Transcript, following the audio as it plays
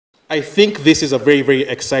I think this is a very, very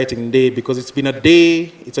exciting day because it's a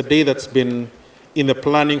day that's been in the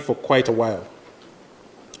planning for quite a while.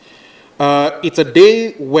 It's a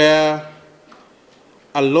day where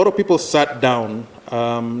a lot of people sat down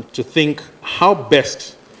to think how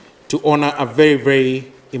best to honor a very, very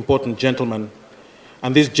important gentleman.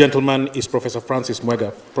 And this gentleman is Professor Francis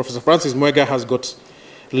Mwega. Professor Francis Mwega has got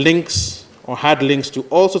links or had links to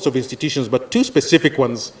all sorts of institutions, but two specific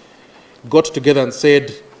ones got together and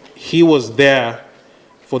said he was there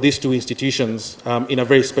for these two institutions in a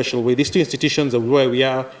very special way. These two institutions are where we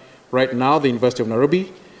are right now, the University of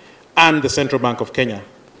Nairobi and the Central Bank of Kenya.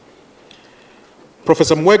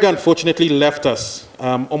 Professor Mwega unfortunately left us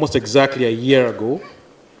almost exactly a year ago.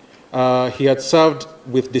 He had served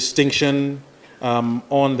with distinction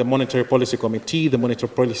on the Monetary Policy Committee, the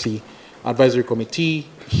Monetary Policy Advisory Committee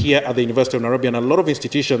here at the University of Nairobi, and a lot of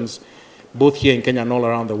institutions both here in Kenya and all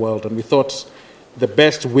around the world. And we thought the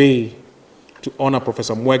best way to honor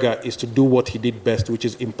Professor Mwega is to do what he did best, which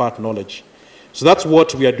is impart knowledge. So that's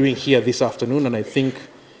what we are doing here this afternoon, and I think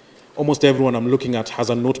almost everyone I'm looking at has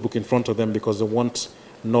a notebook in front of them because they want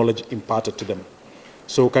knowledge imparted to them.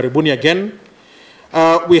 So karibuni again.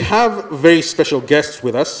 We have very special guests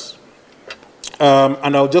with us,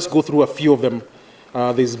 and I'll just go through a few of them.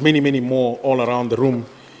 There's many, many more all around the room.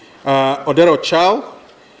 Odero Ochal,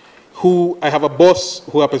 who I have a boss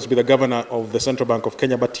who happens to be the governor of the Central Bank of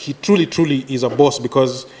Kenya, but he truly, truly is a boss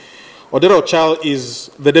because Odero Ochal is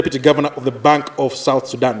the deputy governor of the Bank of South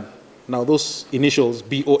Sudan. Now those initials,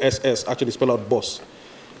 B-O-S-S, actually spell out boss.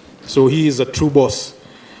 So he is a true boss.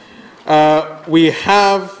 We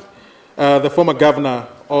have the former governor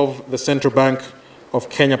of the Central Bank of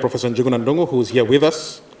Kenya, Professor Njoroge Ndulu, who is here with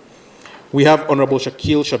us. We have Honorable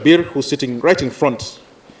Shakil Shabir, who's sitting right in front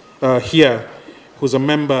here, who's a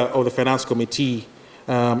member of the Finance Committee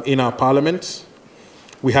in our Parliament.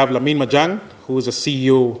 We have Lamin Majang, who is a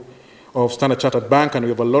CEO of Standard Chartered Bank, and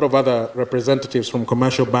we have a lot of other representatives from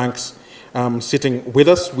commercial banks sitting with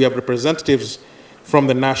us. We have representatives from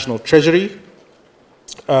the National Treasury.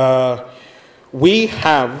 We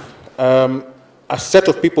have a set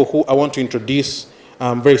of people who I want to introduce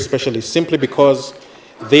very specially, simply because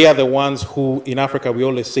they are the ones who, in Africa, we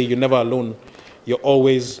always say, you're never alone. You're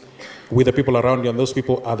always with the people around you, and those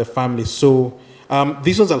people are the family. So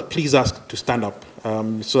these ones I'll please ask to stand up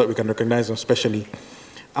so that we can recognize them specially.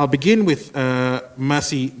 I'll begin with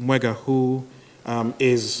Mercy Mwega, who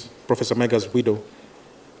is Professor Mwega's widow.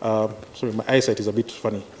 Sorry, my eyesight is a bit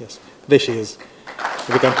funny. Yes, there she is. If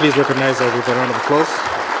we can please recognize her with a round of applause.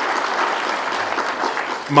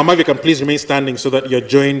 Mama, if you can please remain standing so that you're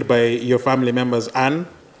joined by your family members. Anne.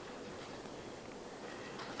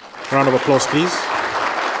 Round of applause, please.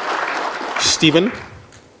 Stephen.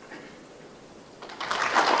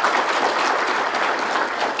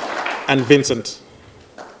 And Vincent.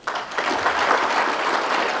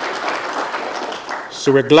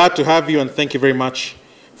 So we're glad to have you, and thank you very much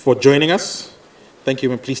for joining us. Thank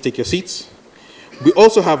you, and please take your seats. We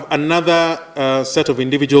also have another set of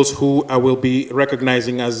individuals who I will be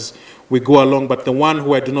recognizing as we go along, but the one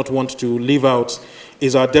who I do not want to leave out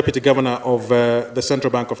is our Deputy Governor of the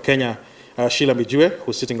Central Bank of Kenya, Sheila Mijue,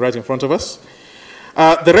 who's sitting right in front of us.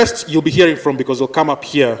 The rest you'll be hearing from because they'll come up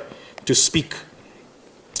here to speak.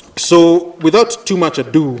 So without too much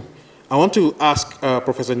ado, I want to ask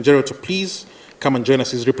Professor Njoroge to please come and join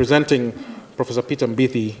us. He's representing Professor Peter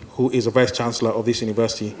Mbithi, who is a Vice Chancellor of this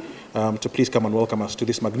university, to please come and welcome us to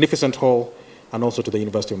this magnificent hall and also to the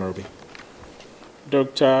University of Nairobi.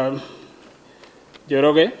 Dr.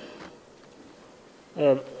 Njoroge,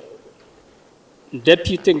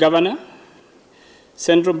 Deputy Governor,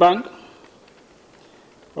 Central Bank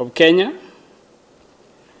of Kenya,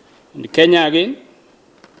 and Kenya again,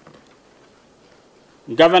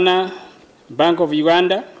 Governor, Bank of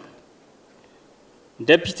Uganda,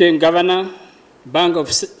 Deputy Governor, Bank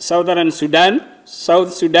of South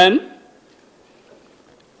Sudan,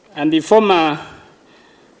 and the former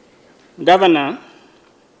Governor,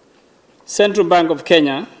 Central Bank of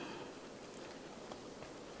Kenya,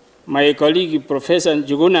 my colleague Professor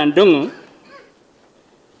Njoroge Ndulu,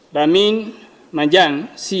 Lamin Majang,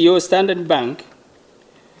 CEO Standard Bank,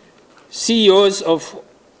 CEOs of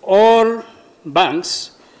all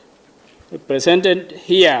banks represented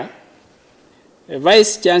here,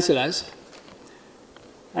 Vice Chancellors,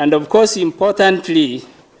 and of course, importantly,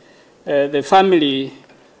 the family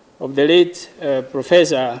of the late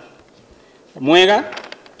Professor Mwega.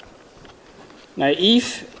 Now,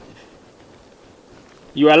 if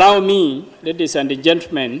you allow me, ladies and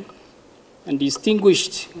gentlemen, and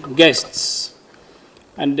distinguished guests,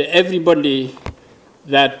 and everybody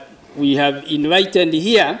that we have invited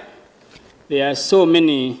here, there are so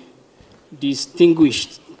many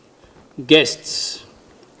distinguished guests,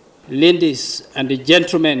 ladies and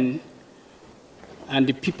gentlemen, and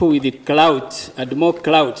the people with the clout, and more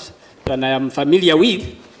clout than I am familiar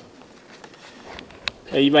with.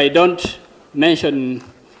 If I don't mention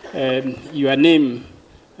your name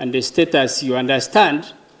and the status you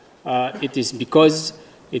understand, it is because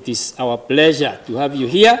it is our pleasure to have you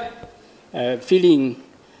here,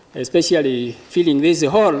 especially filling this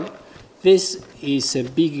hall. This is a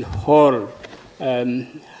big hall,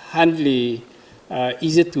 hardly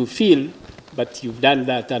easy to fill, but you've done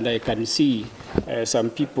that, and I can see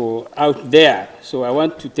some people out there. So I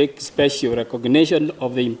want to take special recognition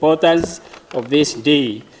of the importance of this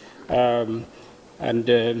day, and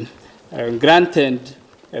granted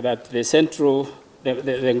that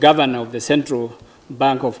the governor of the Central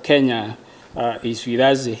Bank of Kenya is with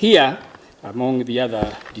us here, among the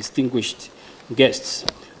other distinguished guests.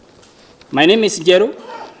 My name is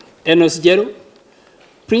Enos Jeru,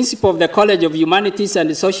 Principal of the College of Humanities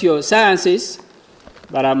and Social Sciences,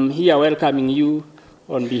 but I'm here welcoming you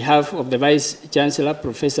on behalf of the Vice Chancellor,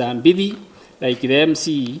 Professor Mbidi. Like the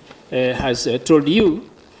MC has told you,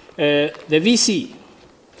 the VC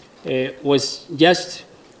was just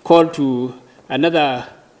called to another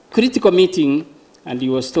critical meeting, and he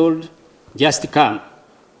was told, just come.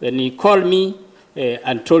 Then he called me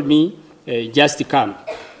and told me, just come.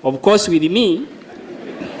 Of course, with me,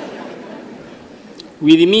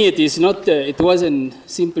 it is not. It wasn't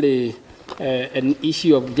simply an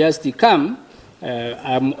issue of just come.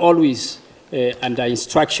 I'm always under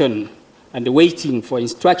instruction and waiting for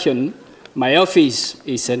instruction. My office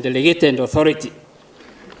is a delegated authority,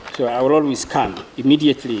 so I will always come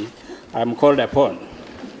immediately I'm called upon.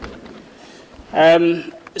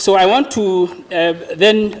 So I want to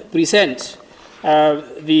then present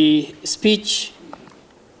the speech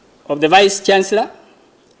of the Vice Chancellor.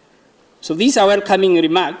 So these are welcoming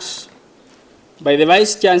remarks by the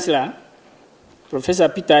Vice Chancellor, Professor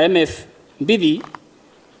Peter M.F. Mbidi,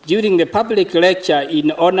 during the public lecture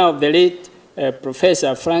in honor of the late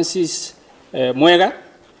Professor Francis Mwega,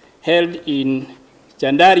 held in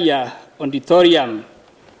Chandaria Auditorium,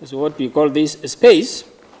 is what we call this space,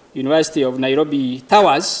 University of Nairobi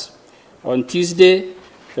Towers, on Tuesday,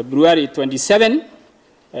 February 27,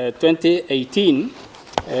 2018,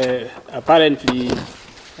 apparently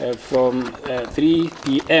from 3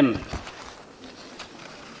 p.m.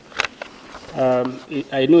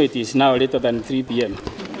 I know it is now later than 3 p.m.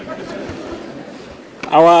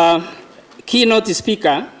 Our keynote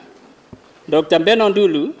speaker, Dr. Benno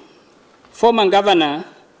Ndulu, former governor,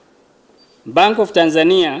 Bank of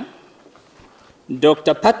Tanzania,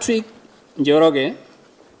 Dr. Patrick Njoroge,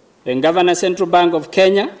 the Governor Central Bank of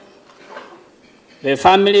Kenya, the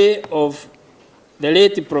family of the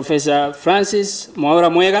late Professor Francis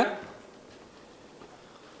Mwega,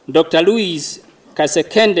 Dr. Louis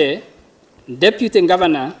Kasekende, Deputy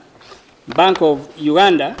Governor, Bank of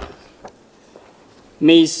Uganda,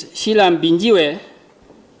 Ms. Sheila Mbinjiwe,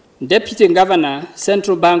 Deputy Governor,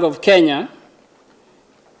 Central Bank of Kenya,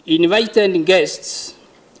 invited guests,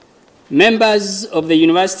 members of the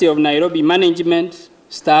University of Nairobi management,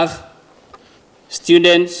 staff,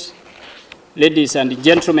 students, ladies and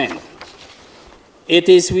gentlemen. It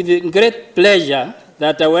is with great pleasure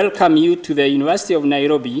that I welcome you to the University of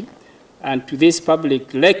Nairobi and to this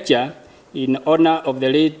public lecture in honor of the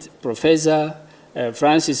late Professor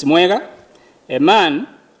Francis Mwega, a man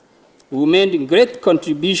who made a great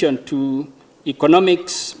contribution to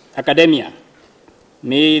economics academia.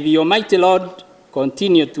 May the Almighty Lord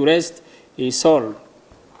continue to rest his soul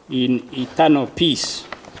in eternal peace.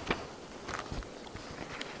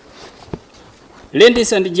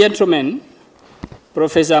 Ladies and gentlemen,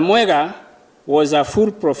 Professor Mwega was a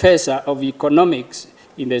full professor of economics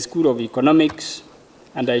in the School of Economics,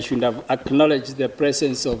 and I should have acknowledged the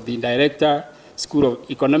presence of the Director, School of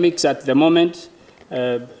Economics at the moment,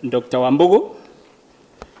 Dr. Wambugu.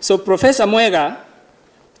 So Professor Mwega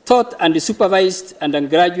taught and supervised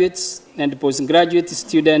undergraduates and postgraduate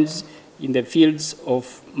students in the fields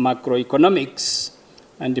of macroeconomics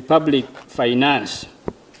and public finance.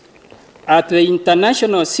 At the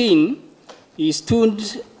international scene, he stood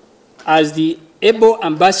as the able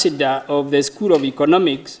ambassador of the School of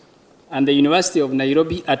Economics and the University of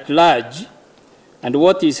Nairobi at large. And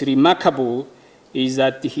what is remarkable is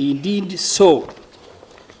that he did so,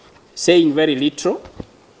 saying very little.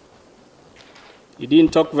 He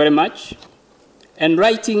didn't talk very much, and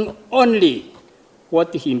writing only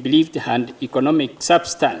what he believed had economic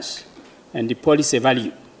substance and the policy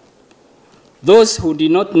value. Those who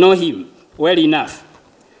did not know him well enough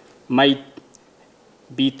might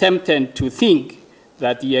be tempted to think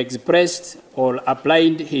that he expressed or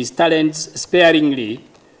applied his talents sparingly.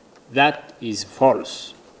 That is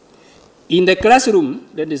false. In the classroom,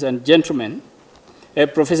 ladies and gentlemen,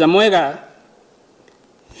 Professor Mwega,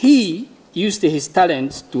 he used his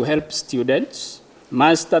talents to help students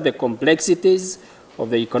master the complexities of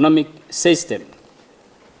the economic system.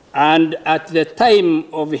 And at the time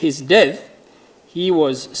of his death, he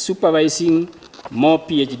was supervising more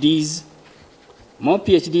PhD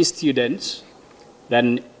students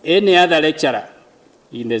than any other lecturer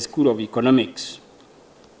in the School of Economics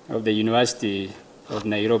of the University of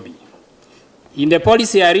Nairobi. In the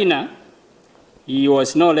policy arena, he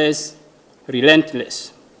was no less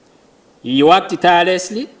relentless. He worked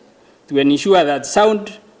tirelessly to ensure that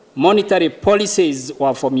sound monetary policies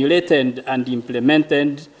were formulated and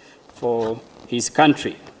implemented for his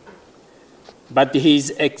country. But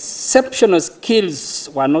his exceptional skills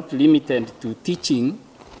were not limited to teaching,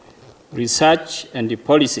 research, and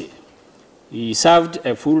policy. He served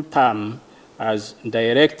a full term as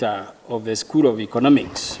director of the School of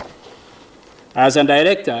Economics. As a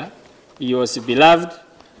director, he was beloved.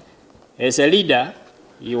 As a leader,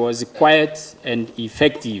 he was quiet and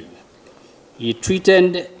effective. He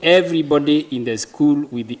treated everybody in the school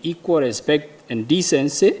with equal respect and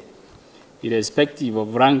decency, irrespective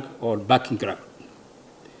of rank or background.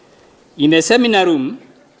 In the seminar room,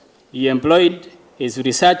 he employed his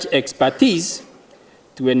research expertise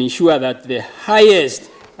to ensure that the highest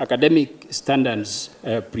academic standards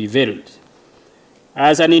prevailed.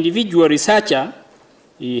 As an individual researcher,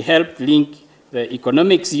 he helped link the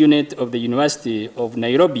economics unit of the University of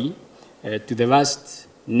Nairobi to the vast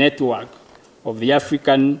network of the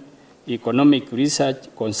African Economic Research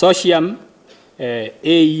Consortium,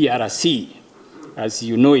 AERC, as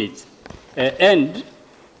you know it, and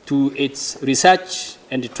to its research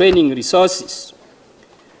and training resources.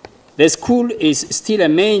 The school is still a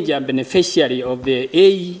major beneficiary of the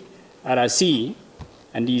AERC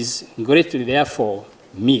and is greatly, therefore,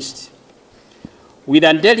 missed. With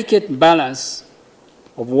a delicate balance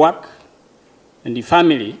of work and the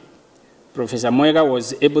family, Professor Mwega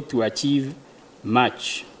was able to achieve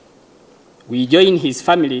much. We join his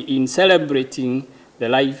family in celebrating the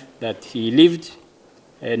life that he lived,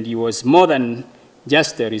 and he was more than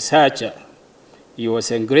just a researcher. He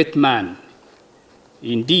was a great man.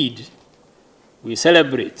 Indeed, we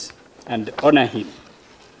celebrate and honor him.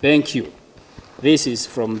 Thank you. This is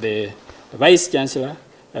from the Vice Chancellor,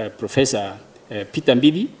 Professor Peter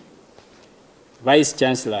Mbidi, Vice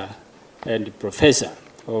Chancellor and Professor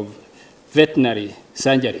of Veterinary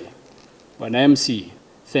Surgery. Bwana MC,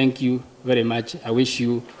 thank you very much. I wish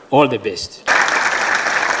you all the best.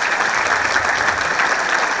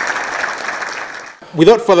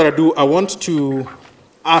 Without further ado, I want to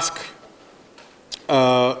ask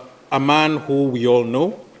a man who we all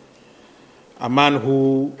know, a man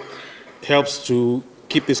who helps to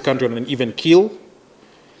keep this country on an even keel,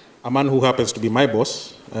 a man who happens to be my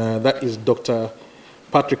boss. That is Dr.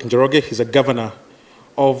 Patrick Njoroge. He's a governor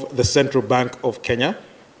of the Central Bank of Kenya.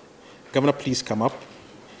 Governor, please come up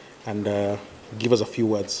and give us a few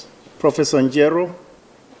words. Professor Njero,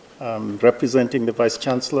 representing the Vice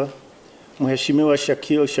Chancellor. Mheshimiwa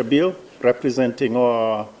Shakil Shabil, representing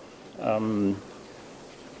our, I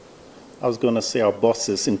was going to say our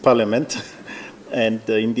bosses in Parliament, and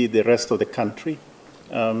indeed the rest of the country.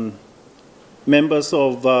 Members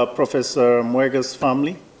of Professor Mwega's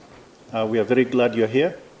family, we are very glad you're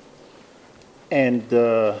here. And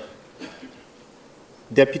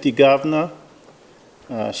Deputy Governor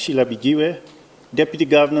Sheila Bijiwe, Deputy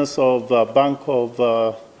Governors of Bank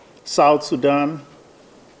of South Sudan,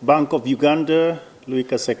 Bank of Uganda, Louis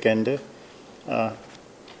Kasekende.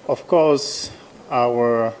 Of course,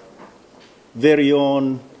 our very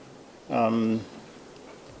own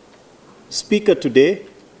speaker today,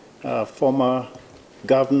 former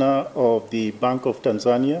Governor of the Bank of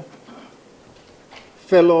Tanzania,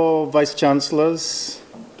 fellow Vice Chancellors,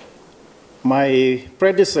 my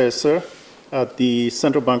predecessor at the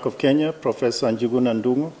Central Bank of Kenya, Professor Benno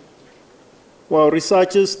Ndulu, well,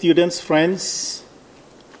 researchers, students, friends,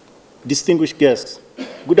 distinguished guests,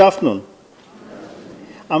 good afternoon.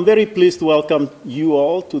 I'm very pleased to welcome you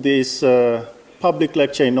all to this public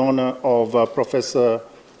lecture in honor of Professor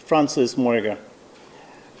Francis Mwega.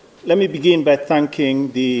 Let me begin by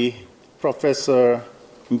thanking the Professor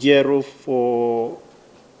Njero for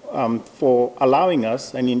allowing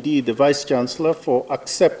us, and indeed the Vice Chancellor for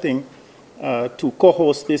accepting to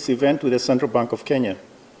co-host this event with the Central Bank of Kenya.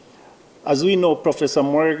 As we know, Professor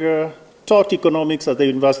Mwega taught economics at the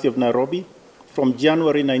University of Nairobi from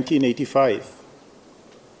January 1985.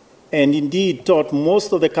 and indeed taught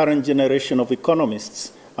most of the current generation of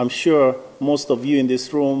economists. I'm sure most of you in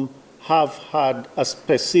this room have had a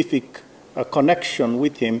specific connection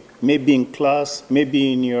with him, maybe in class,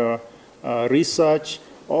 maybe in your research,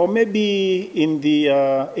 or maybe in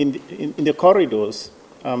the corridors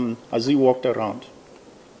as you walked around.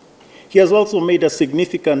 He has also made a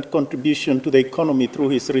significant contribution to the economy through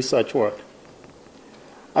his research work.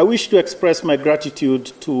 I wish to express my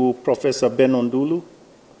gratitude to Professor Benno Ndulu,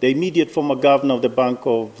 the immediate former governor of the Bank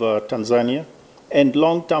of Tanzania and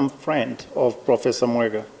long-term friend of Professor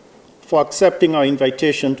Mwega, for accepting our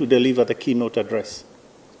invitation to deliver the keynote address.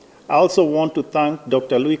 I also want to thank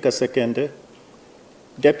Dr. Louis Kasekende,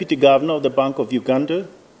 Deputy Governor of the Bank of Uganda,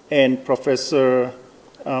 and Professor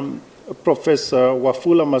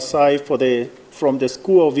Wafula Masai from the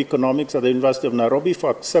School of Economics at the University of Nairobi for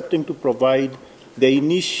accepting to provide the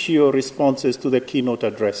initial responses to the keynote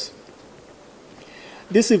address.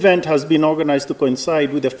 This event has been organized to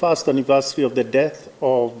coincide with the first anniversary of the death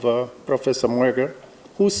of Professor Mwega,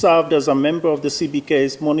 who served as a member of the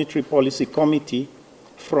CBK's Monetary Policy Committee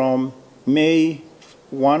from May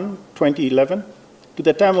 1, 2011, to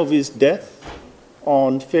the time of his death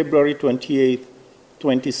on February 28,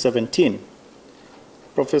 2017.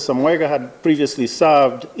 Professor Mwega had previously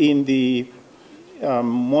served in the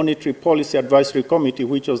Monetary Policy Advisory Committee,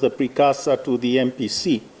 which was the precursor to the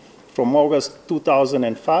MPC, from August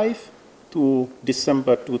 2005 to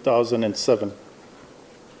December 2007.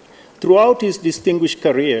 Throughout his distinguished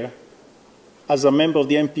career as a member of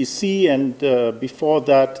the MPC and before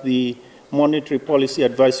that the Monetary Policy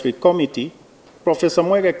Advisory Committee, Professor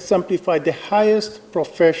Mwega exemplified the highest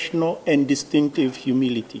professional and distinctive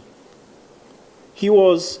humility. He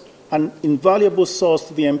was an invaluable source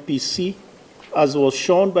to the MPC, as was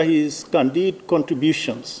shown by his candid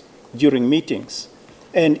contributions during meetings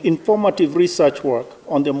and informative research work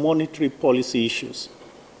on the monetary policy issues.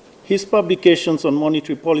 His publications on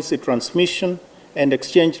monetary policy transmission and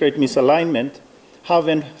exchange rate misalignment have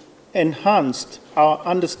enhanced our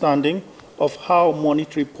understanding of how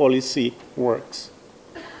monetary policy works.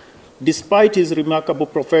 Despite his remarkable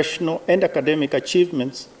professional and academic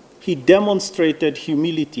achievements, he demonstrated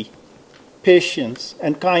humility, patience,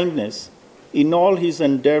 and kindness in all his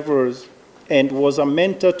endeavors and was a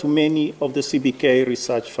mentor to many of the CBK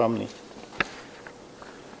research family.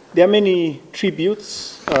 There are many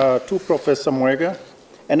tributes to Professor Mwega,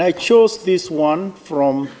 and I chose this one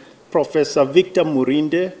from Professor Victor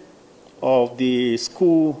Murinde of the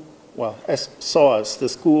school, well, SOAS, the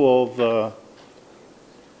School of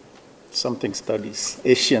something studies,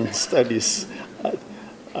 Asian studies,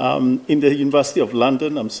 in the University of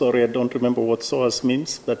London. I'm sorry, I don't remember what SOAS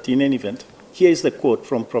means, but in any event, here is the quote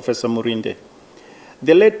from Professor Murinde.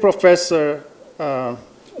 The late professor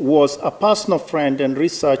was a personal friend and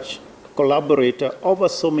research collaborator over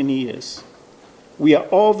so many years. We are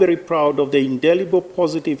all very proud of the indelible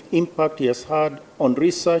positive impact he has had on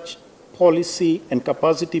research, policy, and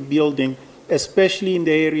capacity building, especially in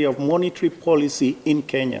the area of monetary policy in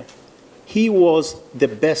Kenya. He was the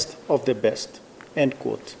best of the best, end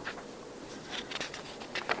quote.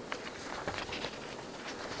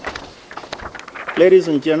 Ladies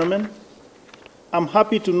and gentlemen, I'm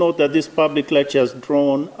happy to note that this public lecture has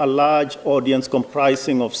drawn a large audience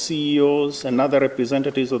comprising of CEOs and other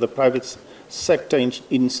representatives of the private sector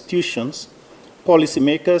institutions,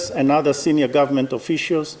 policymakers, and other senior government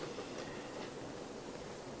officials,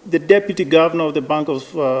 the Deputy Governor of the Bank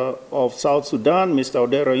of South Sudan, Mr.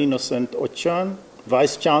 Odero Innocent Ochan,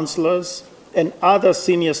 Vice Chancellors, and other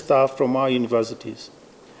senior staff from our universities.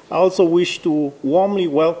 I also wish to warmly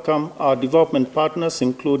welcome our development partners,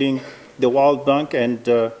 including the World Bank and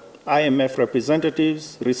IMF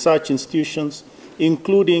representatives, research institutions,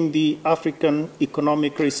 including the African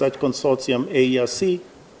Economic Research Consortium, AERC,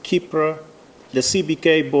 KIPRA, the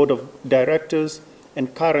CBK Board of Directors,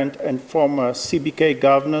 and current and former CBK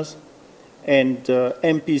governors and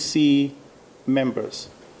MPC members.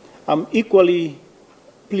 I'm equally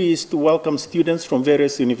pleased to welcome students from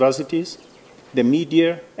various universities, the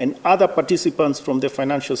media, and other participants from the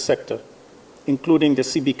financial sector, including the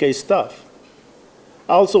CBK staff.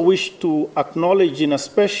 I also wish to acknowledge in a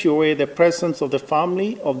special way the presence of the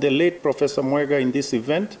family of the late Professor Mwega in this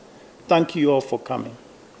event. Thank you all for coming.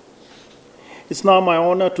 It's now my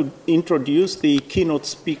honor to introduce the keynote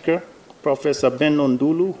speaker, Professor Benno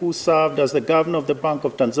Ndulu, who served as the governor of the Bank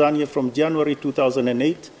of Tanzania from January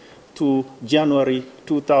 2008 to January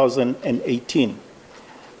 2018.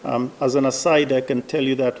 As an aside, I can tell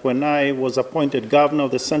you that when I was appointed governor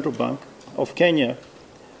of the Central Bank of Kenya,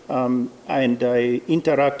 and I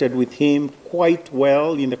interacted with him quite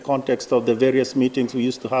well in the context of the various meetings we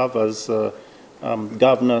used to have as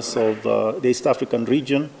governors of the East African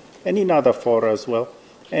region and in other fora as well.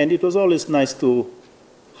 And it was always nice to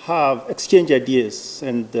exchange ideas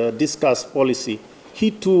and discuss policy.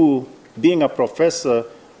 He too, being a professor,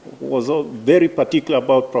 was very particular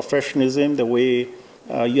about professionalism, the way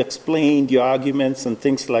you explained your arguments and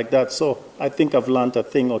things like that. So I think I've learned a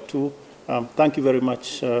thing or two. Thank you very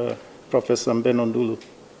much, Professor Benno Ndulu.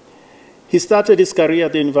 He started his career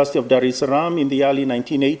at the University of Dar es Salaam in the early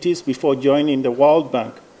 1980s before joining the World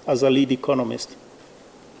Bank as a lead economist.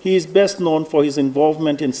 He is best known for his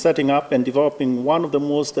involvement in setting up and developing one of the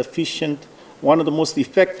most efficient, one of the most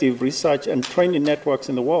effective research and training networks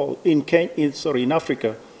in the world, in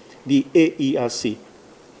Africa, the AERC.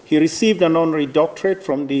 He received an honorary doctorate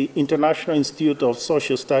from the International Institute of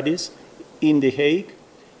Social Studies in The Hague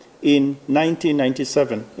in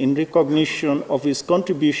 1997 in recognition of his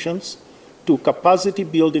contributions to capacity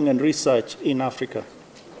building and research in Africa.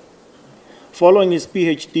 Following his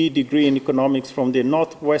PhD degree in economics from the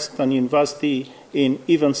Northwestern University in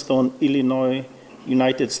Evanston, Illinois,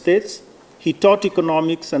 United States, he taught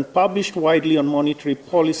economics and published widely on monetary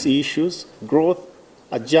policy issues, growth,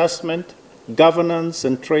 adjustment, governance,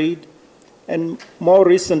 and trade. And more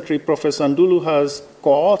recently, Professor Ndulu has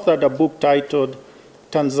co-authored a book titled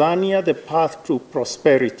Tanzania, the Path to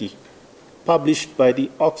Prosperity, published by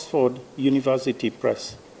the Oxford University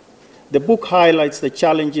Press. The book highlights the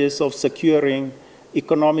challenges of securing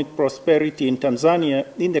economic prosperity in Tanzania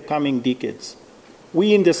in the coming decades.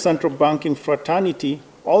 We in the central banking fraternity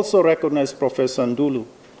also recognize Professor Ndulu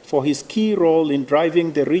for his key role in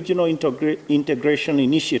driving the regional integration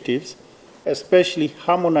initiatives, especially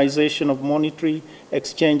harmonization of monetary,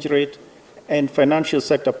 exchange rate, and financial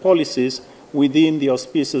sector policies within the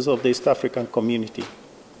auspices of the East African community.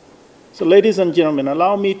 So ladies and gentlemen,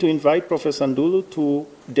 allow me to invite Professor Ndulu to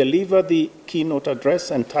deliver the keynote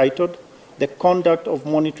address entitled The Conduct of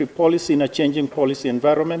Monetary Policy in a Changing Policy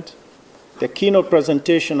Environment. The keynote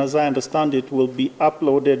presentation, as I understand it, will be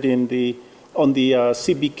uploaded on the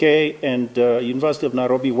CBK and University of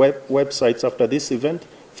Nairobi websites after this event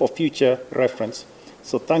for future reference.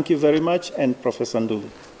 So thank you very much, and Professor Ndulu.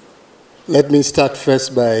 Let me start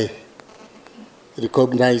first by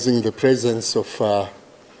recognizing the presence of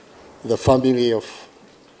the family of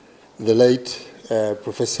the late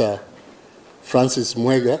Professor Francis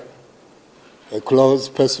Mwega, a close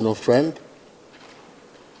personal friend.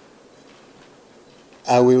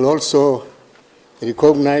 I will also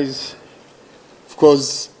recognize, of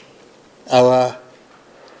course, our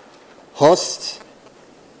host,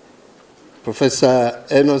 Professor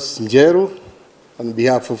Enos Njeru, on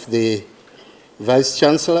behalf of the Vice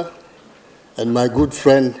Chancellor, and my good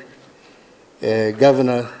friend,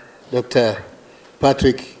 Governor Dr.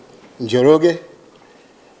 Patrick Njoroge.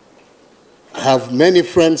 I have many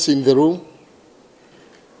friends in the room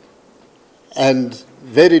and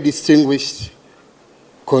very distinguished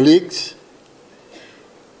colleagues,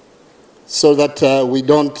 so that we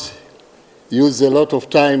don't use a lot of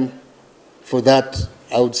time for that.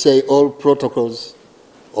 I would say all protocols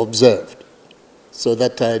observed, so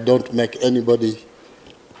that I don't make anybody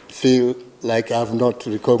feel like I've not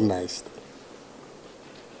recognized.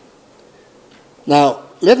 Now,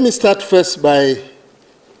 let me start first by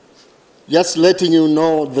just letting you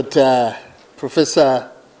know that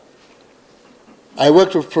I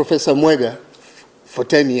worked with Professor Mwega for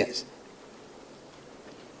 10 years.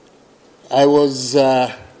 I was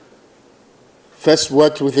first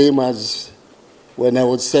worked with him when I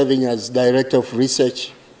was serving as Director of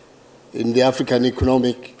Research in the African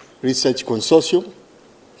Economic Research Consortium.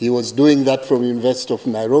 He was doing that from University of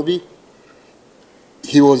Nairobi.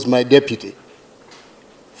 He was my deputy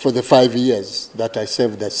for the 5 years that I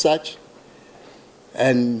served as such.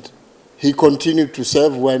 And he continued to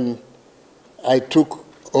serve when I took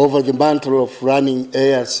over the mantle of running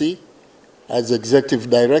ARC as Executive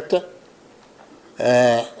Director.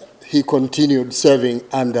 He continued serving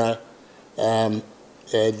under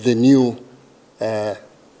the new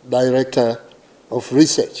Director of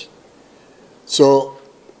Research. So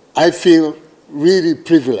I feel really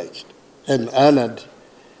privileged and honored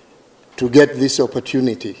to get this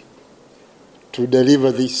opportunity to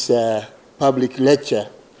deliver this public lecture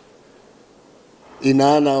in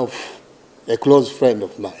honor of a close friend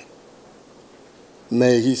of mine.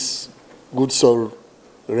 May his good soul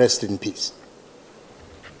rest in peace.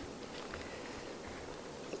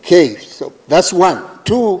 Okay, so that's one.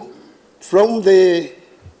 Two, from the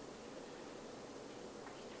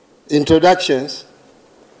introductions,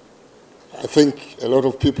 I think a lot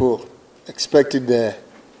of people expected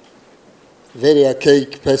very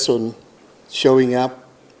archaic person showing up.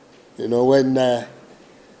 You know, when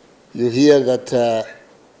you hear that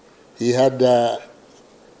he had an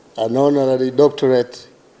honorary doctorate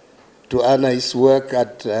to honor his work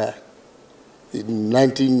at in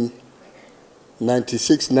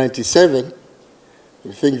 1996, 97,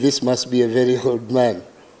 you think this must be a very old man.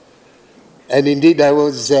 And indeed, I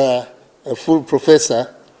was a full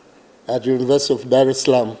professor at the University of Dar es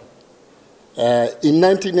Salaam in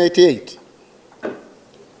 1988.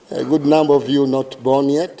 A good number of you not born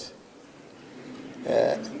yet,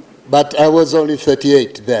 but I was only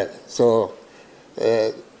 38 then. So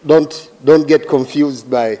don't get confused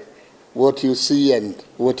by what you see and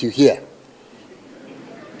what you hear.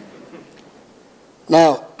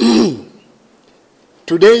 Now,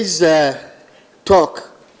 today's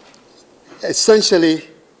talk essentially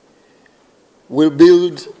will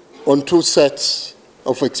build on two sets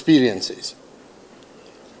of experiences.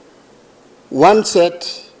 One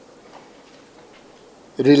set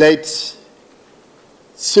relates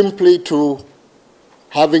simply to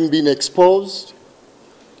having been exposed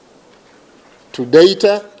to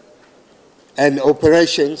data and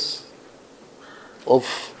operations of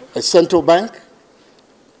a central bank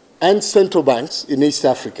and central banks in East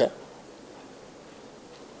Africa.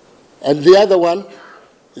 And the other one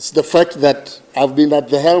is the fact that I've been at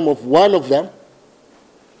the helm of one of them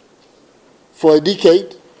for a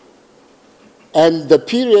decade, and the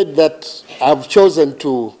period that I've chosen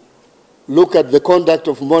to look at the conduct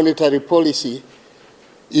of monetary policy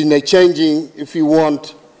in a changing, if you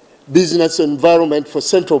want, business environment for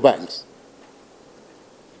central banks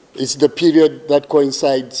is the period that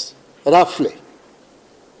coincides roughly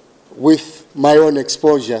with my own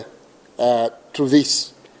exposure to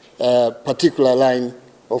this particular line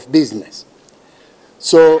of business.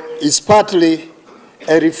 So it's partly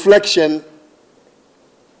a reflection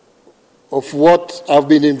of what I've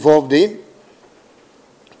been involved in,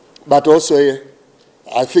 but also,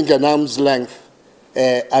 I think, an arm's length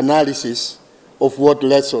analysis of what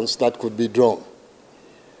lessons that could be drawn.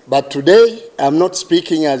 But today, I'm not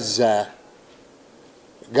speaking as a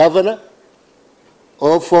governor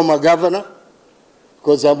or former governor,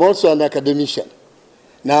 because I'm also an academician.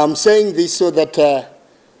 Now, I'm saying this so that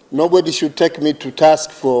nobody should take me to task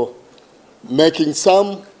for making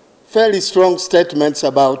some fairly strong statements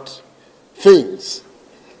about things.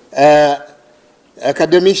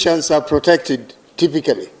 Academicians are protected,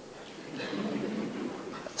 typically.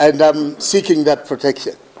 And I'm seeking that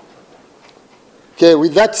protection. Okay,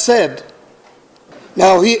 with that said,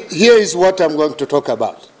 now here is what I'm going to talk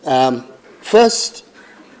about. First,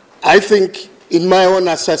 I think in my own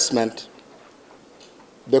assessment,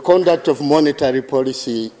 the conduct of monetary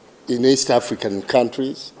policy in East African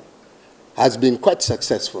countries has been quite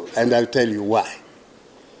successful, and I'll tell you why.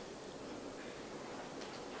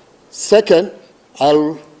 Second,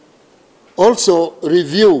 I'll also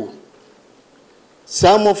review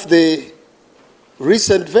some of the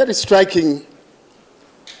recent very striking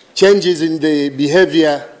changes in the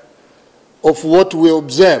behavior of what we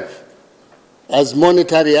observe as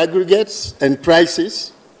monetary aggregates and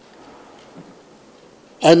prices,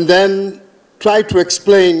 and then try to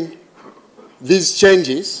explain these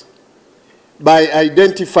changes by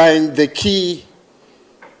identifying the key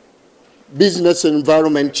business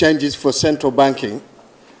environment changes for central banking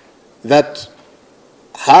that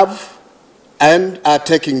have and are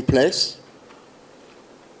taking place.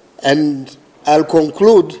 And I'll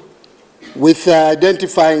conclude with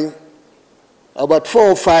identifying about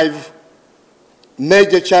 4 or 5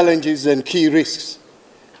 major challenges and key risks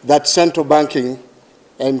that central banking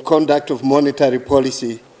and conduct of monetary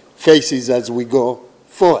policy faces as we go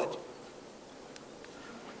forward.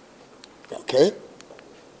 Okay?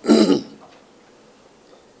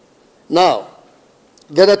 Now,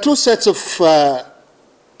 there are 2 sets of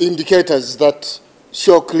indicators that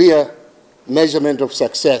show clear measurement of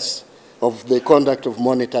success of the conduct of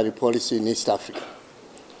monetary policy in East Africa.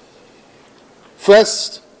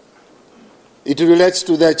 First, it relates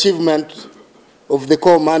to the achievement of the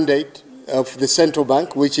core mandate of the central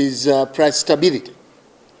bank, which is price stability.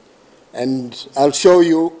 And I'll show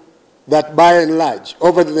you that by and large,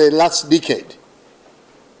 over the last decade,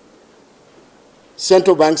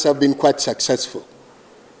 central banks have been quite successful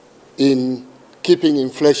in keeping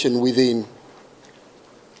inflation within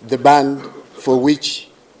the band for which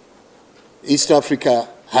East Africa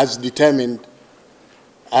has determined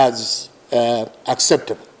as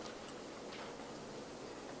acceptable.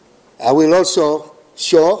 I will also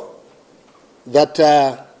show that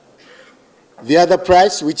the other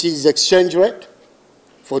price, which is exchange rate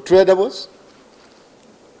for tradables,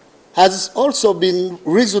 has also been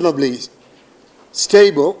reasonably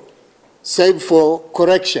stable, save for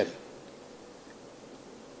correction,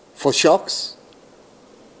 for shocks.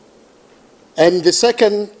 And the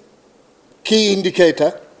second key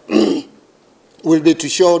indicator will be to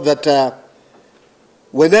show that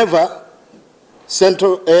whenever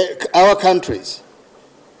our countries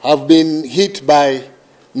have been hit by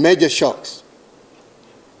major shocks,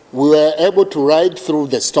 we were able to ride through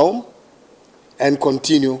the storm and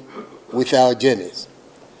continue with our journeys.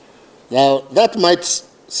 Now, that might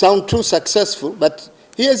sound too successful, but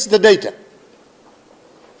here's the data.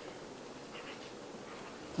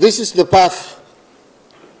 This is the path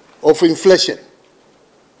of inflation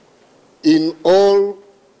in all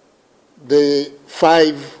the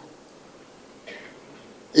 5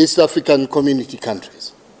 East African Community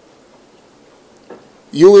countries.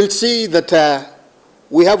 You will see that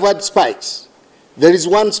we have had spikes. There is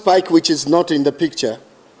one spike which is not in the picture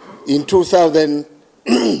in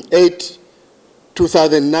 2008,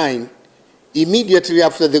 2009, immediately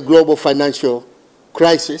after the global financial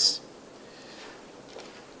crisis.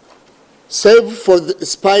 Save for the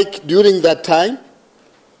spike during that time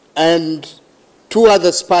and 2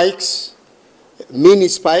 other spikes, mini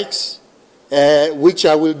spikes, which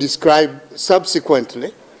I will describe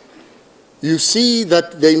subsequently, you see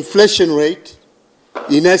that the inflation rate,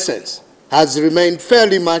 in essence, has remained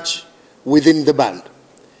fairly much within the band.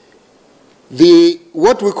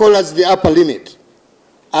 What we call as the upper limit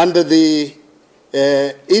under the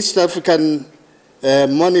East African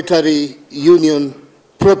Monetary Union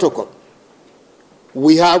Protocol,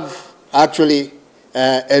 we have actually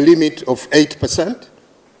a limit of 8%,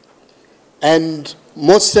 and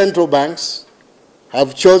most central banks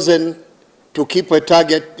have chosen to keep a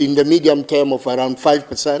target in the medium term of around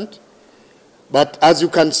 5%. But as you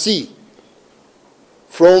can see,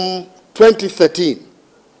 from 2013,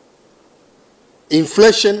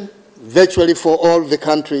 inflation virtually for all the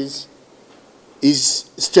countries is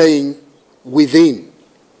staying within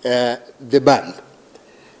the band,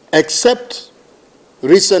 except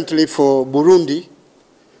recently for Burundi,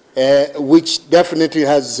 which definitely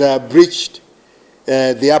has breached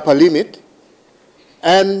the upper limit.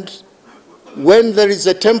 And when there is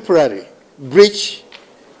a temporary breach,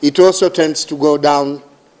 it also tends to go down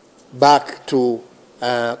back to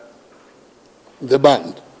the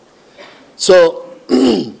band. So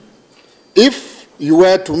if you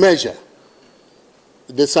were to measure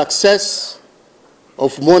the success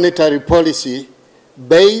of monetary policy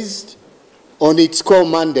based on its core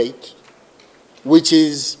mandate, which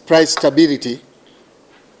is price stability,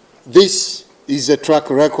 this is a track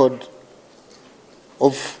record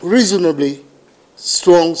of reasonably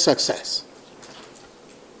strong success.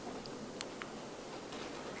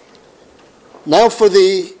 Now for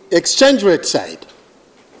the exchange rate side,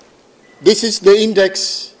 this is the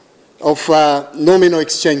index of nominal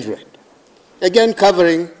exchange rate, again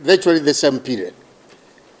covering virtually the same period.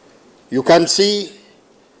 You can see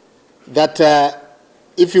that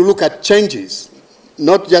if you look at changes,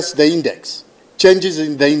 not just the index, changes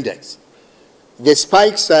in the index, the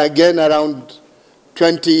spikes are again around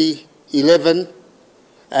 2011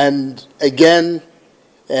 and again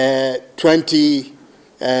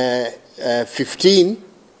 2015.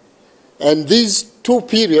 And these 2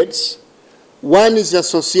 periods, one is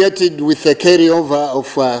associated with a carryover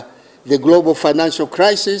of the global financial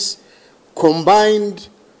crisis combined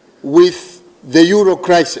with the euro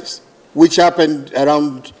crisis, which happened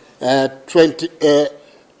around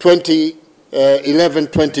 2011,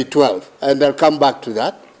 2012, and I'll come back to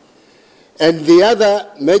that. And the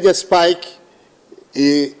other major spike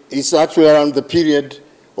is actually around the period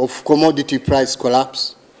of commodity price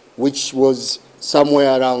collapse, which was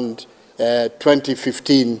somewhere around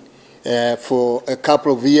 2015 for a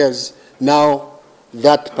couple of years. Now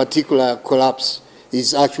that particular collapse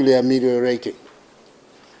is actually ameliorating.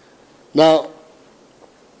 Now,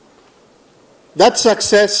 that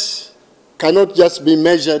success cannot just be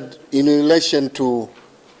measured in relation to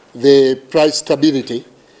the price stability.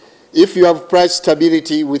 If you have price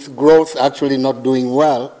stability with growth actually not doing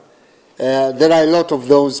well, there are a lot of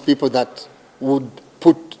those people that would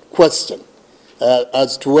put question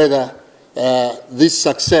as to whether this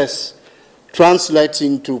success translates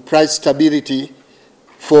into price stability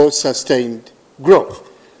for sustained growth,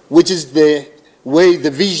 which is the way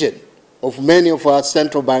the vision of many of our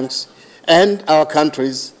central banks and our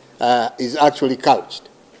countries is actually couched.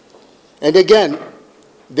 And again,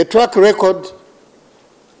 the track record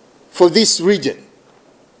for this region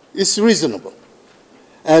is reasonable.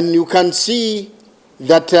 And you can see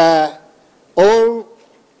that all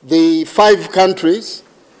the 5 countries,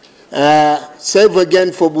 save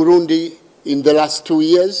again for Burundi in the last 2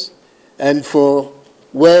 years, and for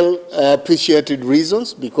well appreciated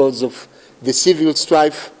reasons because of the civil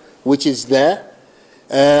strife which is there,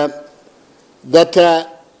 that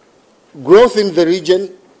growth in the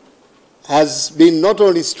region has been not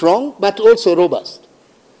only strong but also robust.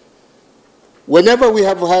 Whenever we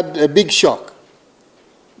have had a big shock,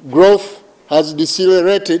 growth has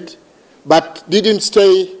decelerated but didn't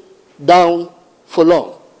stay down for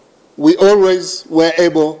long. We always were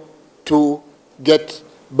able to get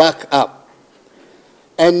back up.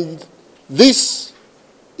 And this,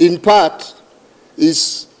 in part,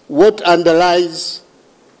 is what underlies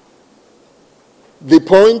the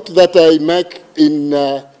point that I make in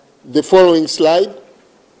the following slide,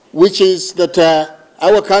 which is that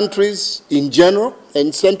our countries in general,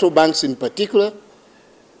 and central banks in particular,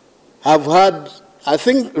 have had, I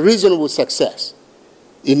think, reasonable success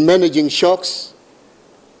in managing shocks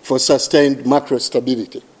for sustained macro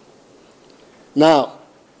stability. Now,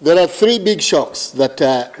 there are three big shocks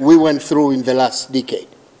that we went through in the last decade.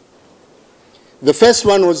 The first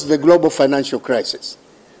one was the global financial crisis,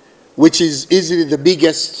 which is easily the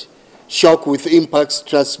biggest shock with impacts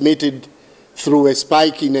transmitted through a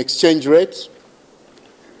spike in exchange rates.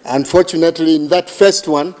 Unfortunately, in that first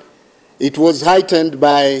one, it was heightened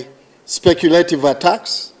by speculative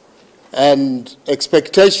attacks and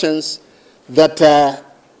expectations that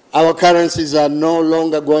our currencies are no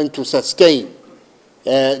longer going to sustain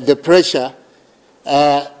the pressure.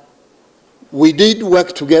 We did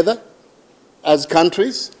work together as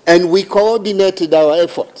countries, and we coordinated our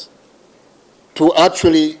efforts to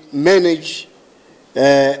actually manage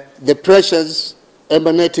the pressures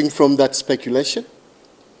emanating from that speculation.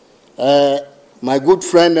 My good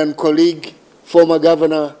friend and colleague, former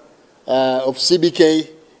governor of CBK,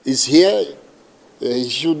 is here. He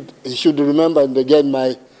should remember, and again,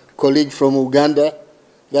 my colleague from Uganda,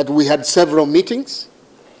 that we had several meetings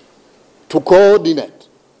to coordinate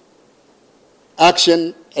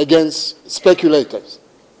action against speculators.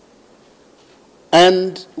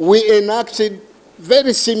 And we enacted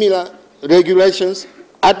very similar regulations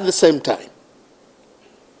at the same time,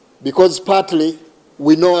 because partly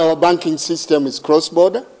we know our banking system is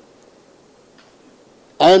cross-border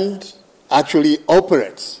and actually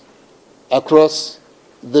operates across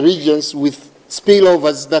the regions with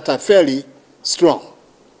spillovers that are fairly strong,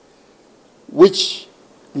 which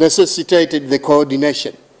necessitated the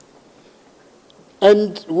coordination.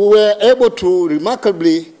 And we were able to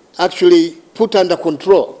remarkably actually put under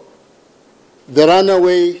control the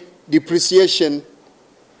runaway depreciation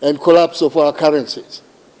and collapse of our currencies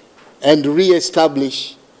and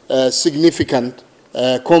re-establish significant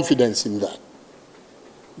confidence in that.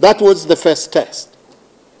 That was the first test.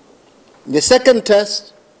 The second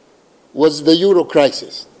test was the euro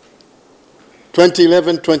crisis,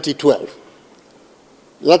 2011-2012.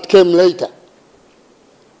 That came later.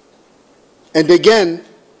 And again,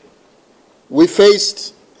 we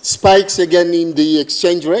faced spikes again in the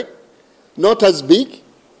exchange rate, not as big.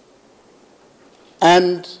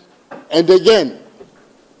 And again,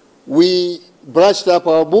 we brushed up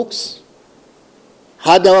our books,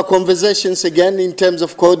 had our conversations again in terms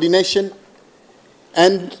of coordination,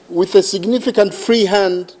 and with a significant free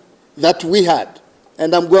hand that we had.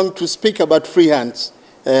 And I'm going to speak about free hands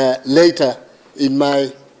later in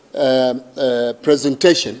my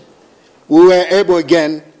presentation. We were able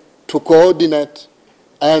again to coordinate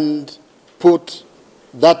and put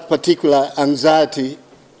that particular anxiety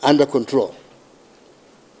under control.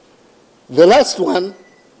 The last one,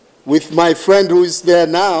 with my friend who is there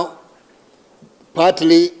now,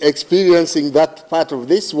 partly experiencing that part of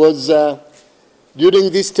this, was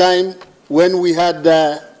during this time when we had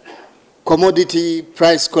commodity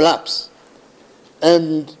price collapse.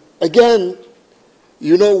 And again,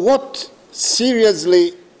 you know what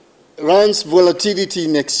seriously runs volatility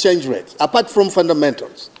in exchange rates, apart from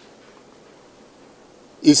fundamentals,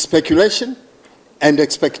 is speculation and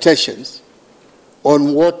expectations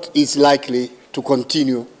on what is likely to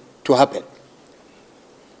continue to happen.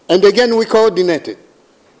 And again, we coordinated.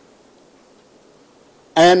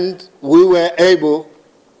 And we were able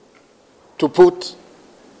to put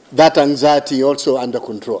that anxiety also under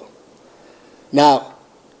control. Now,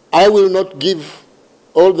 I will not give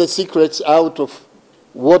all the secrets out of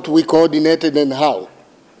what we coordinated and how.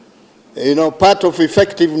 You know, part of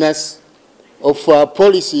effectiveness of our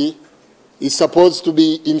policy is supposed to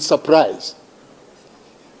be in surprise.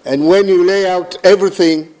 And when you lay out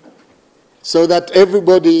everything so that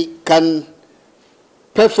everybody can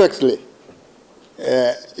perfectly,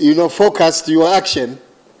 forecast your action,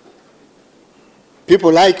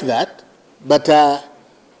 people like that. But,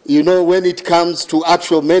 when it comes to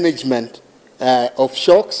actual management of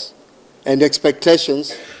shocks, and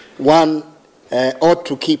expectations, one ought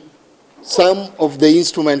to keep some of the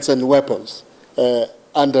instruments and weapons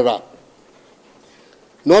under wrap.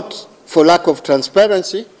 Not for lack of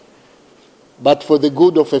transparency, but for the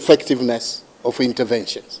good of effectiveness of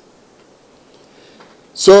interventions.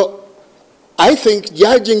 So I think,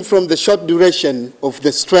 judging from the short duration of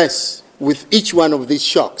the stress with each one of these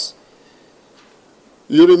shocks,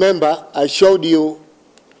 you remember I showed you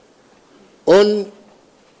on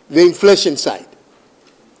the inflation side.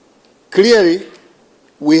 Clearly,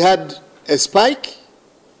 we had a spike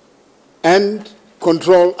and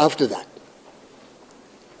control after that.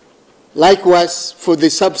 Likewise for the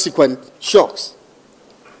subsequent shocks.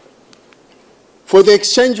 For the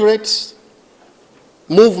exchange rates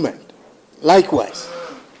movement, likewise.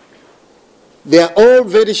 They are all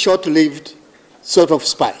very short-lived sort of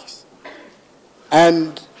spikes.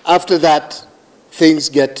 And after that, things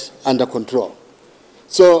get under control.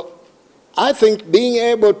 So I think being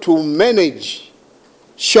able to manage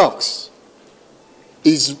shocks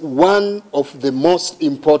is one of the most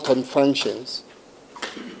important functions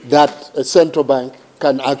that a central bank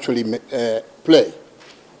can actually play.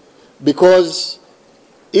 Because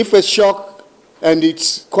if a shock and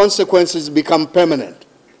its consequences become permanent,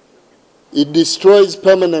 it destroys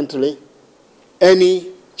permanently any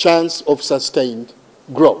chance of sustained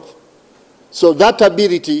growth. So that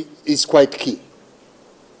ability is quite key.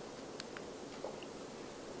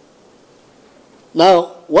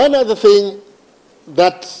 Now, one other thing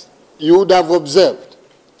that you would have observed,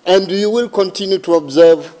 and you will continue to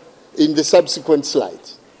observe in the subsequent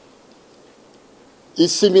slides,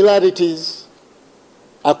 is similarities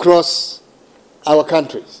across our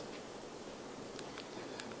countries.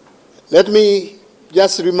 Let me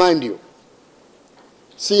just remind you,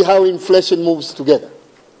 see how inflation moves together.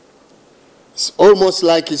 It's almost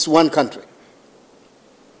like it's one country.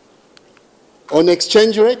 On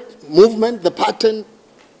exchange rate movement, the pattern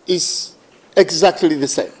is exactly the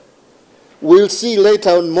same. We'll see later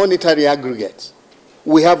on monetary aggregates.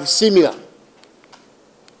 We have similar.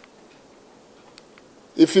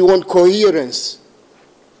 If you want coherence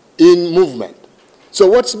in movement. So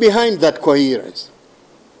what's behind that coherence?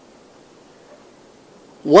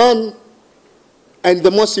 One, and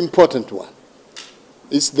the most important one,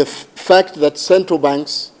 is the fact that central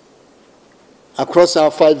banks across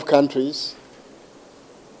our 5 countries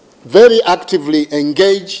very actively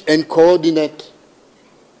engage and coordinate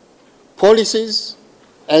policies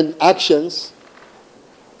and actions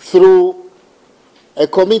through a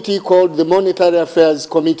committee called the Monetary Affairs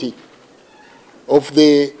Committee of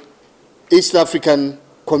the East African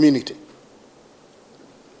Community.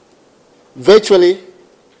 Virtually,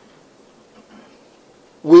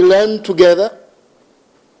 we learn together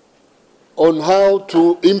on how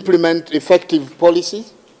to implement effective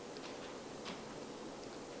policies.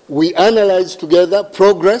 We analyze together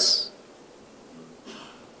progress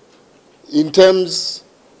in terms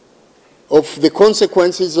of the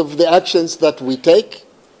consequences of the actions that we take.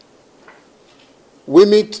 We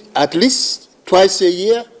meet at least twice a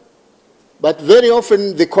year, but very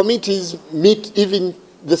often the committees meet, even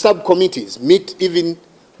the subcommittees meet even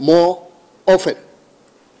more often.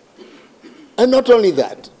 And not only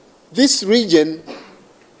that, this region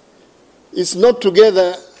is not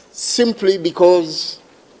together simply because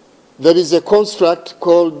there is a construct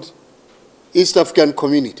called East African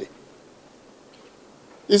Community.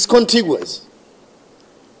 It's contiguous.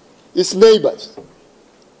 It's neighbors.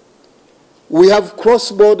 We have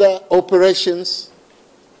cross-border operations,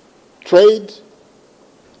 trade,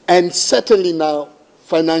 and certainly now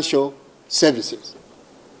financial services.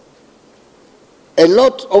 A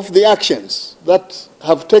lot of the actions that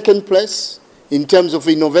have taken place in terms of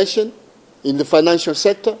innovation in the financial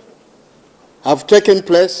sector have taken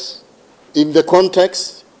place in the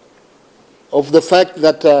context of the fact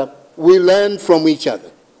that we learn from each other.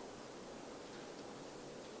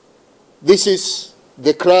 This is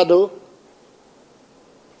the cradle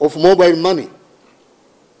of mobile money.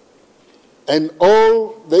 And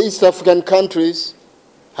all the East African countries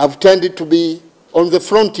have tended to be on the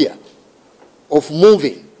frontier of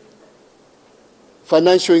moving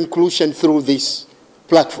financial inclusion through this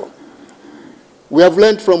platform. We have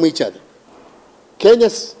learned from each other.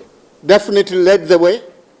 Kenya's definitely led the way.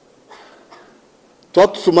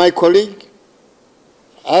 Talked to my colleague,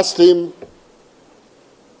 asked him,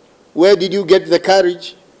 where did you get the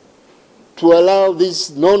courage to allow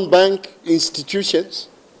these non-bank institutions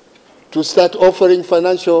to start offering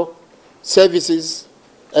financial services,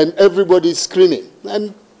 and everybody's screaming?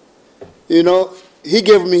 And, you know, he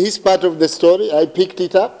gave me his part of the story. I picked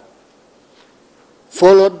it up,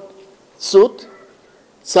 followed suit,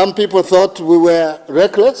 Some people thought we were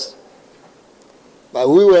reckless, but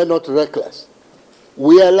we were not reckless.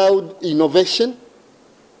 We allowed innovation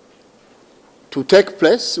to take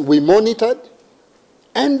place, we monitored,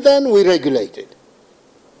 and then we regulated.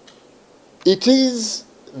 It is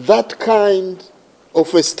that kind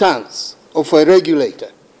of a stance of a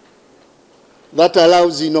regulator that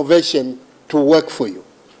allows innovation to work for you.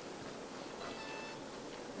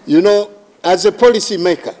 You know, as a policy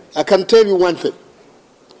maker, I can tell you one thing.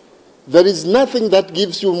 There is nothing that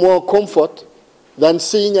gives you more comfort than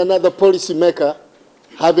seeing another policy maker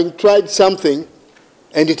having tried something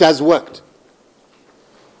and it has worked.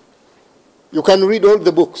 You can read all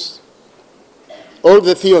the books, all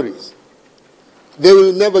the theories. They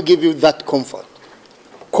will never give you that comfort.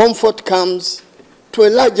 Comfort comes to a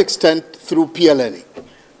large extent through peer learning.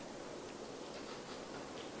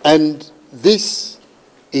 And this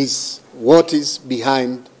is what is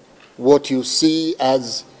behind what you see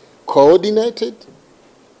as coordinated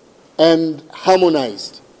and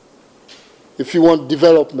harmonized, if you want,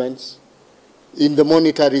 developments in the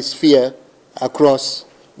monetary sphere across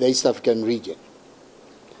the East African region.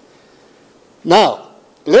 Now,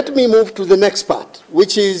 let me move to the next part,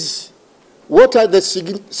 which is what are the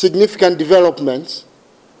significant developments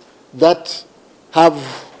that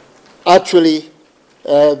have actually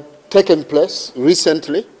taken place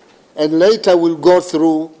recently, and later we'll go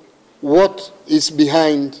through what is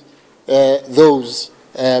behind those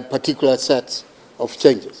particular sets of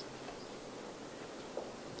changes.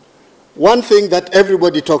 One thing that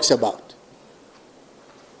everybody talks about,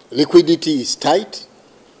 liquidity is tight,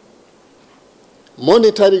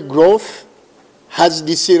 monetary growth has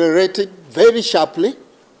decelerated very sharply.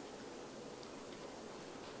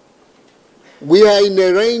 We are in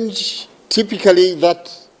a range typically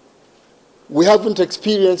that we haven't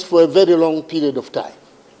experienced for a very long period of time.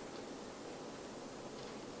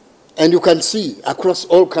 And you can see across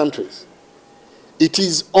all countries, it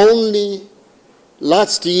is only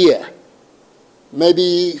last year,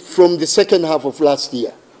 maybe from the second half of last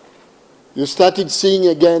year, you started seeing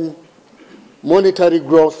again monetary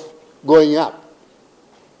growth going up.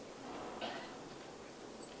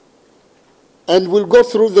 And we'll go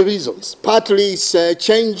through the reasons. Partly it's a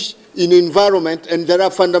change in environment, and there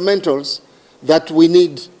are fundamentals that we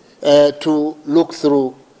need to look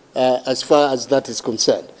through as far as that is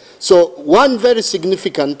concerned. So one very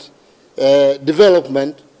significant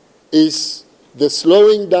development is the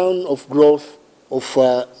slowing down of growth of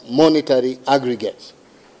monetary aggregates.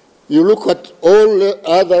 You look at all the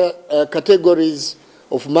other categories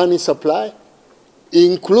of money supply,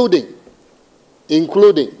 including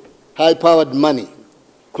high-powered money,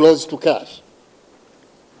 close to cash.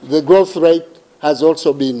 The growth rate has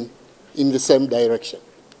also been in the same direction.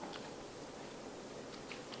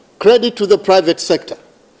 Credit to the private sector,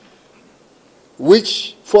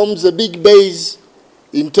 which forms a big base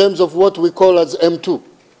in terms of what we call as M2.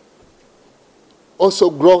 Also,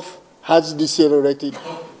 growth has decelerated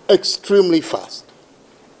extremely fast.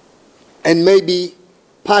 And maybe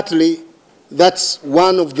partly that's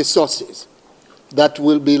one of the sources that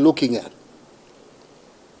we'll be looking at.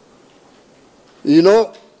 You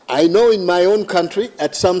know, I know in my own country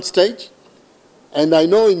at some stage, and I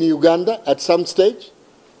know in Uganda at some stage,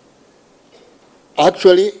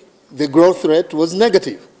 actually the growth rate was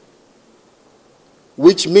negative,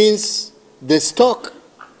 which means the stock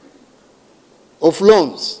of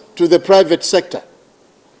loans to the private sector,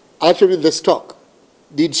 actually the stock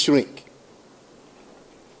did shrink.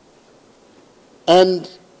 And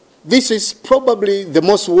this is probably the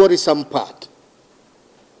most worrisome part,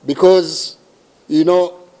 because, you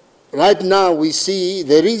know, right now we see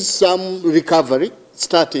there is some recovery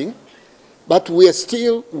starting, but we are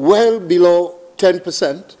still well below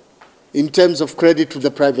 10% in terms of credit to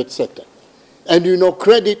the private sector. And you know,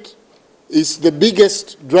 credit is the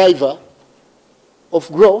biggest driver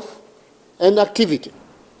of growth and activity.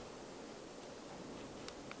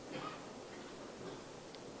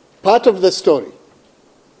 Part of the story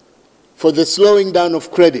for the slowing down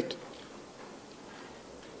of credit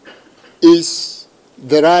is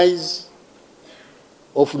the rise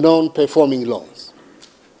of non-performing loans.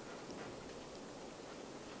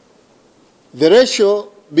 The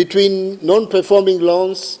ratio between non-performing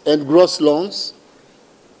loans and gross loans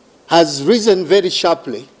has risen very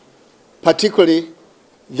sharply, particularly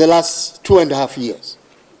the last 2.5 years.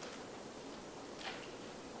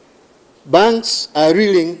 Banks are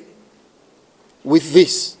reeling with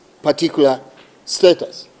this particular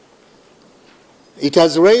status. It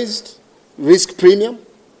has raised risk premium,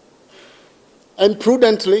 and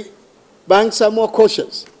prudently, banks are more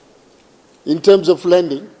cautious in terms of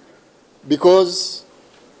lending, because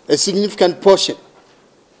a significant portion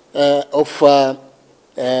of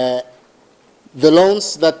the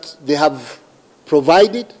loans that they have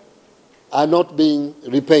provided are not being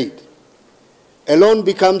repaid. A loan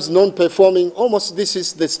becomes non-performing, almost this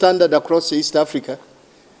is the standard across East Africa,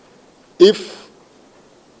 if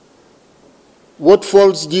what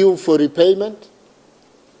falls due for repayment,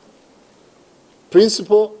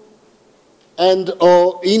 principal and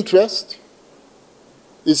or interest,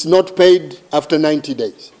 is not paid after 90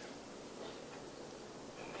 days.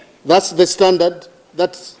 That's the standard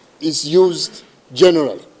that is used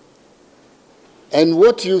generally. And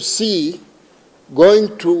what you see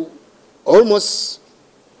going to almost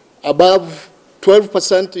above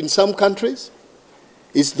 12% in some countries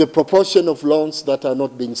is the proportion of loans that are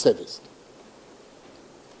not being serviced.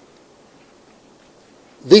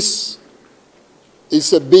 This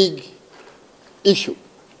is a big issue.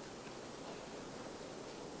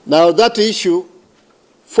 Now that issue,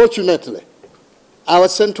 fortunately, our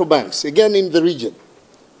central banks, again in the region,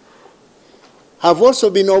 have also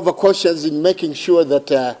been overcautious in making sure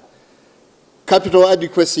that capital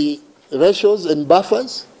adequacy ratios and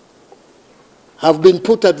buffers have been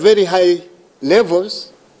put at very high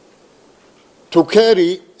levels to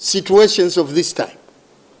carry situations of this type.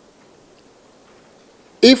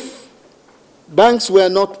 If banks were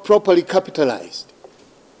not properly capitalized,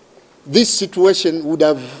 this situation would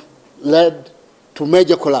have led to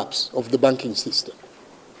major collapse of the banking system.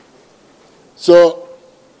 So,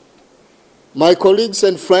 my colleagues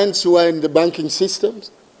and friends who are in the banking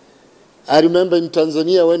systems, I remember in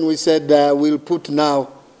Tanzania when we said we'll put now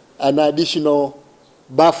an additional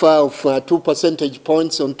buffer of 2 percentage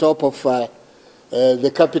points on top of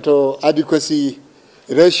the capital adequacy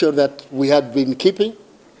ratio that we had been keeping.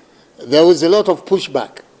 There was a lot of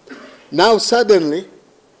pushback. Now suddenly,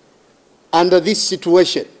 under this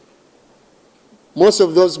situation, most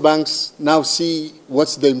of those banks now see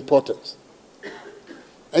what's the importance.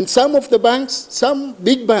 And some of the banks, some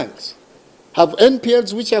big banks, have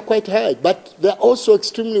NPLs which are quite high, but they're also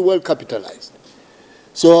extremely well capitalized.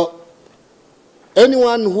 So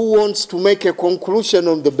anyone who wants to make a conclusion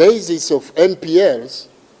on the basis of NPLs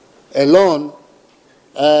alone,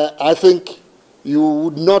 I think you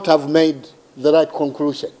would not have made the right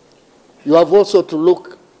conclusion. You have also to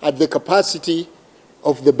look at the capacity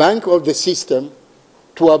of the bank or the system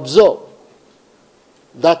to absorb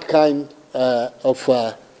that kind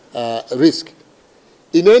of risk.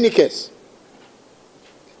 In any case,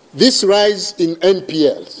 this rise in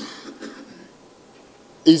NPLs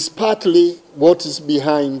is partly what is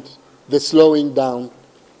behind the slowing down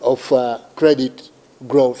of credit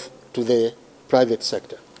growth to the private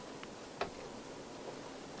sector.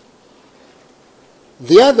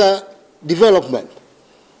 The other development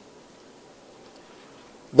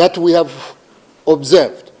that we have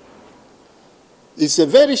observed is a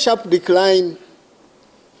very sharp decline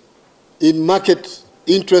in market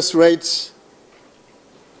interest rates,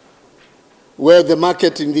 where the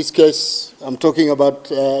market, in this case, I'm talking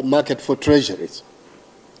about market for treasuries.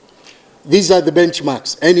 These are the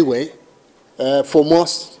benchmarks anyway, for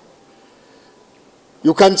most.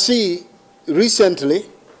 You can see recently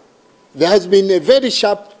there has been a very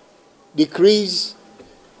sharp decrease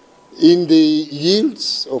in the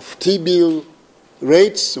yields of T-bill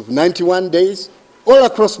rates of 91 days, all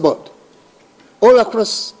across board, all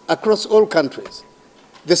across all countries.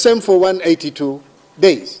 The same for 182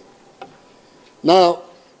 days. Now,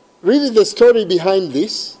 really the story behind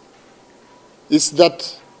this is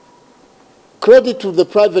that credit to the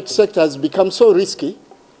private sector has become so risky,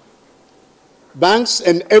 banks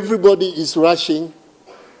and everybody is rushing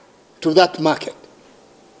to that market.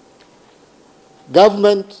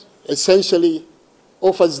 Government essentially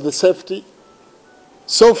offers the safety,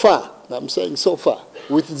 so far, I'm saying so far,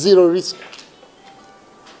 with zero risk.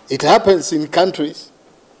 It happens in countries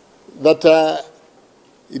that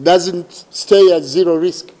it doesn't stay at zero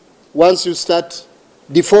risk. Once you start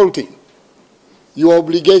defaulting your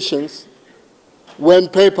obligations when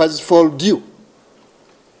papers fall due.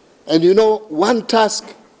 And you know, one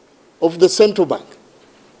task of the central bank,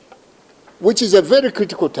 which is a very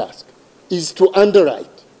critical task, is to underwrite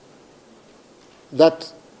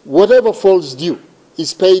that whatever falls due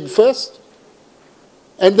is paid first,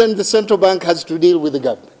 and then the central bank has to deal with the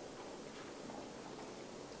government.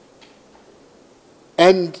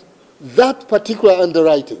 And that particular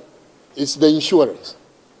underwriting is the insurance.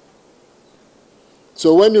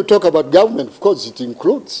 So when you talk about government, of course, it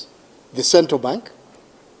includes the central bank.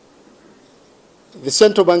 The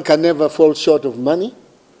central bank can never fall short of money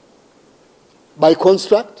by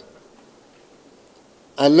construct,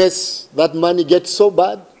 unless that money gets so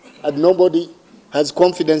bad and nobody has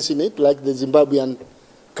confidence in it, like the Zimbabwean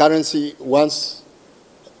currency once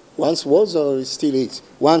was, or still is?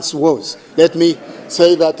 Once was. Let me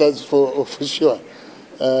say that as for sure.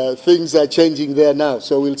 Things are changing there now,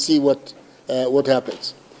 so we'll see what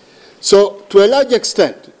happens. So, to a large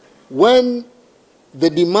extent, when the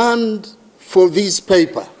demand for this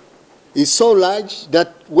paper is so large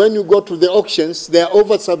that when you go to the auctions, they are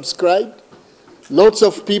oversubscribed, lots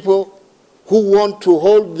of people who want to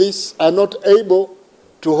hold this are not able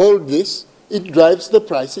to hold this, it drives the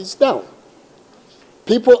prices down.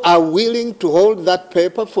 People are willing to hold that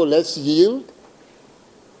paper for less yield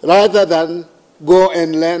rather than go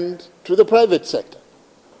and lend to the private sector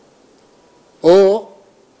or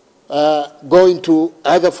go into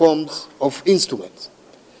other forms of instruments.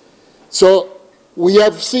 So we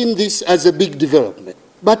have seen this as a big development,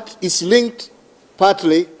 but it's linked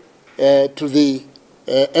partly to the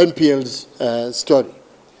NPL's story.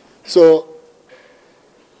 So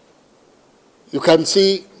you can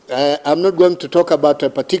see, I'm not going to talk about a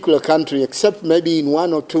particular country except maybe in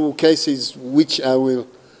one or two cases which I will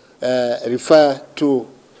refer to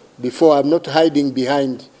before. I'm not hiding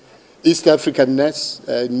behind East Africanness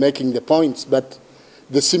in making the points, but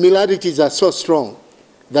the similarities are so strong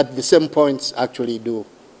that the same points actually do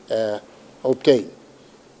obtain.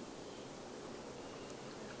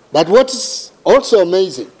 But what is also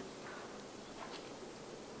amazing,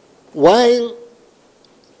 while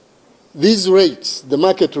these rates, the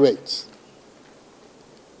market rates,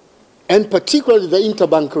 and particularly the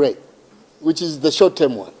interbank rate, which is the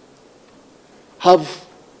short-term one, have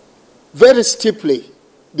very steeply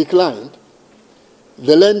declined,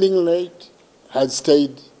 the lending rate has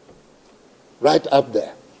stayed right up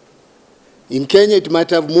there. In Kenya, it might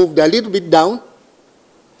have moved a little bit down,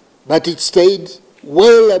 but it stayed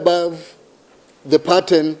well above the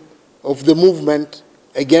pattern of the movement,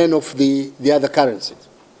 again, of the other currencies.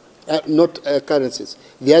 Not currencies,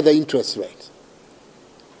 the other interest rates.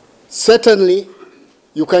 Certainly,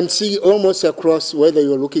 you can see almost across, whether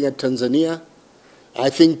you're looking at Tanzania, I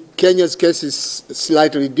think Kenya's case is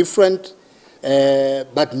slightly different,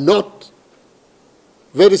 but not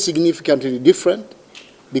very significantly different,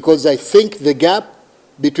 because I think the gap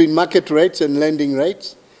between market rates and lending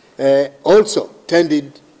rates also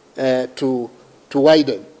tended to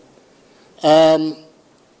widen.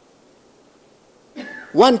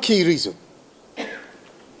 One key reason,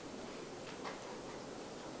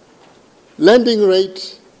 lending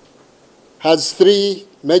rate has three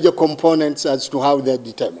major components as to how they're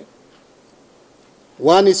determined.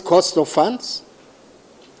 One is cost of funds.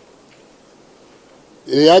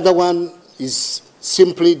 The other one is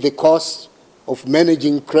simply the cost of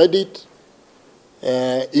managing credit,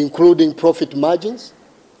 including profit margins.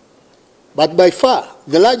 But by far,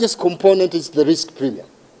 the largest component is the risk premium.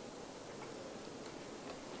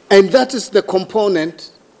 And that is the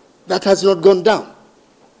component that has not gone down.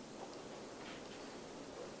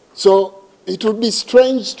 So it would be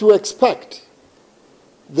strange to expect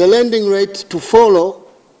the lending rate to follow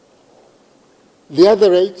the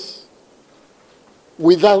other rates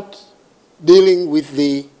without dealing with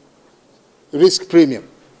the risk premium.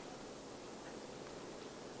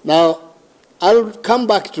 Now, I'll come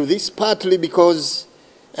back to this partly because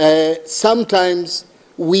sometimes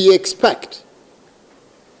we expect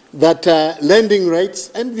that lending rates,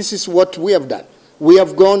 and this is what we have done, we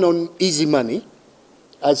have gone on easy money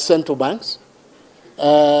as central banks,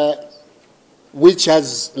 which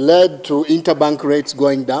has led to interbank rates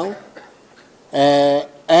going down.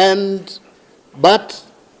 But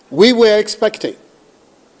we were expecting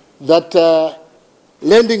that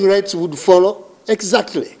lending rates would follow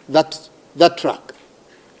exactly that track.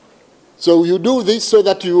 So you do this so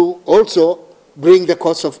that you also bring the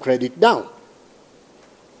cost of credit down.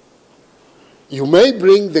 You may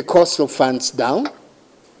bring the cost of funds down,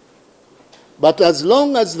 but as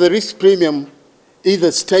long as the risk premium either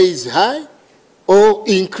stays high or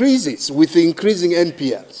increases with increasing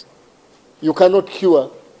NPLs, you cannot cure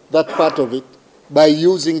that part of it by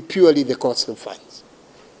using purely the cost of funds.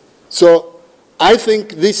 So I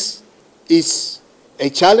think this is a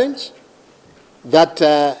challenge that,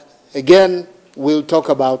 again, we'll talk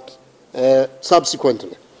about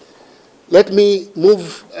subsequently. Let me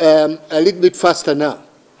move a little bit faster now.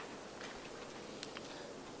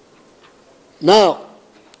 Now,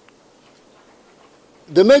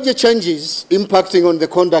 the major changes impacting on the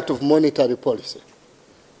conduct of monetary policy.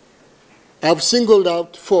 I've singled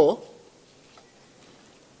out four.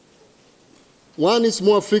 One is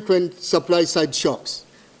more frequent supply-side shocks,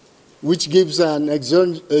 which gives an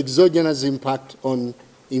exogenous impact on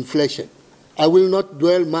inflation. I will not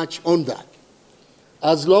dwell much on that.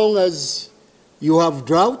 As long as you have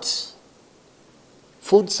droughts,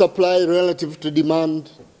 food supply relative to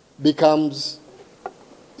demand becomes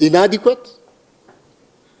inadequate,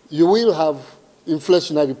 you will have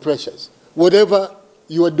inflationary pressures, whatever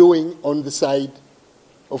you are doing on the side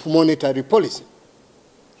of monetary policy.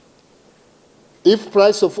 If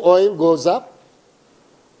price of oil goes up,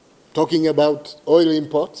 talking about oil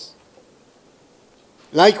imports,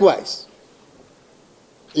 likewise,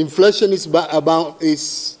 inflation is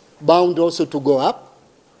bound also to go up.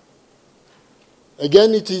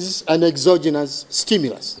 Again, it is an exogenous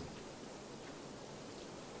stimulus.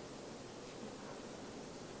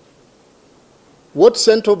 What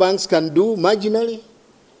central banks can do marginally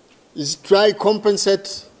is try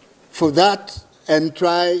compensate for that and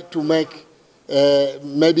try to make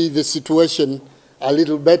maybe the situation a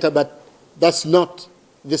little better, but that's not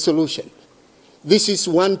the solution. This is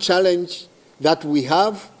one challenge that we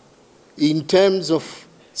have in terms of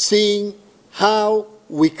seeing how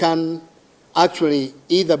we can actually,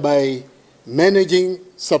 either by managing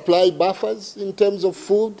supply buffers in terms of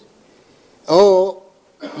food or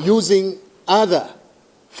using other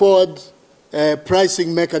forward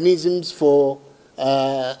pricing mechanisms for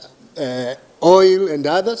oil and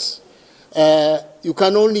others. You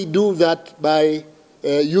can only do that by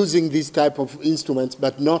using these type of instruments,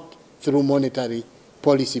 but not through monetary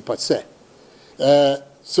policy per se.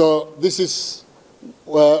 So this is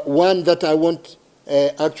one that I won't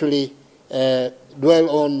actually dwell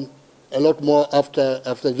on a lot more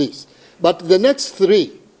after this. But the next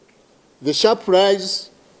three, the sharp rise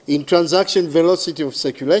in transaction velocity of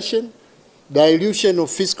circulation, dilution of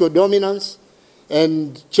fiscal dominance,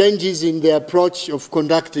 and changes in the approach of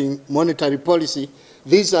conducting monetary policy,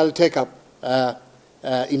 these I'll take up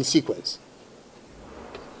in sequence.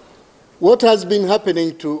 What has been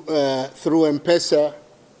happening through M-Pesa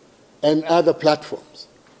and other platforms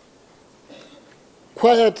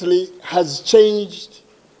quietly has changed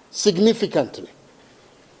significantly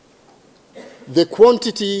the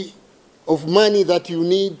quantity of money that you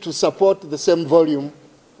need to support the same volume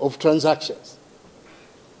of transactions.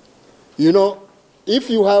 You know, if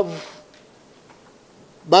you have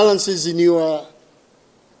balances in your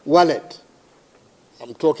wallet,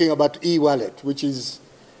 I'm talking about e-wallet, which is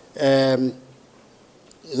like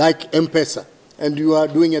M-Pesa, and you are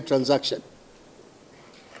doing a transaction.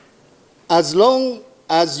 As long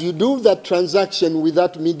as you do that transaction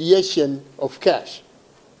without mediation of cash,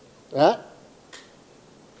 right?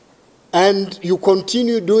 And you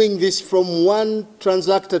continue doing this from one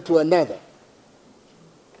transactor to another,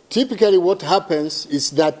 typically what happens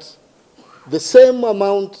is that the same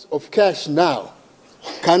amount of cash now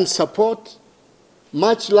can support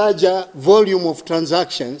much larger volume of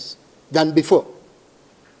transactions than before.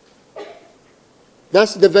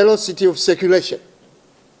 That's the velocity of circulation,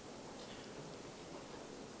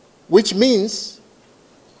 which means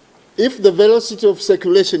if the velocity of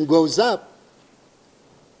circulation goes up,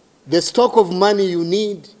 the stock of money you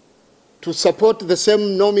need to support the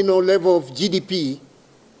same nominal level of GDP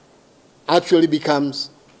actually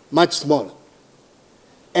becomes much smaller.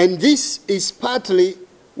 And this is partly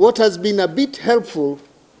what has been a bit helpful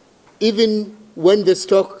even when the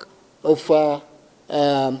stock of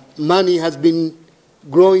money has been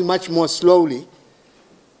growing much more slowly.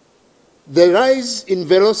 The rise in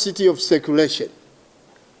velocity of circulation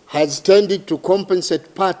has tended to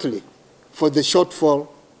compensate partly for the shortfall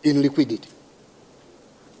in liquidity.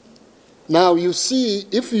 Now you see,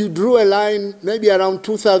 if you drew a line maybe around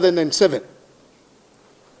 2007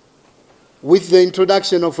 with the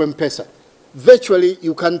introduction of M-Pesa, virtually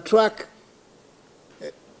you can track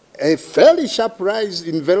a fairly sharp rise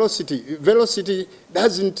in velocity. Velocity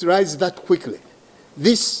doesn't rise that quickly.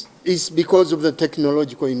 This is because of the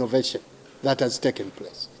technological innovation that has taken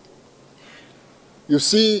place. You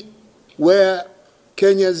see where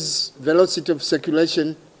Kenya's velocity of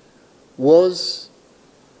circulation was,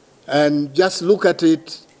 and just look at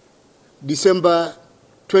it, December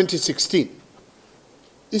 2016.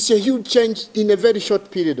 It's a huge change in a very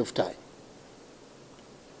short period of time.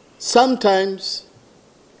 Sometimes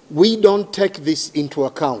we don't take this into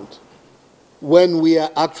account when we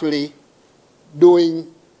are actually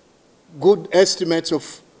doing good estimates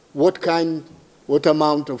of what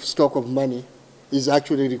amount of stock of money is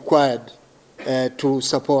actually required to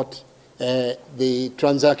support the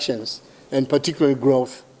transactions and particularly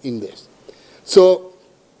growth in this. So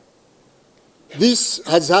this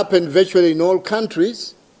has happened virtually in all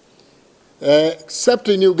countries, except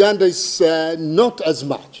in Uganda it's not as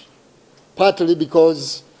much, partly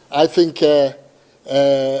because I think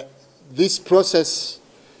this process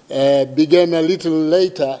began a little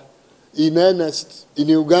later in earnest in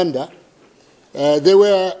Uganda, They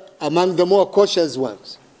were among the more cautious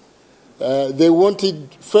ones. They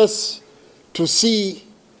wanted first to see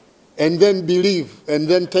and then believe and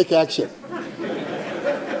then take action.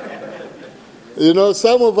 You know,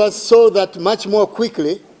 some of us saw that much more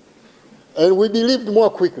quickly, and we believed more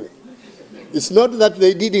quickly. It's not that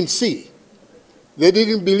they didn't see. They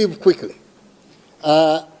didn't believe quickly.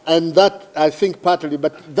 And that, I think, partly,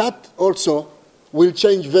 but that also will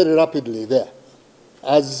change very rapidly there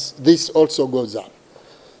as this also goes on.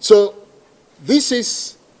 So this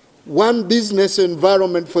is one business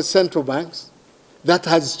environment for central banks that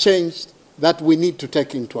has changed that we need to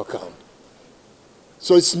take into account.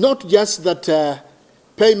 So it's not just that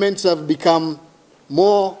payments have become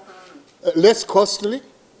less costly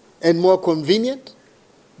and more convenient,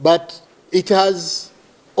 but it has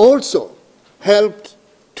also helped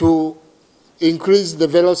to increase the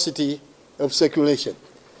velocity of circulation.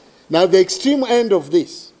 Now, the extreme end of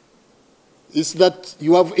this is that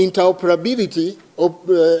you have interoperability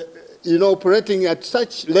operating at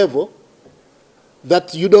such level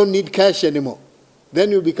that you don't need cash anymore.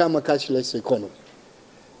 Then you become a cashless economy.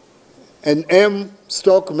 And M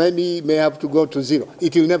stock may have to go to zero.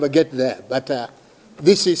 It will never get there, but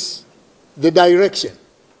this is the direction.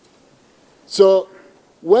 So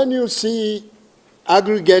when you see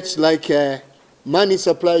aggregates like money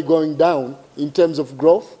supply going down in terms of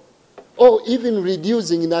growth, or even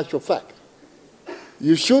reducing in actual fact,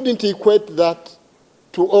 you shouldn't equate that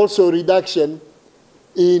to also reduction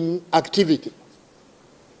in activity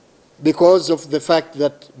because of the fact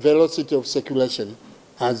that velocity of circulation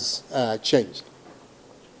has changed.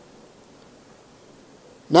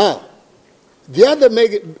 Now, the other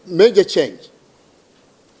major change,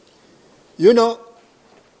 you know,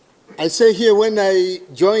 I say here when I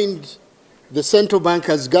joined the central bank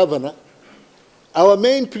as governor, our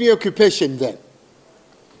main preoccupation then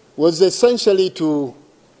was essentially to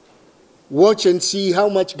watch and see how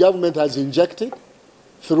much government has injected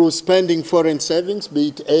through spending foreign savings, be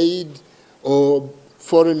it aid or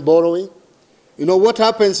foreign borrowing. You know, what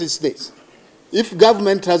happens is this. If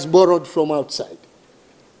government has borrowed from outside,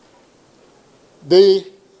 they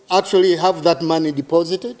actually have that money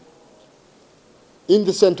deposited in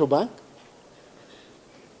the central bank.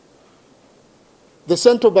 The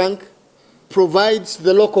central bank provides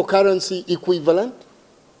the local currency equivalent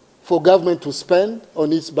for government to spend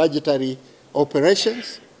on its budgetary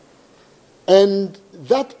operations. And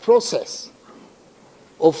that process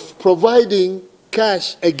of providing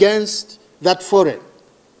cash against that foreign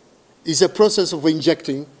is a process of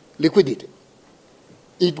injecting liquidity.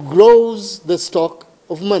 It grows the stock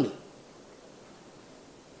of money.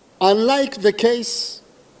 Unlike the case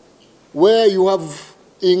where you have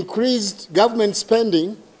increased government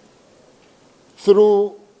spending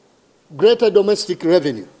through greater domestic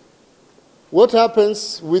revenue, what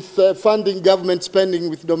happens with funding government spending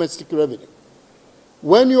with domestic revenue?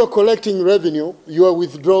 When you are collecting revenue, you are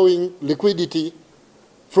withdrawing liquidity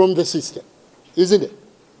from the system, isn't it?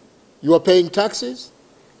 You are paying taxes,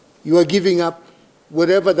 you are giving up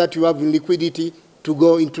whatever that you have in liquidity to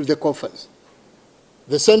go into the coffers.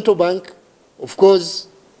 The central bank, of course,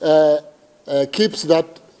 keeps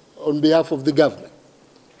that on behalf of the government.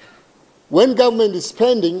 When government is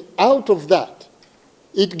spending, out of that,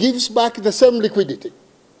 it gives back the same liquidity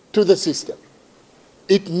to the system.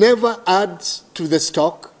 It never adds to the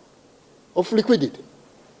stock of liquidity.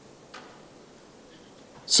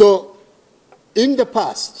 So, in the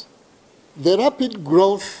past, the rapid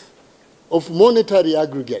growth of monetary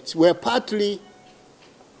aggregates were partly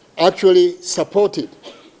actually supported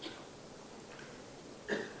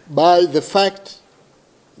by the fact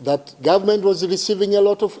that government was receiving a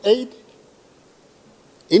lot of aid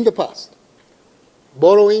in the past,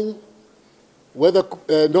 borrowing, whether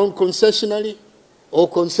non-concessionally or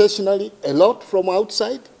concessionally, a lot from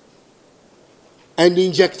outside, and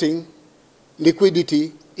injecting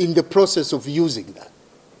liquidity in the process of using that.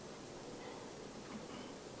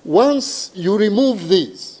 Once you remove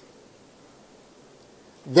these,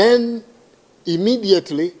 then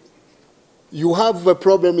immediately you have a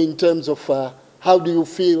problem in terms of how do you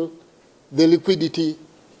fill the liquidity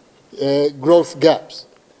growth gaps.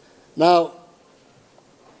 Now,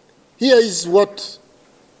 here is what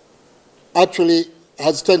actually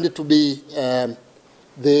has tended to be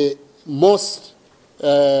the most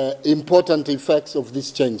important effects of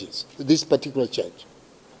these changes, this particular change.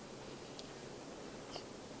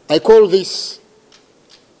 I call this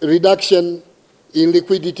reduction in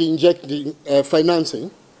liquidity injecting financing.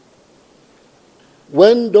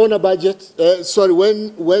 When donor budget,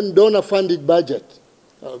 when donor-funded budget,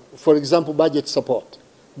 for example, budget support,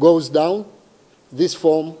 goes down, this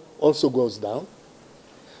form also goes down.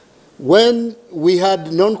 When we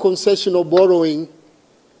had non-concessional borrowing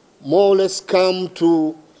more or less come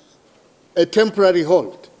to a temporary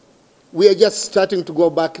halt, we are just starting to go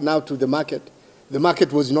back now to the market. The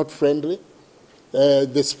market was not friendly.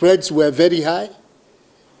 The spreads were very high.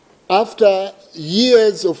 After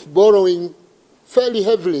years of borrowing fairly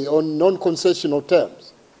heavily on non-concessional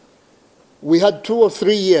terms, we had 2 or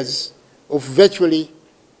 3 years of virtually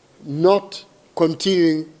not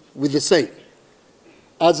continuing with the same.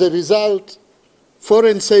 As a result,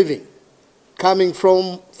 foreign saving coming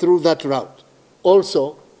through that route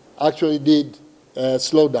also actually did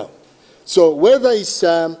slow down. So whether it's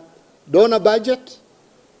donor budget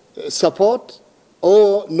support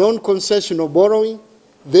or non-concessional borrowing,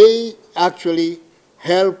 they actually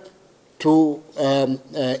help to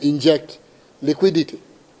inject liquidity.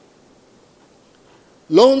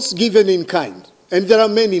 Loans given in kind, and there are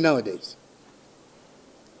many nowadays,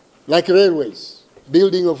 like railways,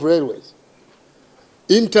 building of railways.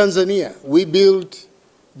 In Tanzania, we built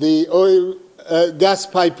the oil gas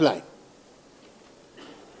pipeline.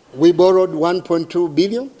 We borrowed 1.2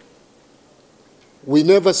 billion. We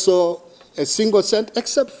never saw a single cent,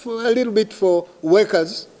 except for a little bit for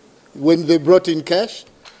workers when they brought in cash.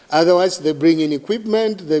 Otherwise, they bring in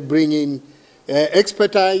equipment, they bring in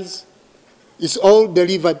expertise. It's all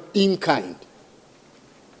delivered in kind.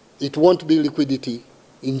 It won't be liquidity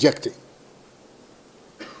injecting.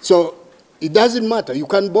 So it doesn't matter. You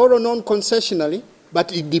can borrow non-concessionally,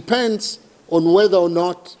 but it depends on whether or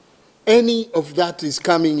not any of that is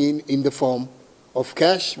coming in the form of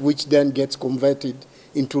cash, which then gets converted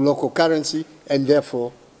into local currency and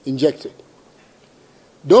therefore injected.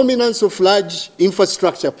 Dominance of large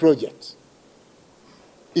infrastructure projects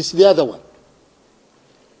is the other one.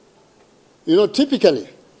 You know, typically,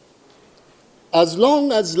 as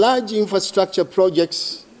long as large infrastructure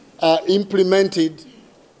projects are implemented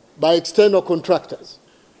by external contractors,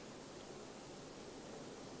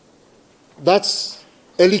 that's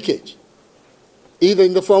a leakage, either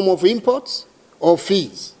in the form of imports or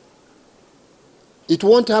fees. It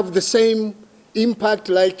won't have the same impact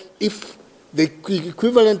like if the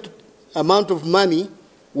equivalent amount of money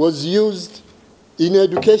was used in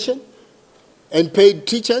education and paid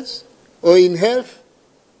teachers, or in health,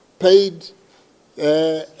 paid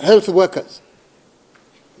health workers.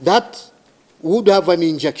 That would have an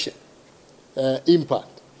injection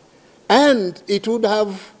impact. And it would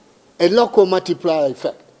have a local multiplier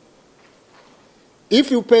effect.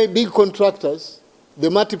 If you pay big contractors,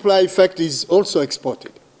 the multiplier effect is also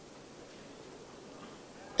exported.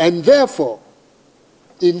 And therefore,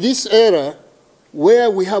 in this era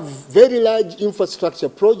where we have very large infrastructure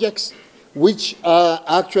projects which are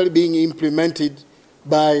actually being implemented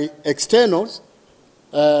by externals,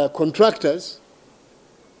 contractors,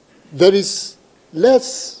 there is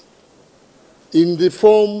less in the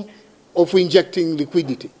form of injecting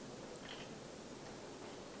liquidity.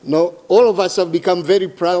 Now, all of us have become very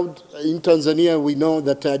proud. In Tanzania, we know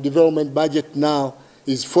that our development budget now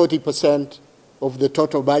is 40% of the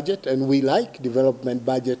total budget, and we like development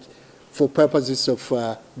budget for purposes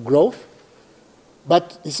of growth.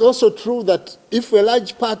 But it's also true that if a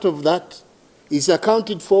large part of that is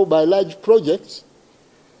accounted for by large projects,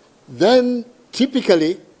 then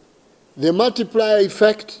typically the multiplier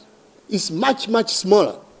effect is much, much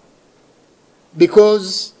smaller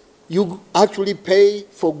because you actually pay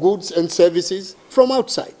for goods and services from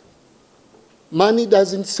outside. Money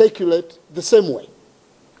doesn't circulate the same way.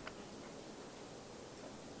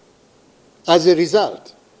 As a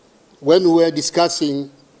result, when we were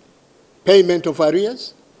discussing payment of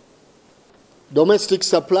arrears, domestic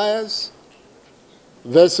suppliers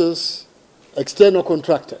versus external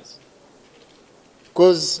contractors,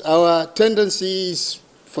 because our tendency is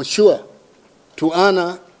for sure to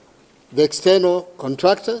honor the external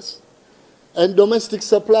contractors, and domestic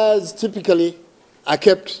suppliers typically are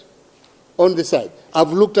kept on the side.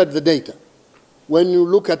 I've looked at the data. When you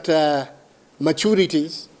look at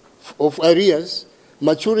maturities of arrears,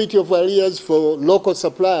 maturity of arrears for local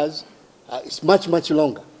suppliers is much, much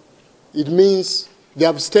longer. It means they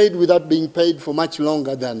have stayed without being paid for much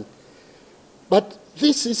longer than. But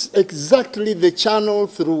this is exactly the channel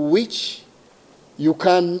through which you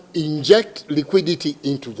can inject liquidity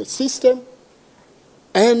into the system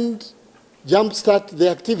and jumpstart the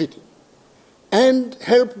activity and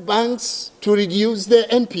help banks to reduce their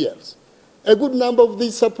NPLs. A good number of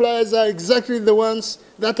these suppliers are exactly the ones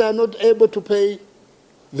that are not able to pay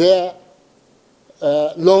their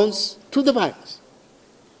loans to the banks.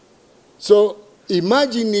 So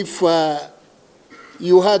imagine if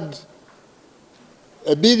you had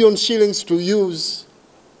 1 billion shillings to use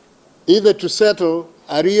either to settle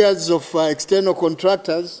arrears of external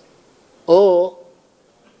contractors, or,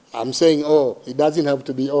 I'm saying or, it doesn't have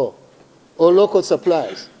to be or local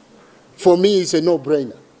suppliers. For me, it's a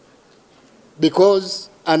no-brainer. Because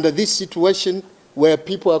under this situation where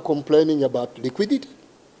people are complaining about liquidity,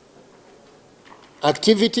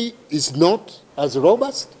 activity is not as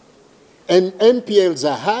robust, and NPLs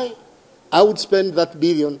are high, I would spend that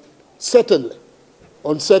billion certainly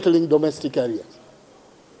on settling domestic arrears.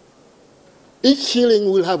 Each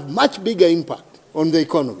shilling will have much bigger impact on the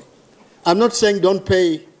economy. I'm not saying don't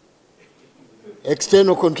pay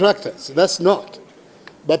external contractors, that's not.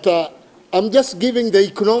 But I'm just giving the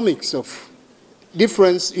economics of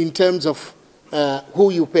difference in terms of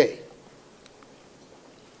who you pay.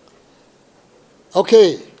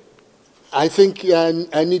 Okay, I think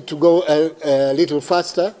I need to go a little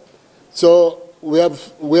faster. So we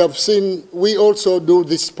have seen, we also do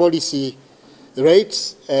this policy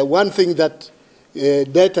rates. One thing that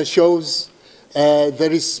data shows,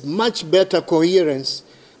 there is much better coherence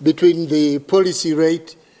between the policy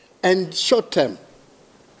rate and short-term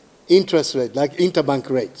interest rate, like interbank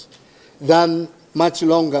rates, than much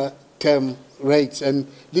longer-term rates. And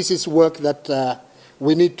this is work that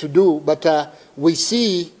we need to do, but we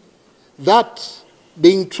see that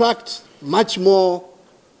being tracked much more,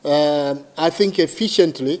 I think,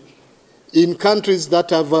 efficiently in countries that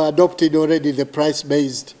have adopted already the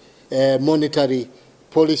price-based monetary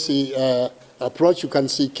policy approach. You can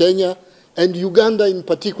see Kenya and Uganda in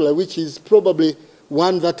particular, which is probably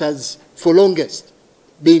one that has for longest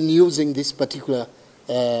been using this particular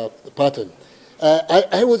pattern.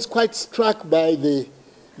 I was quite struck by the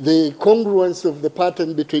congruence of the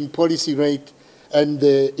pattern between policy rate and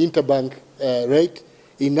the interbank rate.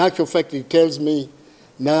 In actual fact, it tells me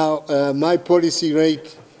now my policy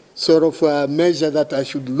rate sort of measure that I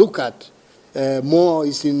should look at more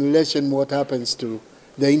is in relation to what happens to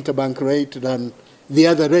the interbank rate than the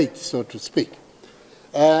other rate, so to speak.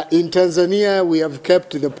 In Tanzania, we have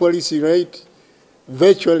kept the policy rate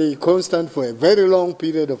virtually constant for a very long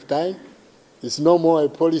period of time. It's no more a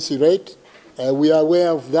policy rate. We are aware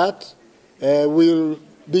of that. We'll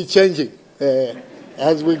be changing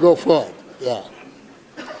as we go forward. Yeah.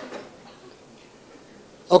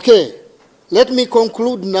 Okay, let me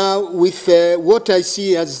conclude now with what I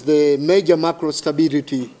see as the major macro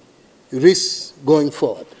stability risks going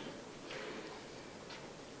forward.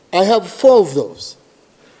 I have 4 of those.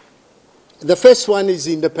 The first one is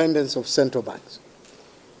independence of central banks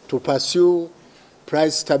to pursue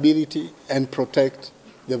price stability and protect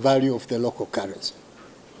the value of the local currency.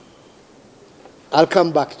 I'll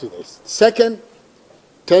come back to this. Second,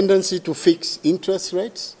 tendency to fix interest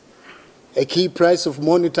rates, a key price of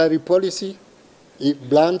monetary policy. It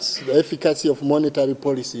blunts the efficacy of monetary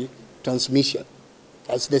policy transmission.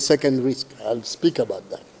 That's the second risk. I'll speak about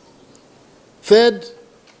that. Third,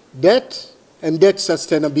 debt and debt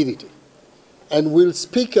sustainability. And we'll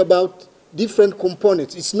speak about different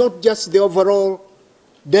components. It's not just the overall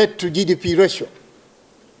debt to GDP ratio.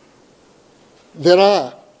 There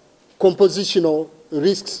are compositional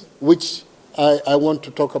risks which I want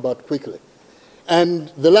to talk about quickly. And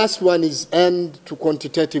the last one is end to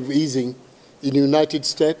quantitative easing in the United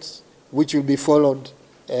States, which will be followed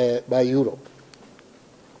by Europe.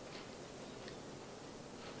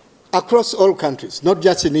 Across all countries, not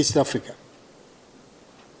just in East Africa,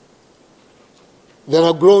 there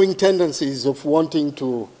are growing tendencies of wanting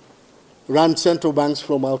to run central banks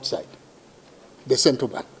from outside the central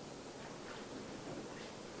bank.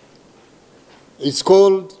 It's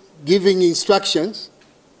called giving instructions,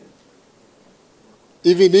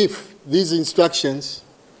 even if these instructions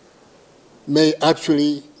may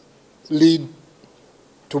actually lead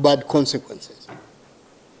to bad consequences.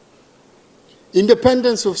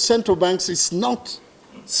 Independence of central banks is not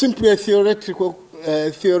simply a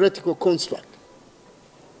theoretical construct.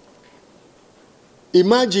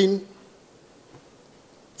 Imagine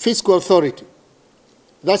fiscal authority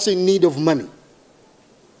that's in need of money.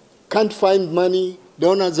 Can't find money,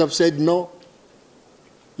 donors have said no.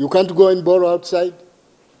 You can't go and borrow outside.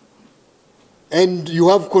 And you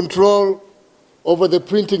have control over the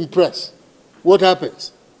printing press. What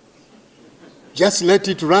happens? Just let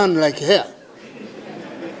it run like hair.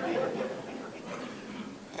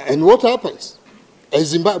 And what happens?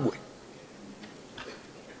 Zimbabwe.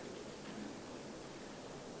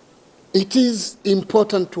 It is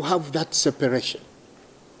important to have that separation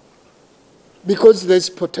because there's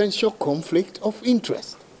potential conflict of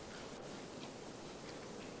interest.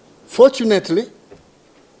 Fortunately,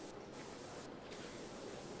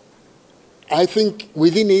 I think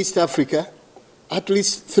within East Africa, at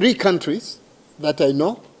least 3 countries that I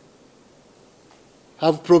know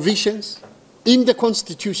have provisions in the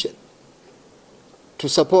Constitution to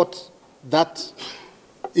support that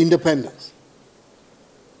independence.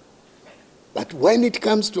 But when it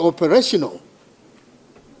comes to operational,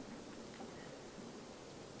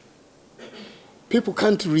 people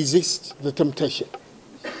can't resist the temptation.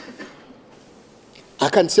 I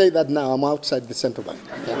can say that now, I'm outside the central bank.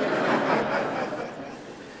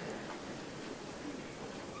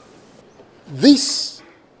 This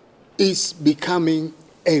is becoming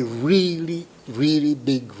a really, really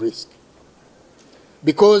big risk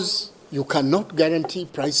because you cannot guarantee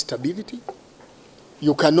price stability.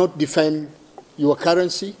 You cannot defend your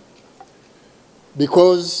currency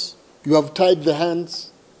because you have tied the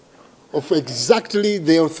hands of exactly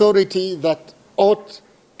the authority that ought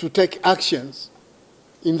to take actions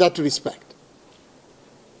in that respect.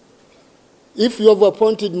 If you have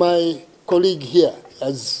appointed my colleague here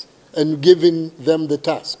and given them the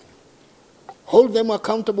task, hold them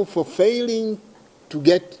accountable for failing to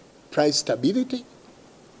get price stability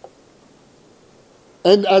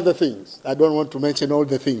and other things. I don't want to mention all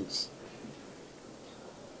the things.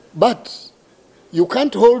 But you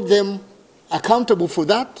can't hold them accountable for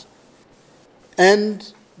that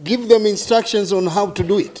and give them instructions on how to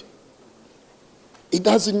do it. It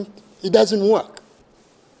doesn't work.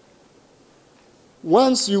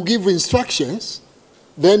 Once you give instructions,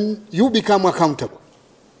 then you become accountable.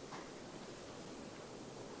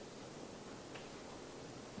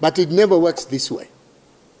 But it never works this way.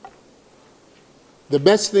 The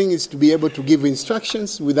best thing is to be able to give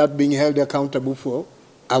instructions without being held accountable for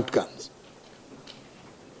outcomes.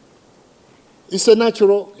 It's a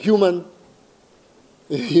natural human,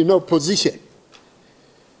 position.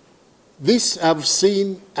 This I've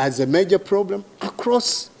seen as a major problem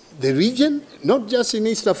across the region, not just in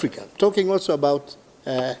East Africa, talking also about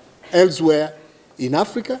elsewhere in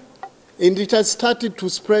Africa, and it has started to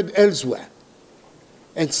spread elsewhere.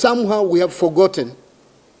 And somehow we have forgotten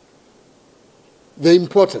the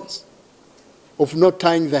importance of not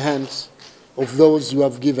tying the hands of those who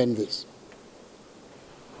have given this.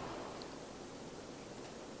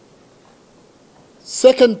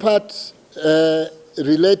 Second part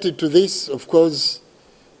related to this, of course,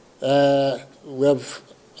 I'll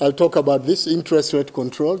talk about this, interest rate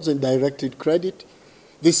controls and directed credit.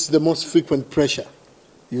 This is the most frequent pressure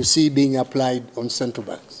you see being applied on central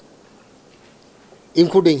banks,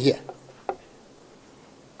 including here.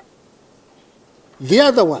 The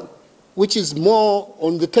other one, which is more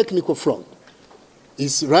on the technical front,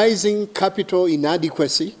 is rising capital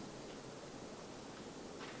inadequacy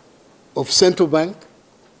of central bank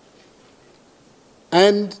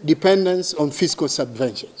and dependence on fiscal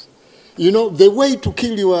subventions. The way to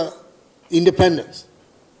kill your independence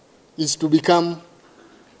is to become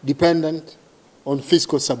dependent on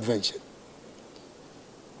fiscal subvention.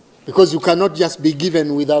 Because you cannot just be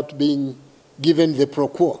given without being given the pro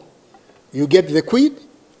quo. You get the quid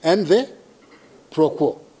and the pro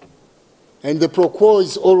quo. And the pro quo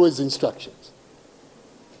is always instructions.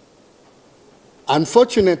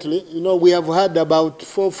 Unfortunately, we have had about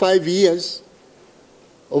 4 or 5 years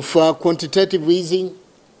of quantitative easing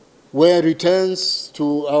where returns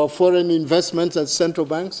to our foreign investments at central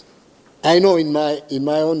banks. I know in my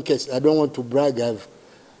own case, I don't want to brag,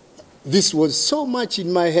 this was so much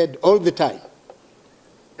in my head all the time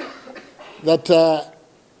that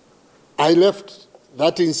I left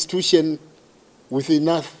that institution with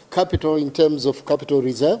enough capital in terms of capital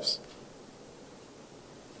reserves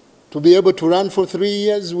to be able to run for 3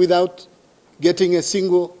 years without getting a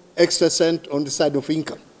single extra cent on the side of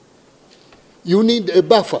income. You need a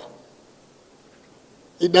buffer.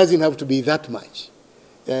 It doesn't have to be that much.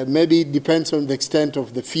 Maybe it depends on the extent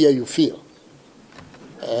of the fear you feel.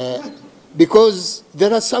 Because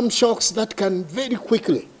there are some shocks that can very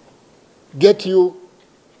quickly get you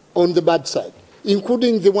on the bad side,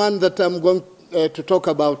 including the one that I'm going to talk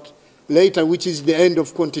about later, which is the end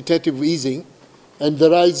of quantitative easing and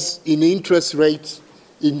the rise in interest rates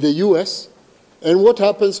in the US, and what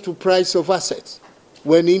happens to price of assets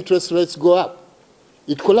when interest rates go up.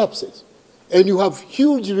 It collapses, and you have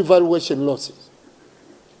huge revaluation losses.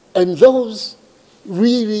 And those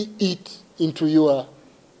really eat into your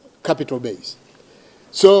capital base.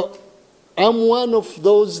 So I'm one of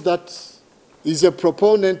those that is a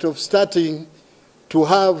proponent of starting to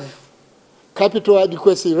have capital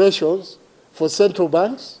adequacy ratios for central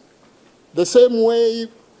banks, the same way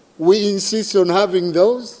we insist on having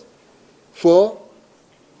those for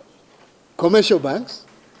commercial banks,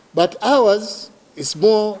 but ours is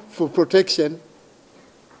more for protection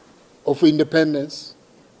of independence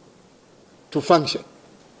to function.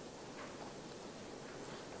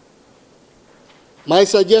 My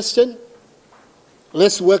suggestion,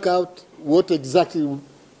 let's work out what exactly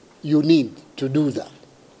you need to do that.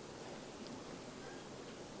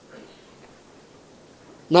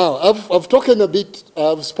 Now, I've spoken a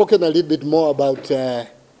little bit more about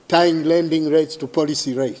tying lending rates to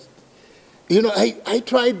policy rates. You know, I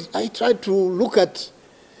tried to look at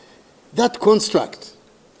that construct.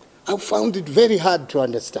 I found it very hard to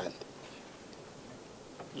understand.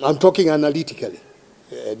 I'm talking analytically,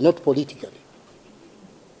 not politically.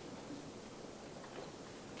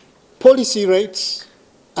 Policy rates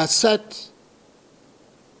are set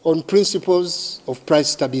on principles of price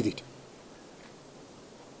stability.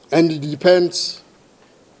 And it depends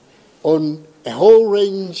on a whole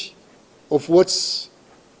range of what's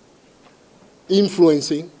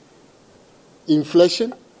influencing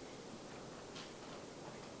inflation.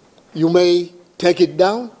 You may take it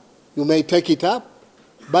down, you may take it up,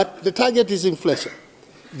 but the target is inflation.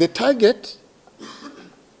 The target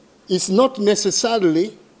is not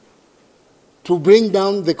necessarily to bring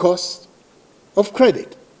down the cost of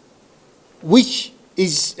credit, which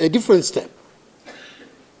is a different step.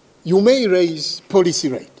 You may raise policy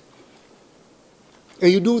rate.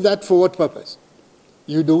 And you do that for what purpose?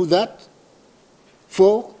 You do that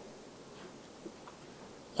for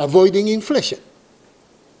avoiding inflation.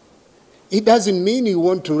 It doesn't mean you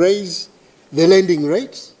want to raise the lending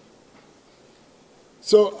rates.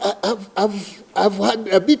 So I've had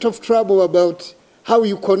a bit of trouble about how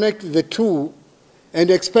you connect the two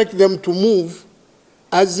and expect them to move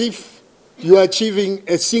as if you are achieving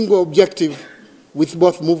a single objective with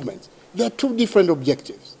both movements. There are two different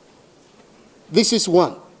objectives. This is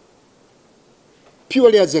one,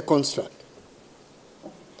 purely as a construct.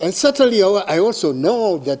 And certainly I also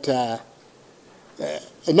know that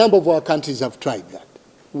a number of our countries have tried that.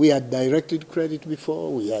 We had directed credit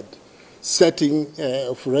before, we had setting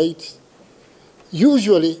of rates.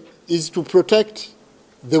 Usually is to protect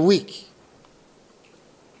the weak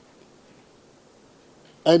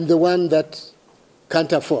and the one that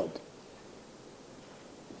can't afford.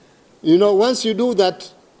 You know, once you do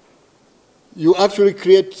that, you actually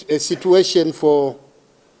create a situation for,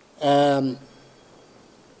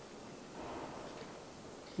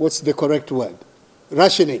 what's the correct word?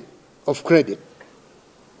 Rationing of credit.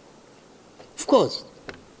 Of course,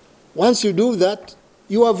 once you do that,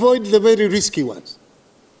 you avoid the very risky ones.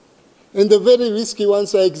 And the very risky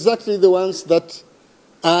ones are exactly the ones that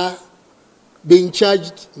are being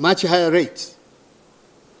charged much higher rates.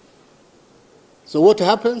 So what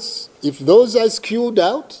happens? If those are skewed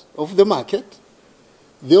out of the market,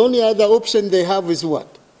 the only other option they have is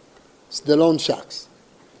what? It's the loan sharks,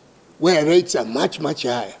 where rates are much, much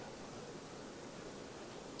higher.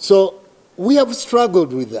 So we have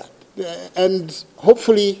struggled with that. And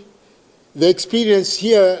hopefully the experience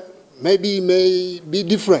here may be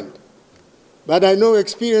different. But I know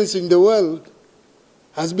experience in the world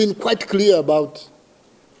has been quite clear about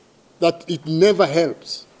that it never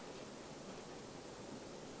helps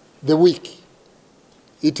the weak.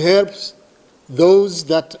 It helps those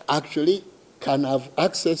that actually can have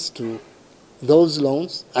access to those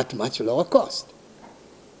loans at much lower cost.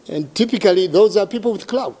 And typically, those are people with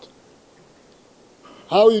clout.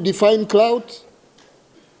 How you define clout,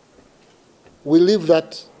 we leave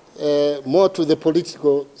that more to the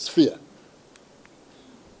political sphere.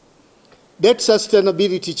 Debt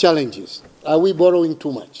sustainability challenges. Are we borrowing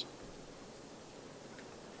too much?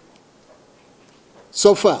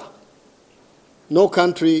 So far, no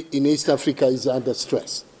country in East Africa is under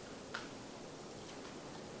stress.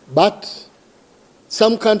 But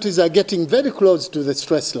some countries are getting very close to the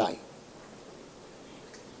stress line.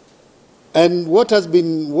 And what has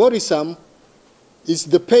been worrisome is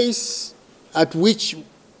the pace at which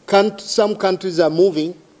some countries are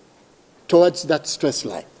moving towards that stress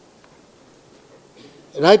line.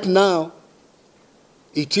 Right now,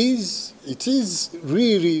 it is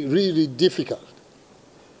really, really difficult.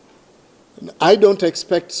 I don't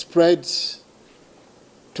expect spreads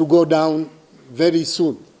to go down very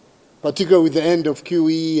soon, particularly with the end of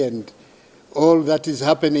QE and all that is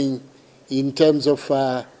happening in terms of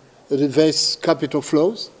reverse capital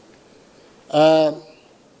flows.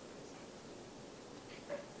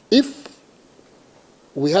 If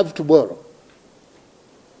we have to borrow,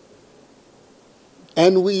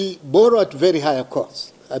 and we borrow at very high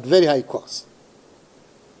costs,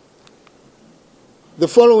 the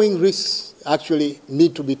following risks actually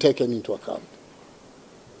need to be taken into account.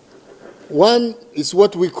 One is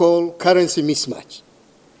what we call currency mismatch.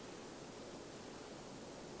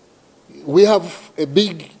 We have a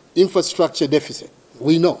big infrastructure deficit,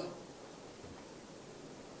 we know.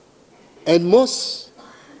 And most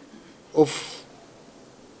of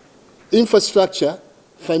infrastructure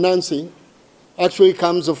financing actually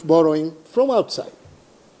comes of borrowing from outside.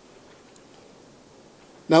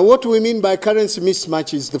 Now, what we mean by currency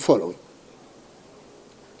mismatch is the following.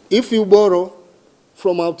 If you borrow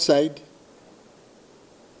from outside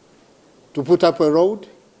to put up a road,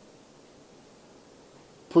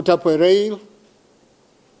 put up a rail,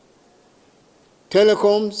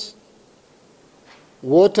 telecoms,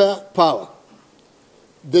 water, power,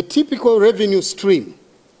 the typical revenue stream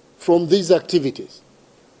from these activities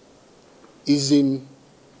is in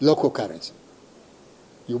local currency.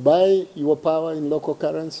 You buy your power in local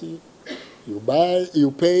currency,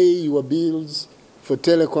 you pay your bills for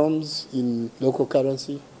telecoms in local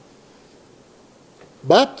currency.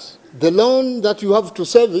 But the loan that you have to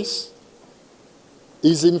service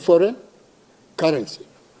is in foreign currency,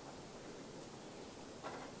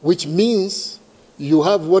 which means you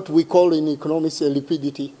have what we call in economics a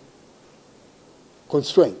liquidity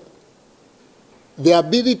constraint. The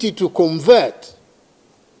ability to convert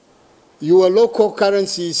your local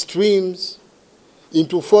currency streams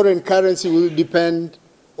into foreign currency will depend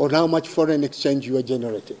on how much foreign exchange you are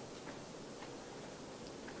generating.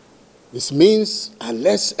 This means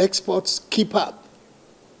unless exports keep up,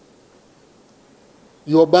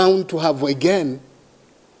 you are bound to have again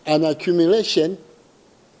an accumulation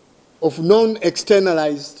of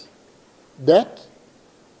non-externalized debt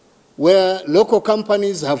where local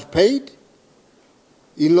companies have paid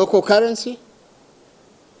in local currency,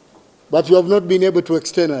 but you have not been able to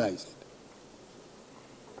externalize it.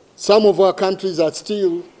 Some of our countries are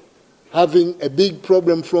still having a big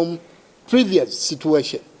problem from previous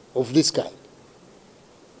situation of this kind.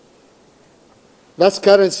 That's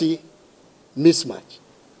currency mismatch.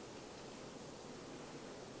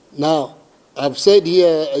 Now, I've said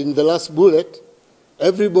here in the last bullet,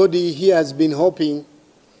 everybody here has been hoping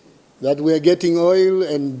that we are getting oil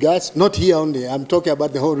and gas, not here only, I'm talking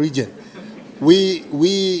about the whole region.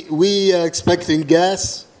 We are expecting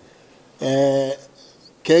gas,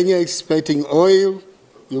 Kenya expecting oil,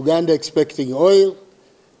 Uganda expecting oil.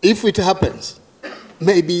 If it happens,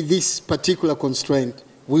 maybe this particular constraint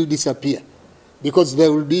will disappear because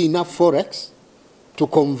there will be enough forex to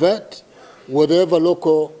convert whatever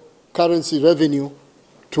local currency revenue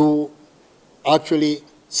to actually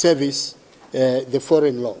service the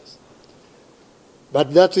foreign loans.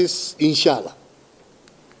 But that is inshallah.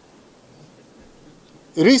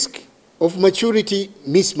 Risk of maturity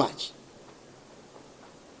mismatch.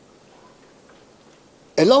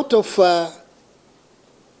 A lot of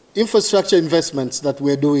infrastructure investments that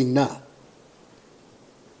we're doing now,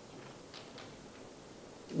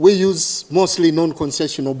 we use mostly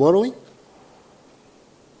non-concessional borrowing.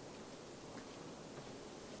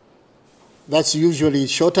 That's usually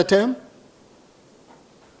shorter term,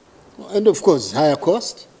 and of course higher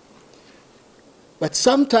cost. But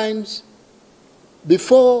sometimes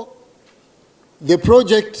before the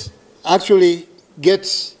project actually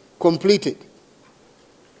gets completed,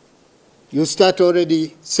 you start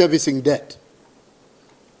already servicing debt.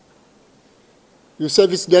 You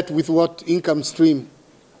service debt with what income stream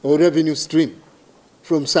or revenue stream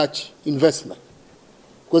from such investment?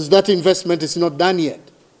 Because that investment is not done yet.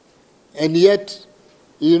 And yet,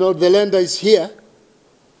 you know, the lender is here.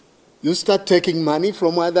 You start taking money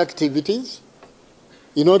from other activities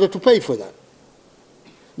in order to pay for that.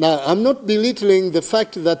 Now, I'm not belittling the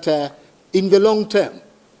fact that in the long term,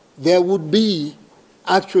 there would be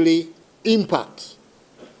actually impact.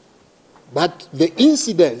 But the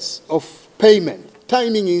incidence of payment,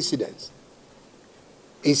 timing incidence,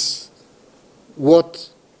 is what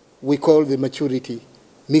we call the maturity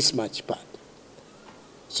mismatch part.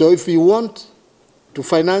 So if you want to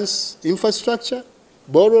finance infrastructure,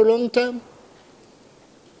 borrow long term,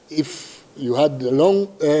 if you had long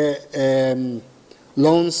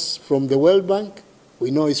loans from the World Bank,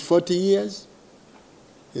 we know it's 40 years,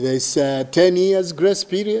 there's 10 years grace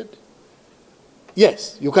period,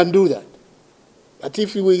 yes, you can do that. But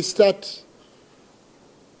if we start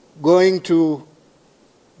going to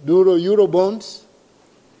Euro bonds,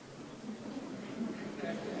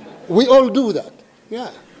 we all do that. Yeah,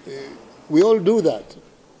 we all do that.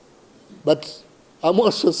 But I'm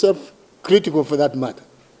also self-critical for that matter.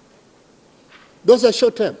 Those are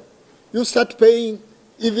short term. You start paying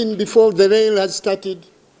even before the rail has started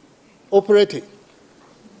operating.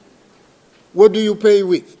 What do you pay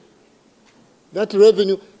with? That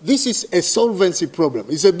revenue, this is a solvency problem.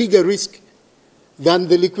 It's a bigger risk than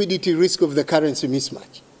the liquidity risk of the currency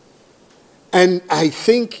mismatch. And I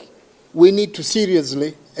think we need to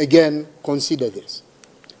seriously, again, consider this.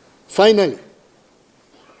 Finally,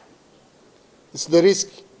 it's the risk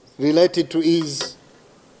related to ease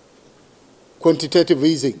quantitative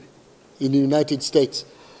easing in the United States.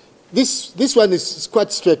 This one is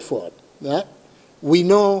quite straightforward. Yeah? We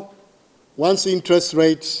know once interest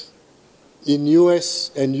rates in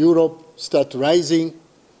US and Europe start rising,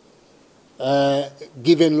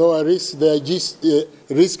 given lower risk, the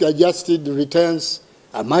risk-adjusted returns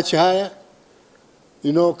are much higher.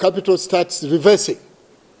 You know, capital starts reversing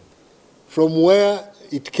from where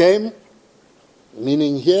it came,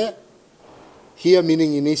 meaning here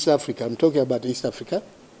meaning in East Africa, I'm talking about East Africa,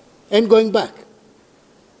 and going back.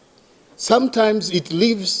 Sometimes it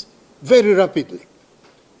leaves very rapidly,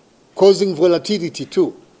 causing volatility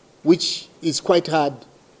too, which is quite hard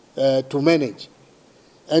to manage.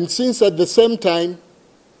 And since at the same time,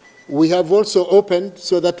 we have also opened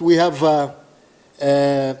so that we have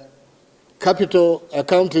capital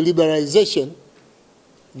account liberalization,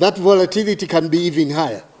 that volatility can be even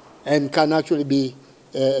higher and can actually be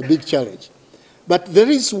a big challenge. But there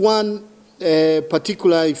is one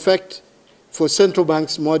particular effect for central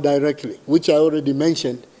banks more directly, which I already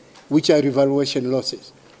mentioned, which are revaluation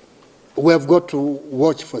losses. We have got to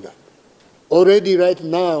watch for that. Already right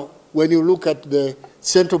now, when you look at the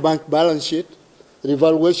central bank balance sheet,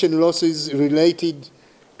 revaluation losses related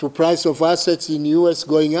to price of assets in US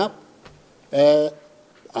going up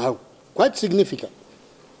are quite significant.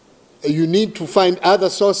 You need to find other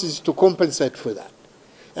sources to compensate for that.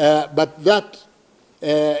 But that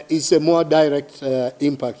is a more direct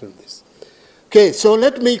impact on this. Okay, so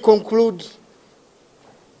let me conclude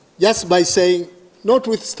just by saying,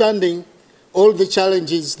 notwithstanding all the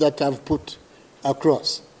challenges that I've put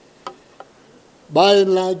across, by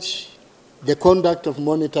and large, the conduct of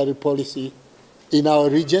monetary policy in our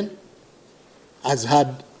region has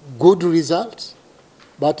had good results,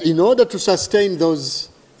 but in order to sustain those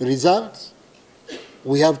results,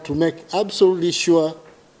 we have to make absolutely sure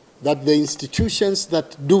that the institutions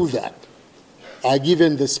that do that are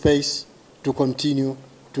given the space to continue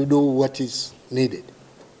to do what is needed.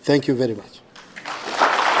 Thank you very much.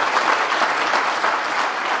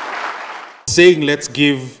 Saying let's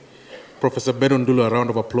give Professor Benno Ndulu a round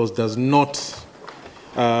of applause does not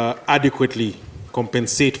adequately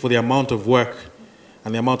compensate for the amount of work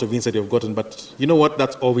and the amount of insight you've gotten, but you know what,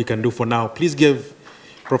 that's all we can do for now. Please give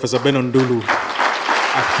Professor Benno Ndulu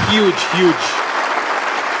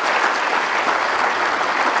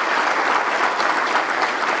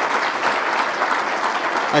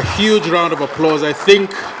a huge round of applause. I think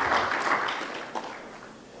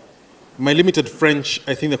my limited French,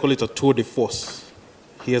 I think they call it a tour de force.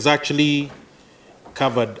 He has actually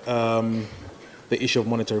covered the issue of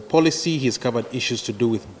monetary policy. He's covered issues to do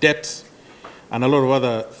with debt and a lot of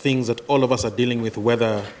other things that all of us are dealing with,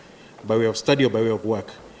 whether by way of study or by way of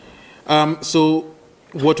work. So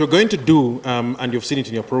what we're going to do, and you've seen it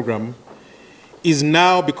in your program, is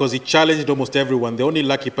now, because he challenged almost everyone, the only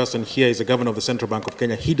lucky person here is the governor of the Central Bank of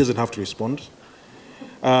Kenya. He doesn't have to respond.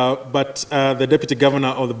 But the deputy governor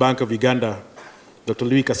of the Bank of Uganda, Dr.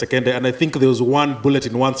 Kasekende, and I think there was one bullet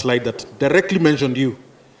in one slide that directly mentioned you.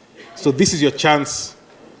 So this is your chance,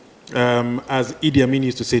 as Idi Amin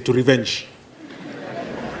used to say, to revenge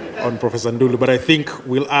on Professor Ndulu. But I think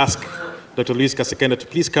we'll ask Dr. Kasekende to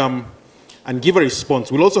please come and give a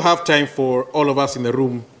response. We'll also have time for all of us in the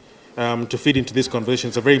room to feed into this conversation.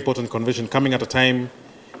 It's a very important conversation coming at a time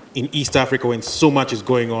in East Africa when so much is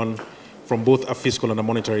going on from both a fiscal and a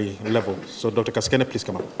monetary level. So Dr. Kasekende, please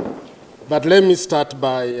come up. But let me start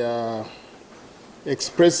by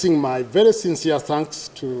expressing my very sincere thanks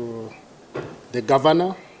to the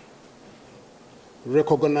governor,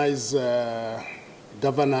 recognize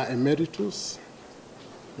Governor Emeritus,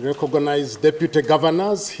 recognize deputy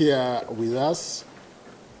governors here with us,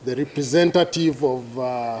 the representative of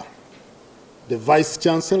the Vice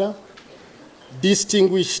Chancellor,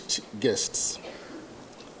 distinguished guests.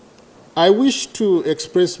 I wish to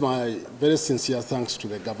express my very sincere thanks to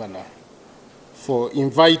the governor for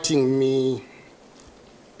inviting me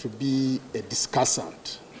to be a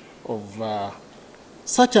discussant of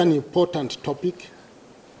such an important topic,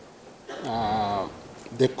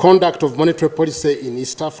 the conduct of monetary policy in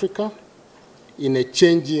East Africa in a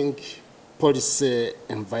changing policy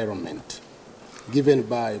environment, given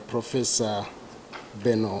by Professor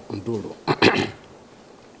Benno Ndulu.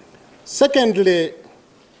 Secondly,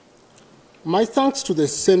 my thanks to the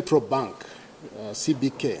Central Bank,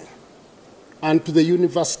 CBK, and to the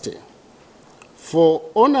university for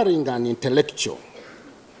honoring an intellectual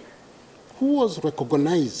who was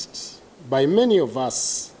recognized by many of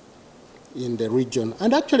us in the region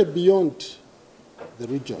and actually beyond the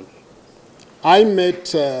region. I met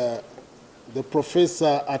the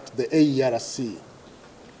professor at the AERC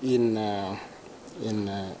in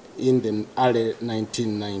in the early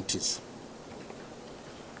 1990s.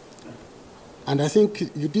 And I think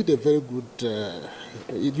you did a very good,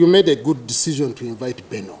 you made a good decision to invite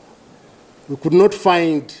Benno. We could not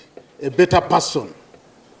find a better person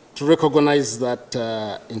to recognize that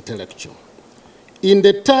intellectual. In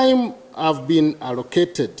the time I've been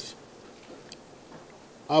allocated,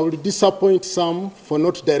 I will disappoint some for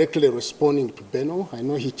not directly responding to Benno. I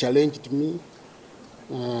know he challenged me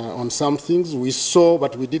on some things. We saw,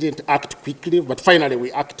 but we didn't act quickly. But finally,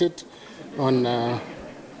 we acted on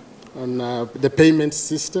the payment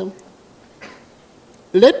system.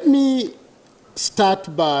 Let me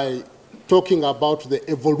start by talking about the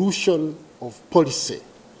evolution of policy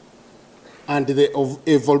and the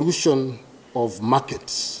evolution of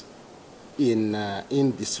markets in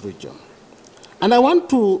this region. And I want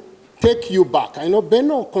to take you back. I know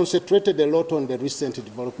Benno concentrated a lot on the recent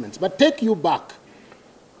developments, but take you back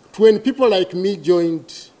to when people like me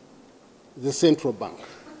joined the central bank.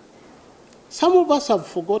 Some of us have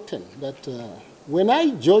forgotten that when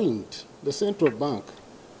I joined the central bank,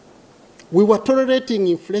 we were tolerating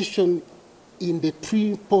inflation in the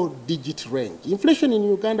triple-digit range. Inflation in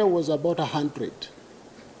Uganda was about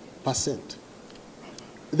 100%.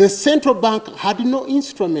 The central bank had no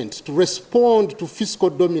instrument to respond to fiscal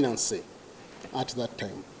dominancy at that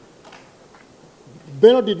time.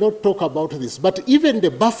 Benno did not talk about this, but even the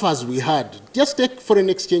buffers we had, just take foreign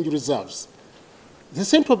exchange reserves. The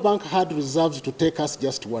central bank had reserves to take us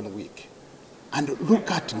just 1 week. And look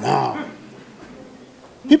at now.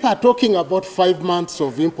 People are talking about 5 months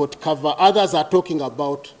of import cover. Others are talking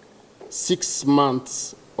about 6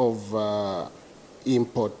 months of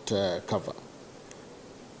import cover.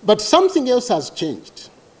 But something else has changed.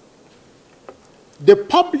 The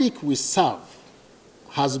public we serve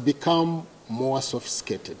has become more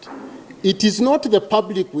sophisticated. It is not the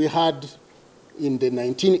public we had in the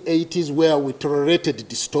 1980s where we tolerated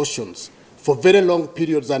distortions for very long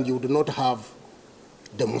periods and you would not have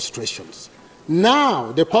demonstrations.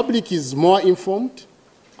 Now, the public is more informed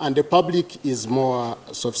and the public is more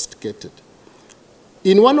sophisticated.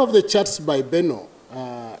 In one of the charts by Benno,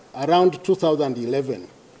 around 2011,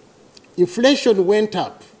 inflation went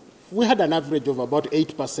up. We had an average of about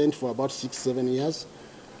 8% for about 6-7 years,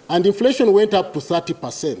 and inflation went up to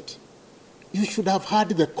 30%. You should have heard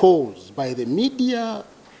the calls by the media,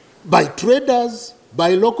 by traders,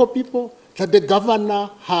 by local people, that the governor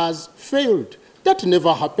has failed. That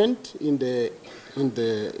never happened in the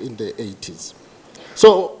 80s.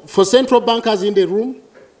 So for central bankers in the room,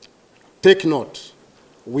 take note.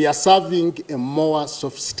 We are serving a more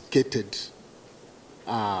sophisticated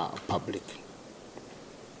public.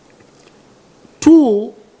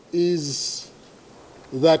 Two is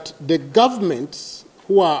that the governments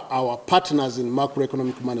who are our partners in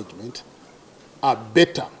macroeconomic management are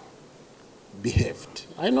better behaved.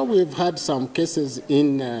 I know we've had some cases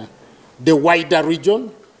in the wider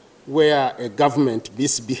region where a government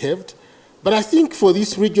misbehaved, but I think for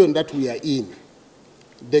this region that we are in,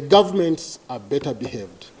 the governments are better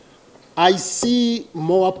behaved. I see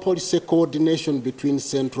more policy coordination between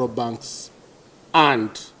central banks and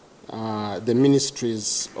the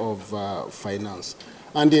ministries of finance.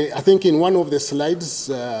 And I think in one of the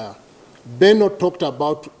slides, Benno talked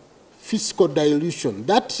about fiscal dilution.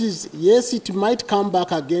 That is, yes, it might come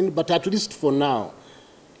back again, but at least for now,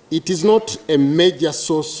 it is not a major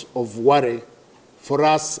source of worry for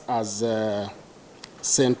us as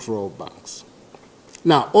central banks.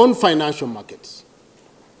 Now, on financial markets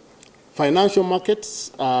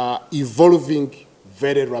are evolving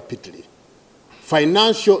very rapidly.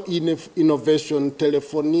 Financial innovation,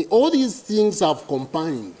 telephony, all these things have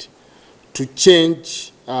combined to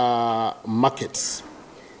change markets.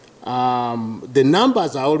 The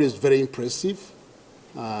numbers are always very impressive.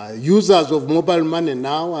 Users of mobile money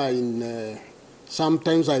now are in,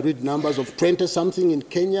 sometimes I read numbers of 20-something in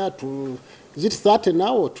Kenya to, is it 30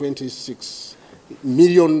 now or 26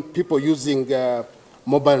 million people using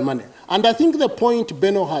mobile money? And I think the point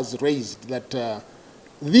Benno has raised that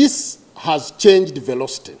this has changed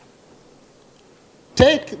velocity.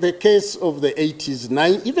 Take the case of the 80s,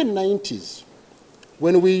 even 90s,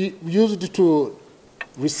 when we used to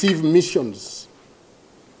receive missions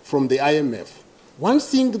from the IMF. One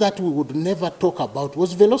thing that we would never talk about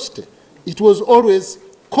was velocity. It was always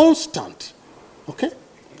constant, okay?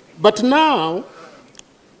 But now,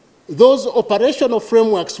 those operational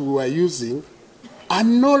frameworks we were using are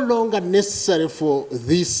no longer necessary for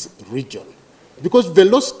this region because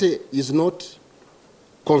velocity is not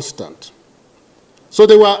constant. So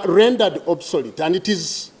they were rendered obsolete, and it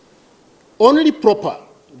is only proper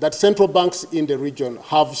that central banks in the region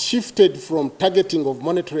have shifted from targeting of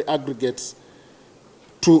monetary aggregates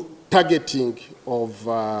to targeting of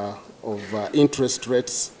interest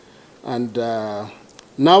rates. And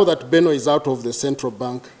now that Benno is out of the central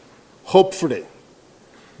bank, hopefully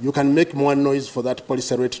you can make more noise for that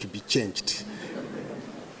policy rate to be changed.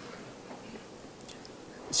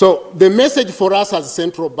 So the message for us as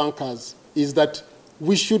central bankers is that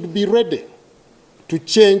we should be ready to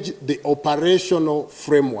change the operational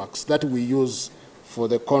frameworks that we use for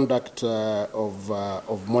the conduct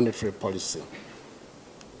of monetary policy.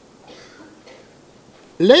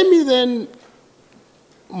 Let me then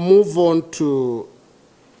move on to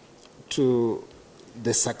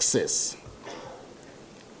the success.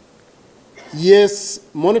 Yes,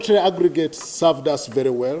 monetary aggregates served us very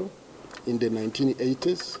well in the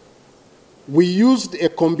 1980s. We used a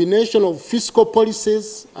combination of fiscal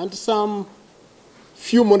policies and some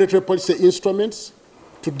few monetary policy instruments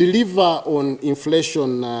to deliver on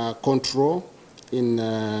inflation control in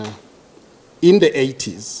the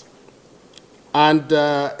 80s. And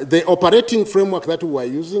the operating framework that we were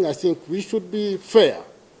using, I think we should be fair,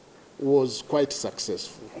 was quite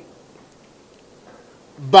successful.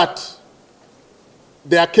 But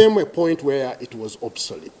there came a point where it was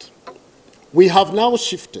obsolete. We have now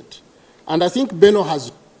shifted, and I think Benno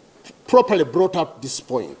has properly brought up this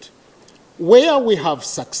point. Where we have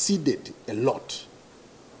succeeded a lot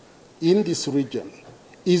in this region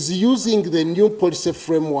is using the new policy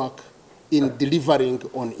framework in delivering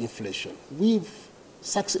on inflation.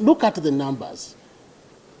 Look at the numbers.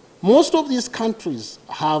 Most of these countries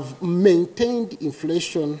have maintained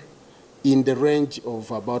inflation in the range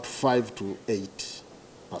of about 5 to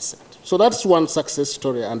 8%. So that's one success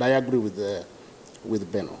story, and I agree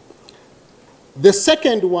with Benno. The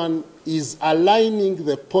second one is aligning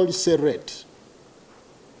the policy rate,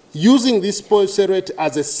 using this policy rate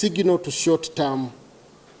as a signal to short-term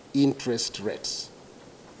interest rates.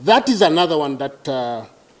 That is another one that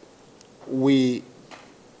we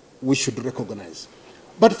should recognize.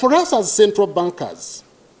 But for us as central bankers,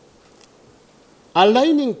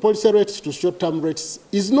 aligning policy rates to short-term rates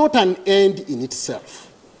is not an end in itself.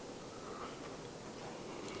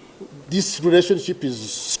 This relationship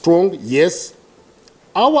is strong, yes.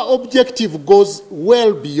 Our objective goes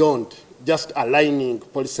well beyond just aligning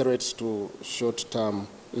policy rates to short-term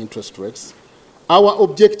interest rates. Our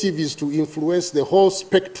objective is to influence the whole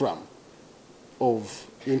spectrum of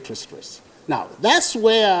interest rates. Now, that's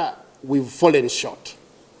where we've fallen short.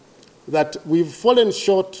 That we've fallen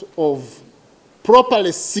short of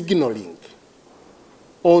properly signaling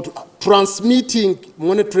or transmitting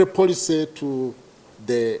monetary policy to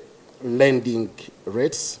the lending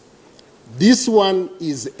rates. This one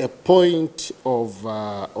is a point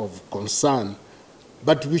of concern,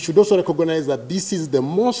 but we should also recognize that this is the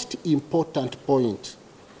most important point,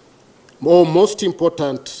 or most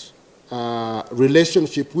important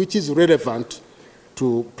relationship which is relevant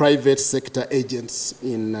to private sector agents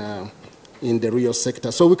in the real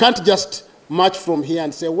sector. So we can't just march from here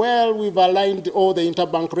and say, well, we've aligned all the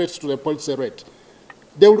interbank rates to the policy rate.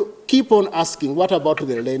 They will keep on asking, what about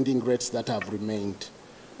the lending rates that have remained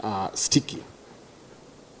sticky?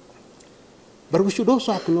 But we should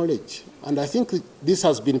also acknowledge, and I think this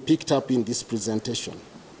has been picked up in this presentation,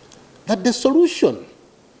 that the solution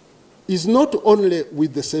is not only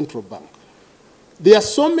with the central bank. There are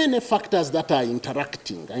so many factors that are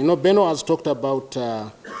interacting. I know Benno has talked about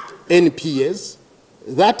NPAs.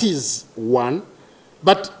 That is one,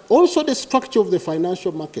 but also the structure of the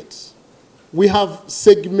financial markets. We have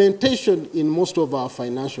segmentation in most of our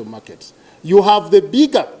financial markets. You have the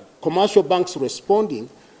bigger commercial banks responding,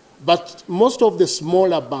 but most of the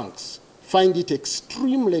smaller banks find it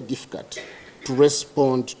extremely difficult to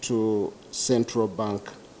respond to central bank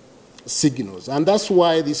signals. And that's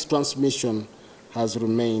why this transmission has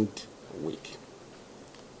remained weak.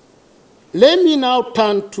 Let me now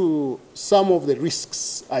turn to some of the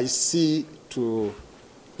risks I see to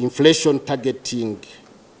inflation targeting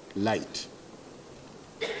light.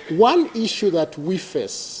 One issue that we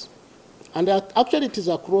face, and actually it is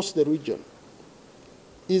across the region,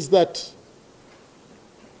 is that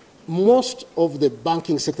most of the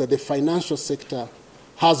banking sector, the financial sector,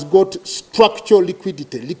 has got structural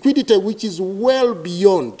liquidity which is well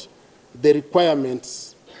beyond the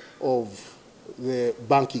requirements of the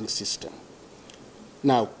banking system.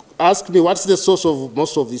 Now, ask me, what's the source of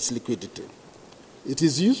most of this liquidity? It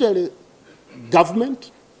is usually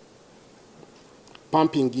government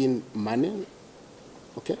pumping in money.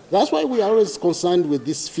 Okay? That's why we are always concerned with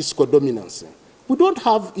this fiscal dominance. We don't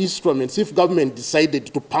have instruments if government decided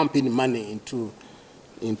to pump in money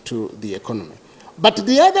into the economy. But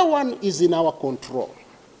the other one is in our control.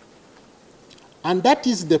 And that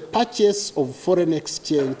is the purchase of foreign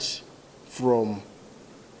exchange from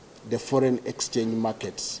the foreign exchange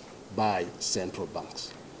markets by central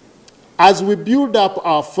banks. As we build up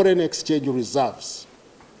our foreign exchange reserves,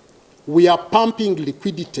 we are pumping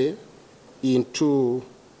liquidity into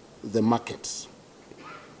the markets.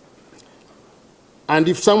 And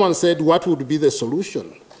if someone said, what would be the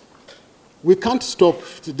solution? We can't stop.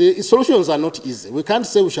 The solutions are not easy. We can't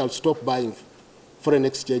say we shall stop buying foreign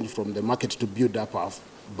exchange from the market to build up our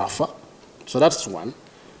buffer. So that's one.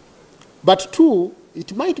 But two,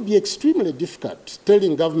 it might be extremely difficult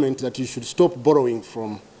telling government that you should stop borrowing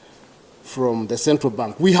from the central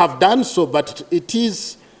bank. We have done so, but it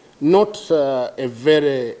is not a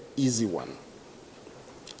very easy one.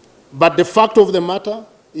 But the fact of the matter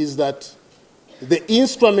is that the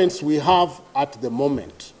instruments we have at the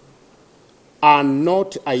moment are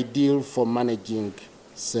not ideal for managing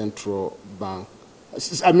central bank,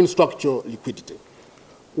 structural liquidity.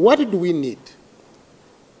 What do we need?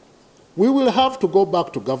 We will have to go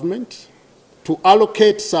back to government to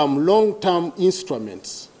allocate some long-term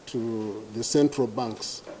instruments to the central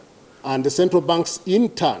banks. And the central banks, in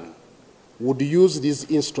turn, would use these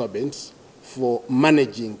instruments for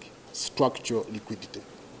managing structural liquidity.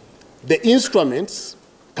 The instruments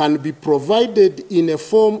can be provided in a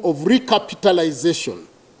form of recapitalization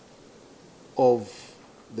of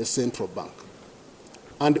the central bank.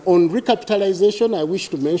 And on recapitalization, I wish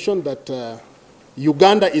to mention that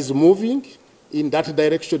Uganda is moving in that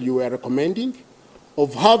direction you were recommending,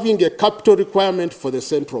 of having a capital requirement for the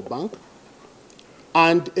central bank.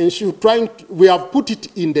 And we have put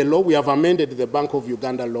it in the law, we have amended the Bank of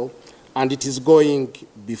Uganda law, and it is going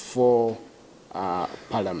before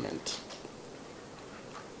Parliament.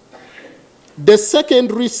 The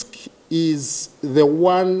second risk is the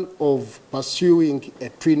one of pursuing a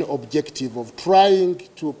twin objective of trying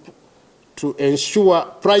to ensure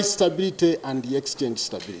price stability and the exchange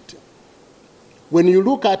stability. When you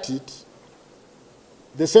look at it,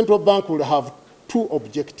 the central bank will have two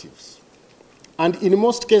objectives, and in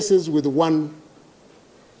most cases with one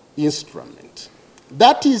instrument.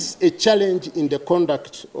 That is a challenge in the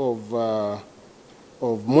conduct of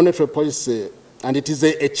monetary policy, and it is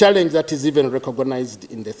a challenge that is even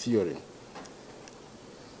recognized in the theory.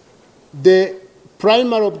 The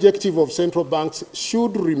primary objective of central banks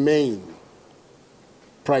should remain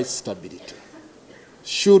price stability,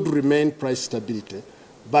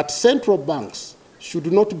 but central banks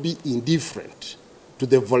should not be indifferent to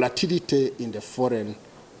the volatility in the foreign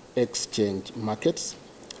exchange markets.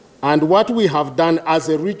 And what we have done as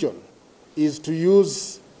a region is to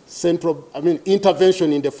use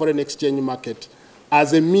intervention in the foreign exchange market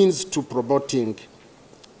as a means to promoting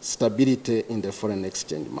stability in the foreign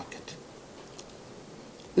exchange market.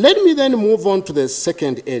 Let me then move on to the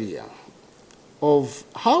second area of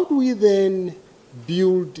how do we then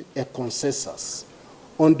build a consensus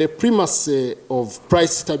on the primacy of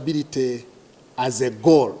price stability as a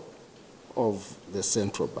goal of the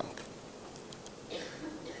central bank.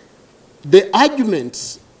 The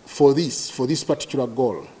arguments for this particular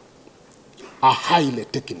goal are highly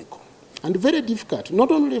technical and very difficult,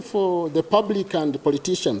 not only for the public and the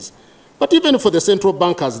politicians, but even for the central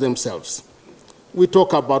bankers themselves. We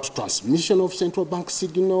talk about transmission of central bank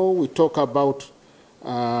signal. We talk about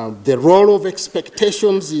the role of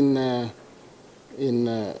expectations in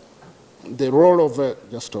the role of,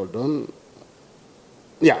 just hold on.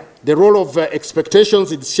 Yeah, the role of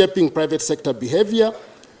expectations in shaping private sector behavior.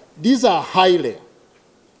 These are highly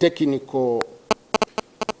technical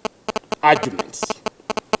arguments.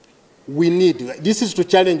 This is to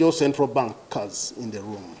challenge all central bankers in the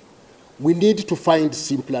room. We need to find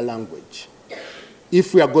simpler language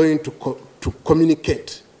if we are going to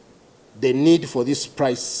communicate the need for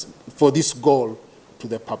this goal to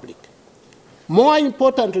the public. More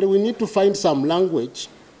importantly, we need to find some language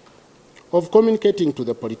of communicating to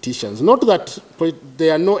the politicians. Not that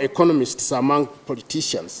there are no economists among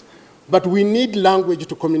politicians, but we need language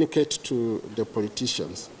to communicate to the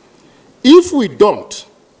politicians. If we don't,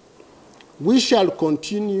 we shall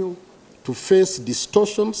continue to face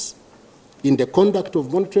distortions in the conduct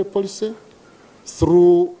of monetary policy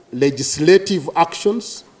through legislative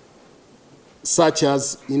actions such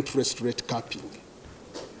as interest rate capping.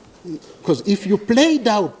 Because if you played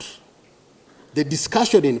out the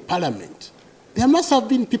discussion in Parliament, there must have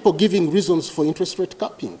been people giving reasons for interest rate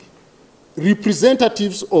capping,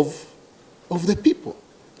 representatives of the people.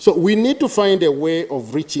 So we need to find a way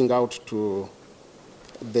of reaching out to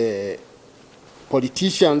the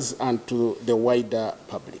politicians and to the wider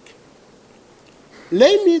public.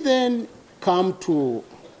 Let me then come to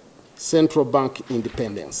central bank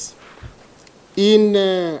independence,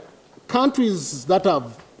 in countries that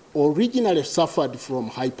have originally suffered from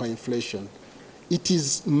hyperinflation, it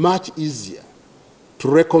is much easier to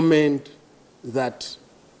recommend that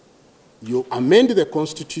you amend the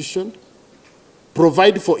constitution,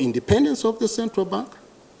 provide for independence of the central bank,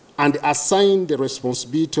 and assign the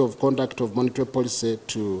responsibility of conduct of monetary policy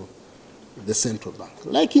to the central bank.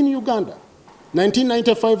 Like in Uganda,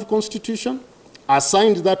 1995 constitution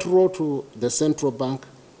assigned that role to the central bank,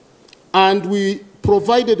 and we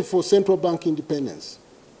provided for central bank independence.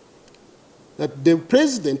 That the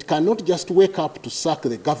president cannot just wake up to sack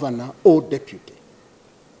the governor or deputy.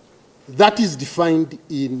 That is defined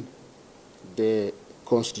in the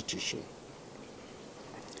constitution.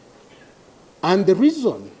 And the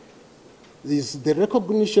reason is the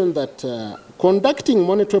recognition that conducting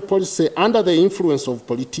monetary policy under the influence of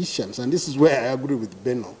politicians, and this is where I agree with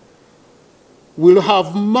Benno, will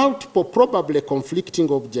have multiple, probably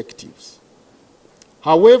conflicting objectives.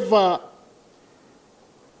 However,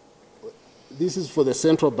 this is for the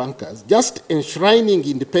central bankers, just enshrining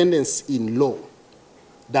independence in law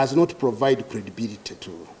does not provide credibility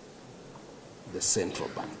to the central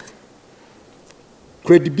bank.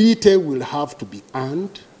 Credibility will have to be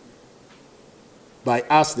earned by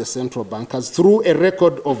us, the central bankers, through a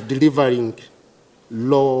record of delivering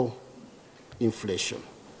low inflation.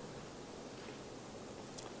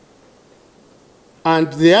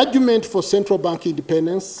 And the argument for central bank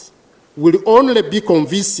independence will only be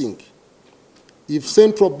convincing if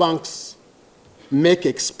central banks make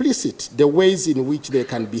explicit the ways in which they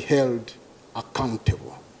can be held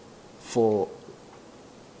accountable for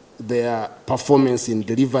their performance in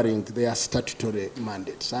delivering their statutory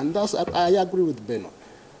mandates. And that's, I agree with Benno.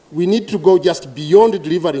 We need to go just beyond the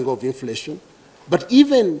delivering of inflation, but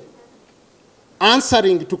even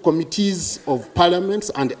answering to committees of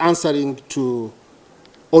parliaments and answering to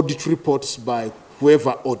audit reports by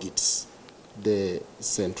whoever audits the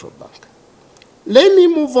central bank. Let me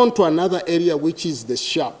move on to another area, which is the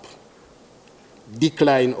sharp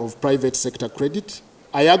decline of private sector credit.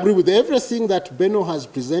 I agree with everything that Benno has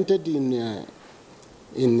presented in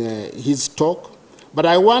his talk, but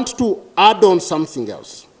I want to add on something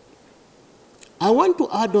else. I want to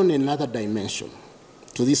add on another dimension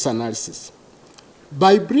to this analysis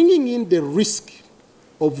by bringing in the risk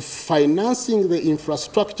of financing the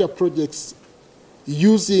infrastructure projects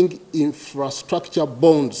using infrastructure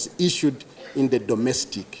bonds issued in the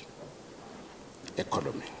domestic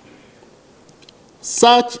economy.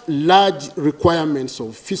 Such large requirements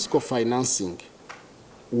of fiscal financing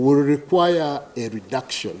will require a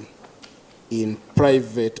reduction in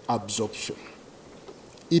private absorption.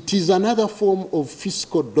 It is another form of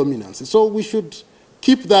fiscal dominance. So we should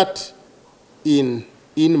keep that in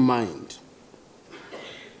mind.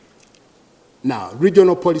 Now,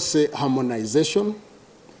 regional policy harmonization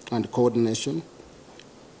and coordination.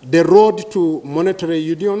 The road to monetary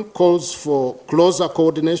union calls for closer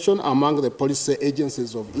coordination among the policy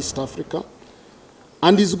agencies of East Africa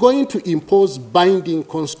and is going to impose binding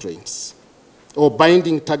constraints or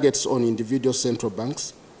binding targets on individual central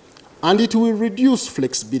banks, and it will reduce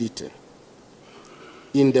flexibility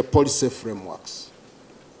in the policy frameworks.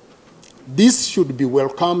 This should be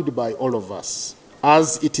welcomed by all of us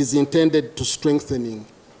as it is intended to strengthening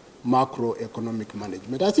macroeconomic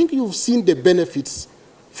management. I think you've seen the benefits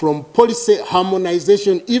from policy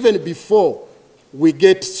harmonization even before we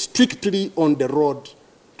get strictly on the road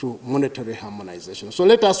to monetary harmonization. So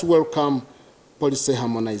let us welcome policy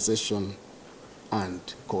harmonization and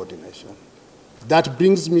coordination. That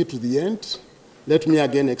brings me to the end. Let me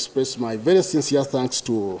again express my very sincere thanks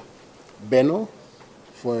to Benno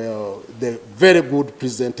for the very good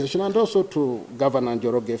presentation, and also to Governor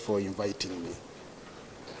Njoroge for inviting me.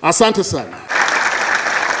 Asante sana.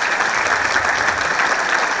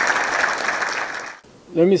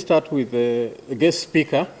 Let me start with the guest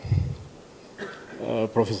speaker,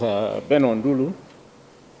 Professor Benno Ndulu.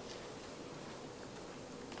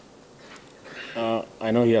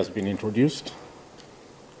 I know he has been introduced,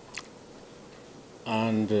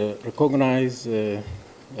 and recognize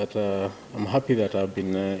that I'm happy that I've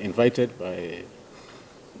been invited by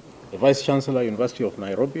the Vice Chancellor, University of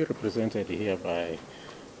Nairobi, represented here by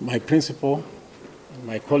my principal,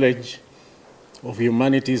 my College of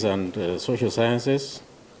Humanities and Social Sciences,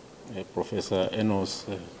 Professor Enos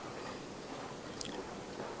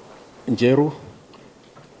Njeru.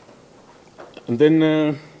 And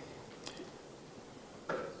then,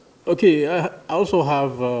 okay, I also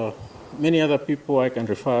have many other people I can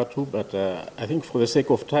refer to, but I think for the sake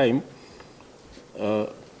of time,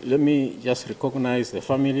 let me just recognize the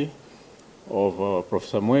family of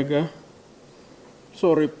Professor Mwega.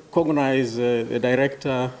 So recognize the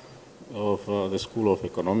director of the School of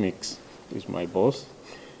Economics, who is my boss.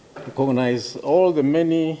 Recognize all the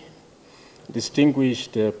many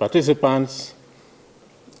distinguished participants,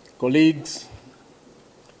 colleagues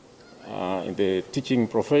in the teaching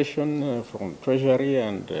profession from Treasury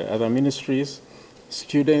and other ministries,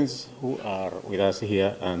 students who are with us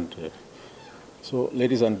here. And so,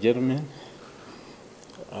 ladies and gentlemen,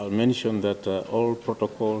 I'll mention that all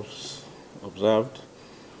protocols observed.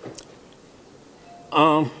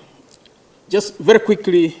 Just very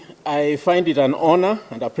quickly, I find it an honor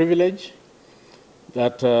and a privilege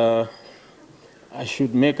that I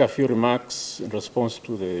should make a few remarks in response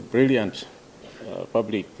to the brilliant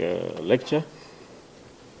public lecture.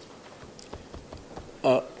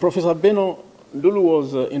 Professor Benno Ndulu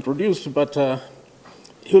was introduced, but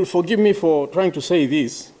he will forgive me for trying to say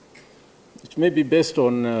this. It may be based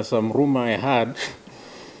on some rumor I had,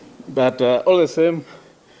 but all the same,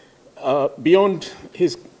 beyond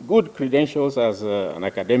his good credentials as an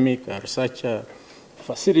academic, a researcher,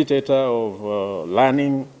 facilitator of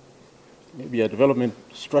learning, maybe a development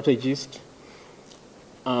strategist,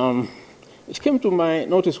 it came to my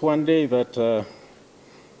notice one day that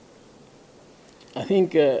I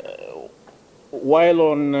think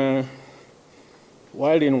while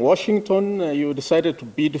in Washington, you decided to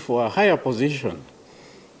bid for a higher position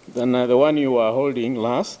than the one you were holding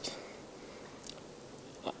last.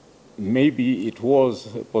 Maybe it was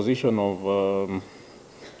a position of,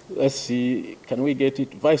 let's see, can we get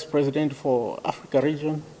it, Vice President for Africa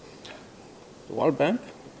region, the World Bank?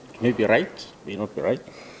 It may be right, may not be right.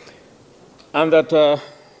 And that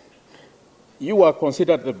you were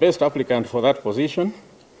considered the best applicant for that position,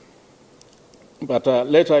 but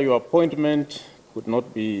later your appointment could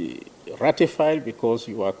not be ratified because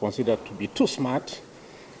you were considered to be too smart,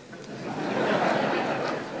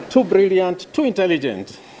 too brilliant, too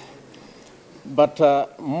intelligent. But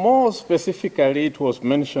more specifically, it was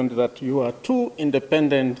mentioned that you are too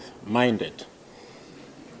independent-minded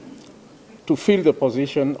to fill the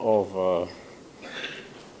position of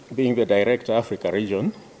being the Director Africa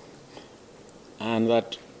region, and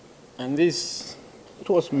this, it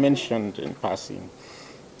was mentioned in passing.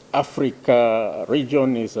 Africa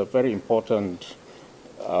region is a very important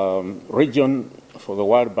region for the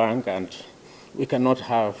World Bank, and we cannot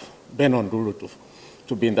have Benno Ndulu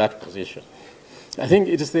to be in that position. I think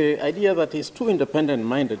it is the idea that he's too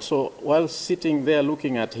independent-minded. So while sitting there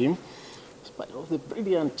looking at him, in spite of the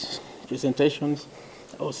brilliant presentations,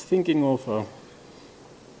 I was thinking of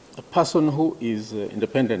a person who is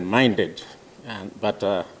independent-minded, but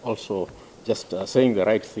also just saying the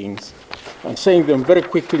right things and saying them very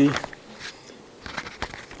quickly.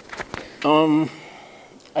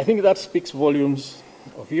 I think that speaks volumes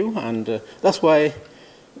of you, and that's why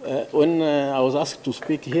when I was asked to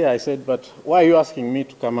speak here, I said, but why are you asking me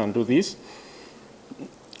to come and do this?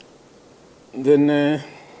 Then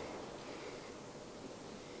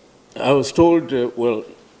I was told, well,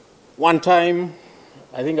 one time,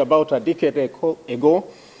 I think about a decade ago,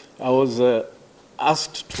 I was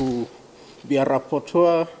asked to be a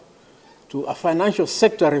rapporteur to a financial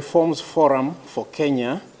sector reforms forum for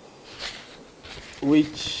Kenya,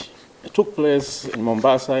 which took place in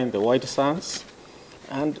Mombasa in the White Sands.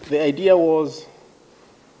 And the idea was,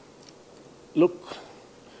 look,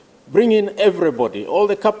 bring in everybody, all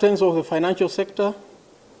the captains of the financial sector,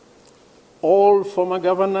 all former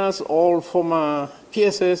governors, all former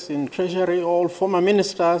PSS in Treasury, all former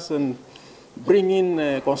ministers, and bring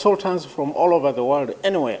in consultants from all over the world,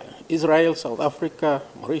 anywhere, Israel, South Africa,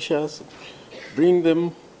 Mauritius, bring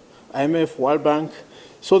them, IMF, World Bank,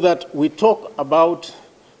 so that we talk about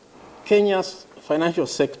Kenya's financial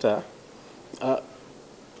sector.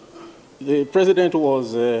 The president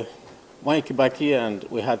was Mwai Kibaki, and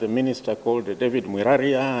we had a minister called David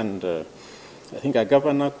Mwiraria, and I think a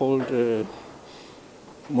governor called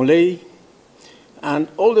Mulei. And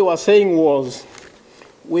all they were saying was,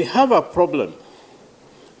 we have a problem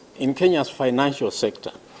in Kenya's financial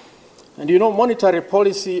sector. And you know, monetary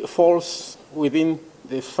policy falls within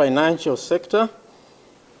the financial sector.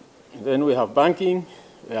 And then we have banking,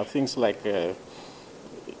 we have things like,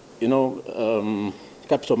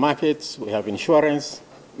 capital markets, we have insurance,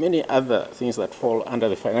 many other things that fall under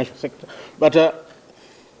the financial sector. But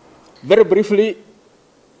very briefly,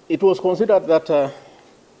 it was considered that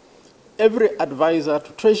every advisor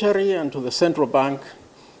to Treasury and to the central bank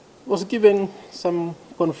was given some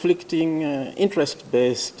conflicting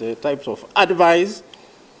interest-based types of advice.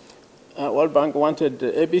 World Bank wanted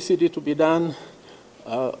ABCD to be done.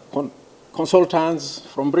 Consultants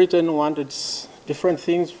from Britain wanted different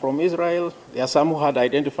things from Israel. There are some who had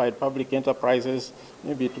identified public enterprises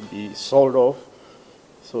maybe to be sold off.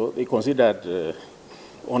 So they considered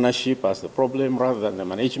ownership as the problem rather than the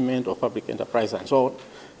management of public enterprise and so on.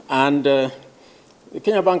 And the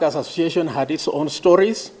Kenya Bankers Association had its own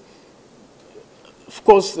stories. Of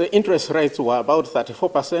course, the interest rates were about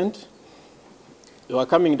 34%. They were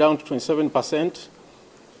coming down to 27%.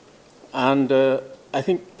 And I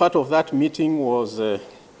think part of that meeting was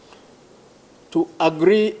to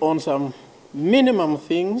agree on some minimum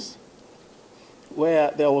things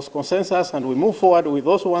where there was consensus, and we move forward with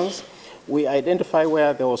those ones. We identify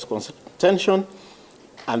where there was tension,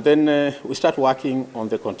 and then we start working on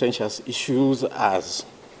the contentious issues as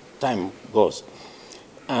time goes.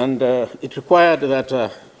 And it required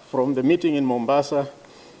that from the meeting in Mombasa,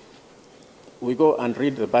 we go and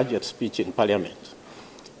read the budget speech in Parliament.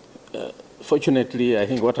 Fortunately, I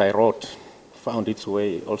think what I wrote found its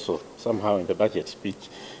way also somehow in the budget speech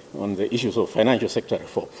on the issues of financial sector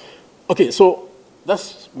reform. Okay, so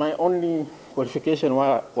that's my only qualification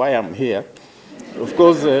why I'm here. Of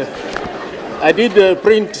course, I did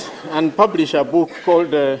print and publish a book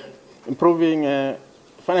called Improving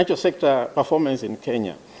Financial Sector Performance in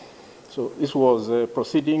Kenya. So this was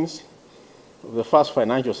proceedings of the first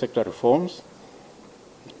financial sector reforms.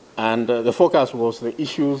 And the focus was the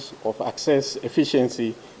issues of access,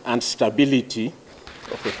 efficiency, and stability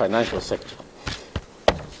of the financial sector.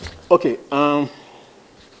 Okay,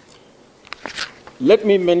 let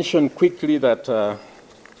me mention quickly that the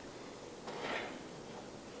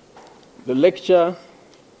lecture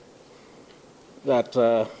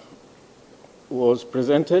that was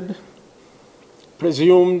presented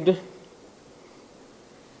presumed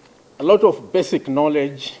a lot of basic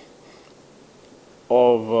knowledge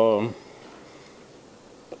of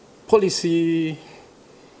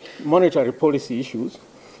monetary policy issues.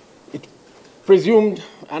 It presumed,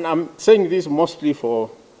 and I'm saying this mostly for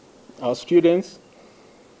our students,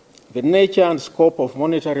 the nature and scope of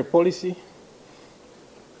monetary policy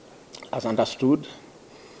as understood.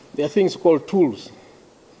 There are things called tools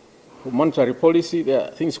for monetary policy. There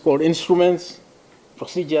are things called instruments,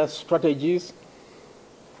 procedures, strategies,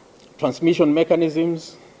 transmission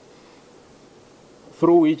mechanisms,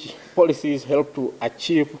 through which policies help to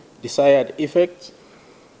achieve desired effects.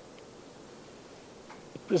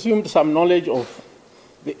 It presumed some knowledge of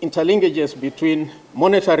the interlinkages between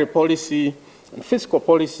monetary policy and fiscal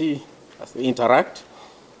policy as they interact.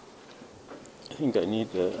 I think I need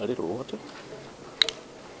a little water.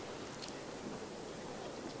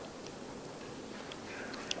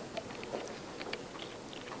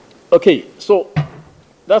 Okay, so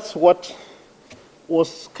that's what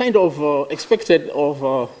was kind of expected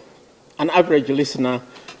of an average listener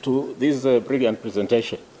to this brilliant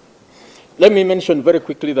presentation. Let me mention very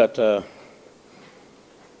quickly that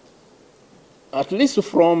at least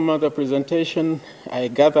from the presentation, I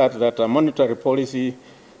gathered that monetary policy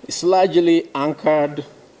is largely anchored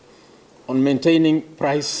on maintaining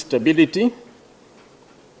price stability,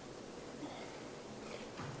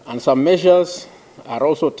 and some measures are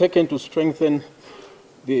also taken to strengthen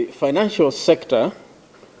the financial sector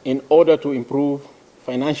in order to improve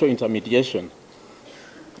financial intermediation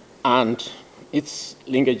and its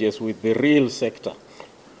linkages with the real sector.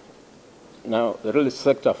 Now, the real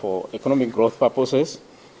sector for economic growth purposes.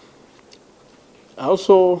 I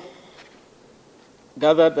also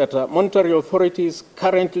gathered that monetary authorities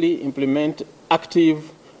currently implement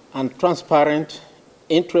active and transparent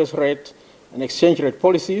interest rate and exchange rate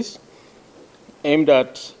policies aimed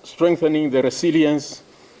at strengthening the resilience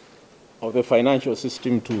of the financial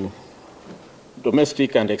system to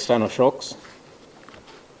domestic and external shocks,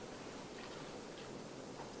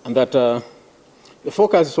 and that the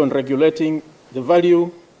focus is on regulating the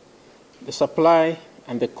value, the supply,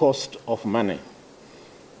 and the cost of money.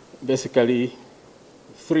 Basically,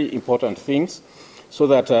 three important things, so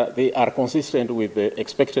that they are consistent with the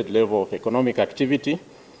expected level of economic activity.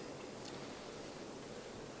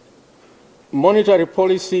 Monetary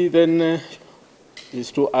policy then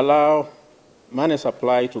is to allow money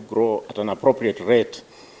supply to grow at an appropriate rate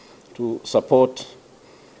to support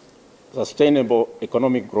sustainable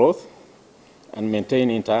economic growth and maintain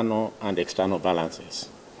internal and external balances.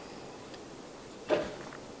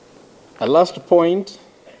 A last point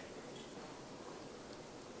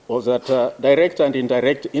was that direct and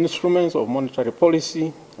indirect instruments of monetary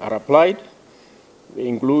policy are applied. They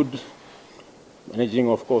include managing,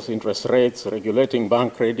 of course, interest rates, regulating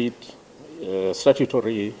bank credit,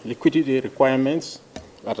 statutory liquidity requirements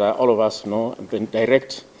that all of us know, and then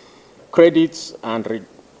direct credits and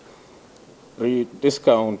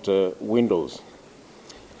discount windows.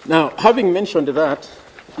 Now, having mentioned that,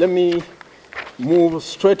 let me move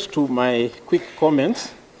straight to my quick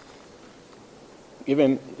comments.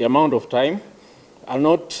 Given the amount of time, I'll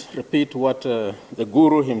not repeat what the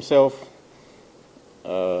guru himself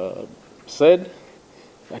said.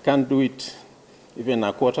 I can't do it even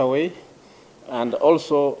a quarter way. And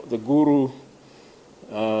also the guru,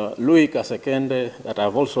 Louis Kasekende, that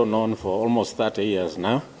I've also known for almost 30 years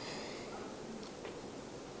now.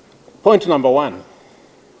 Point number one.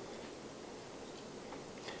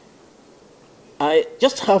 I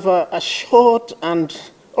just have a short and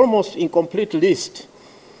almost incomplete list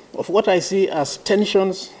of what I see as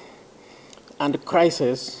tensions and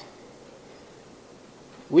crises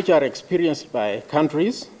which are experienced by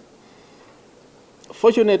countries.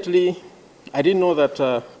 Fortunately, I didn't know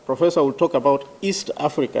that Professor will talk about East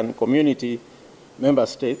African Community member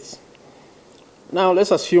states. Now, let's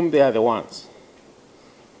assume they are the ones.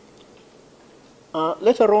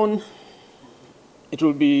 Later on, it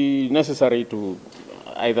will be necessary to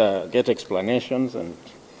either get explanations, and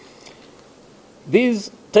these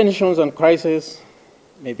tensions and crises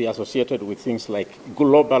may be associated with things like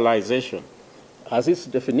globalization. As its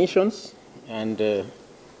definitions, and they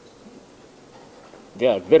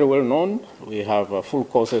are very well known. We have full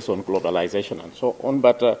courses on globalization and so on,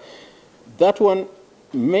 but that one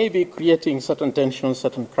may be creating certain tensions,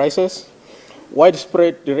 certain crises.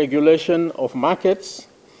 Widespread deregulation of markets.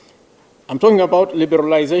 I'm talking about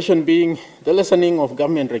liberalization being the lessening of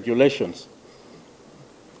government regulations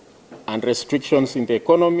and restrictions in the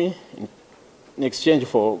economy in exchange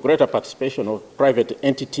for greater participation of private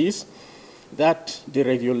entities. That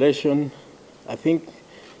deregulation, I think,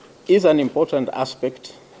 is an important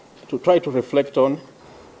aspect to try to reflect on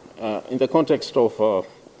in the context of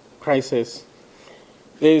crisis.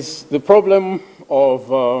 There's the problem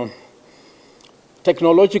of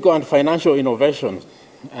technological and financial innovation.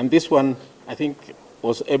 And this one, I think,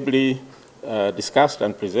 was ably discussed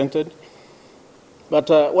and presented. But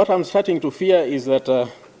what I'm starting to fear is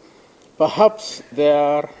that perhaps there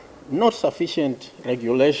are not sufficient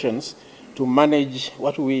regulations to manage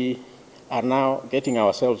what we are now getting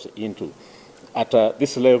ourselves into at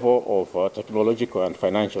this level of technological and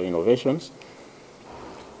financial innovations.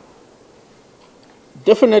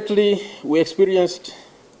 Definitely, we experienced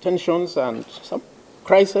tensions and some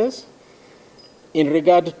crises in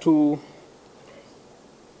regard to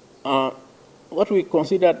what we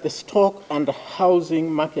consider the stock and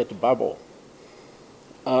housing market bubble,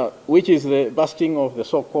 which is the bursting of the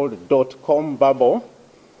so-called dot-com bubble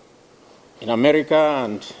in America,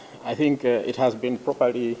 and I think it has been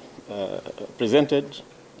properly presented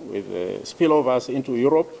with spillovers into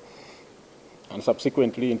Europe and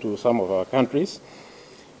subsequently into some of our countries.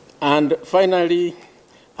 And finally,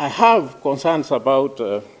 I have concerns about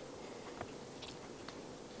the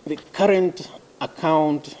current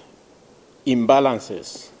account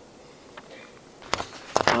imbalances.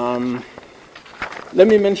 Let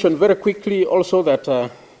me mention very quickly also that I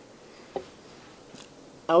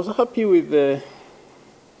was happy with the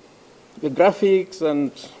graphics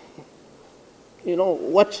and, you know,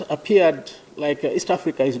 what appeared like East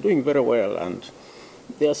Africa is doing very well, and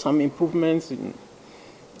there are some improvements in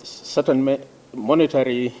certain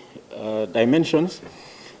monetary dimensions.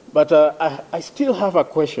 But I still have a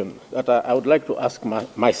question that I would like to ask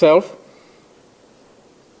myself.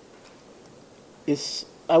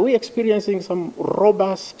 Are we experiencing some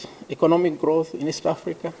robust economic growth in East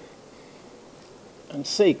Africa? And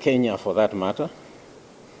say Kenya for that matter.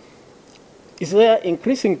 Is there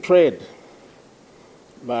increasing trade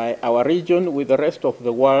by our region with the rest of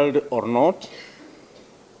the world or not?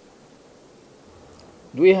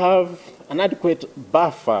 Do we have an adequate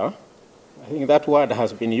buffer? I think that word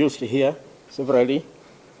has been used here severally,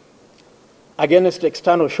 against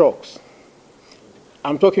external shocks.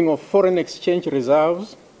 I'm talking of foreign exchange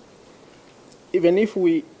reserves. Even if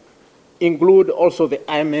we include also the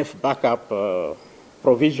IMF backup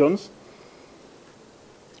provisions,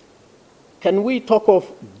 can we talk of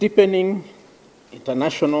deepening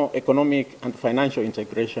international economic and financial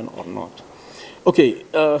integration or not? Okay,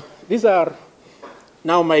 these are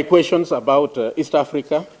now my questions about East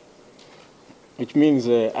Africa, which means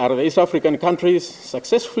are the East African countries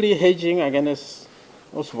successfully hedging against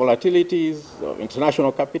those volatilities of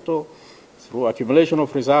international capital through accumulation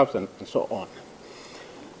of reserves and so on?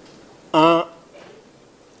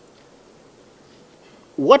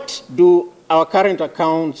 What do our current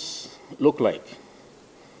accounts look like?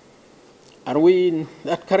 Are we in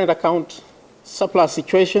that current account surplus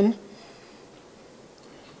situation,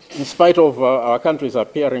 in spite of our countries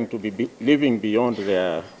appearing to be living beyond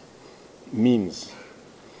their means?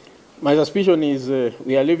 My suspicion is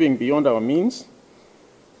we are living beyond our means,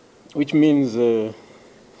 which means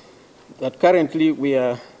that currently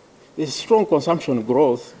there's strong consumption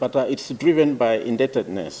growth, but it's driven by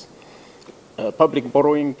indebtedness. Public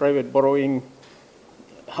borrowing, private borrowing,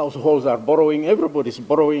 households are borrowing, everybody's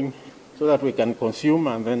borrowing so that we can consume,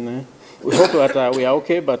 and then we hope that we are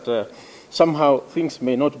okay, but somehow things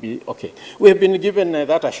may not be okay. We have been given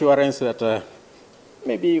that assurance that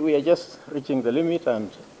maybe we are just reaching the limit and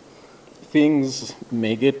things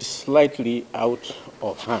may get slightly out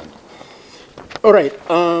of hand. All right,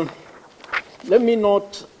 let me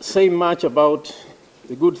not say much about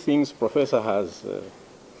the good things Professor has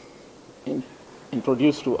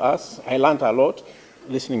introduced to us. I learned a lot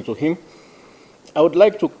listening to him. I would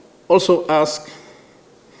like to also ask,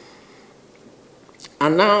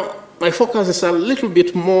 and now my focus is a little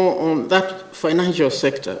bit more on that financial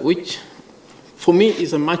sector, which for me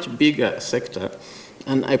is a much bigger sector,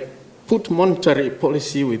 and I put monetary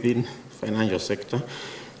policy within financial sector,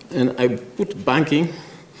 and I put banking,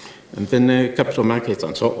 and then capital markets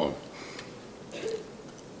and so on.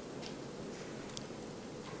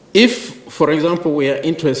 If, for example, we are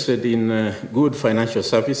interested in good financial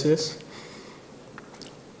services,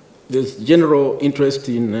 there's general interest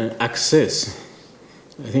in access.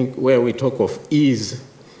 I think where we talk of ease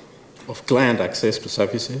of client access to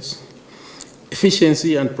services,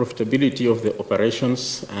 efficiency and profitability of the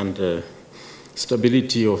operations, and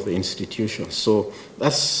stability of the institutions. So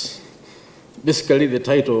that's basically the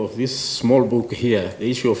title of this small book here, the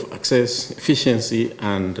issue of access, efficiency,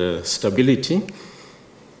 and stability.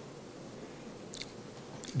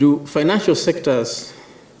 Do financial sectors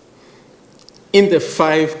in the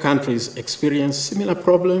 5 countries experience similar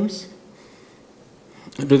problems?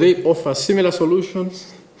 Do they offer similar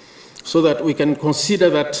solutions so that we can consider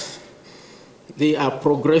that they are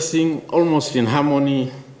progressing almost in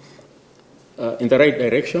harmony in the right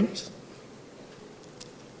directions?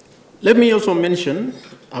 Let me also mention,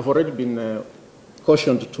 I've already been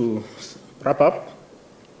cautioned to wrap up.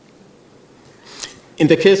 In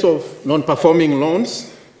the case of non-performing loans,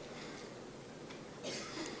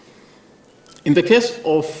 in the case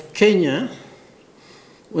of Kenya,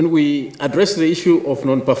 when we addressed the issue of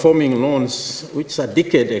non-performing loans, which is a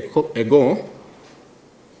decade ago,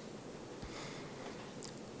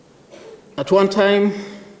 at one time,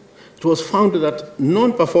 it was found that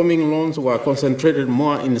non-performing loans were concentrated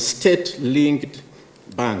more in state-linked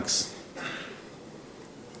banks.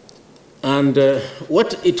 And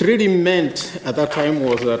what it really meant at that time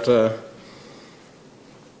was that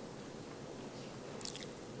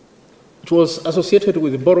it was associated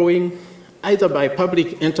with borrowing either by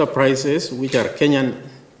public enterprises, which are Kenyan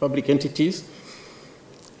public entities,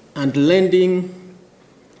 and lending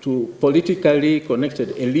to politically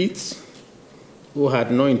connected elites who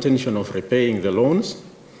had no intention of repaying the loans.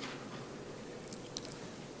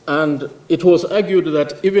 And it was argued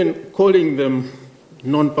that even calling them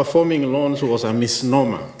non-performing loans was a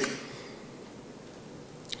misnomer,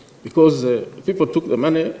 because people took the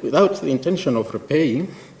money without the intention of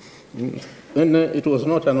repaying, then it was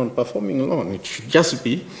not a non-performing loan. It should just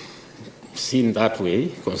be seen that way,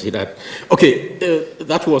 considered. Okay,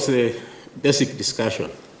 that was the basic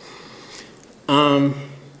discussion.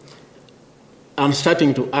 I'm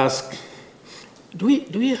starting to ask, do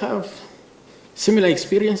we have similar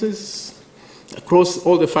experiences across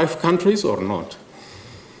all the 5 countries or not?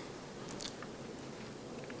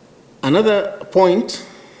 Another point,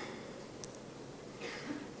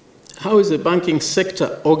 how is the banking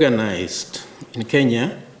sector organized in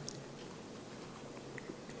Kenya?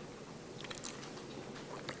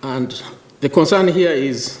 And the concern here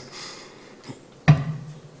is,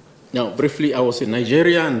 now briefly, I was in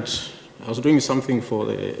Nigeria and I was doing something for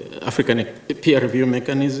the African peer review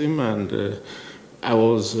mechanism, and I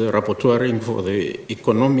was rapporteuring for the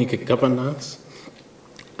economic governance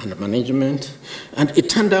and management. And it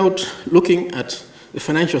turned out, looking at the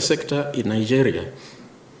financial sector in Nigeria,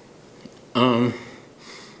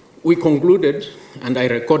 we concluded, and I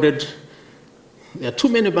recorded, there are too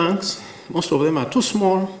many banks, most of them are too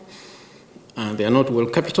small, and they are not well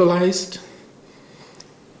capitalized.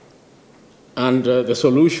 And the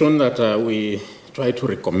solution that we tried to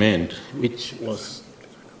recommend, which was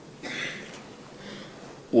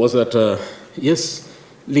that, yes,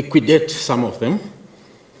 liquidate some of them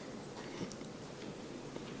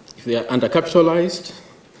if they are undercapitalized,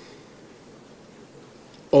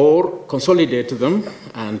 or consolidate them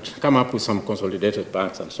and come up with some consolidated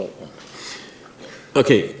banks and so on.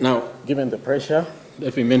 Okay, now, given the pressure,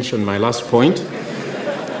 let me mention my last point.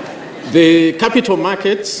 The capital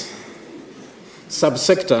markets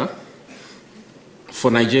subsector for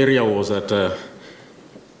Nigeria was that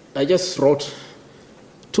I just wrote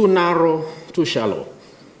too narrow, too shallow.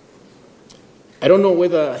 I don't know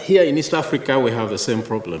whether here in East Africa we have the same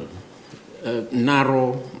problem.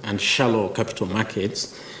 Narrow and shallow capital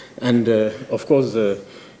markets. And of course,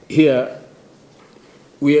 here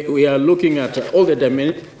we are looking at all the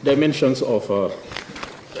dimensions of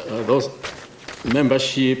those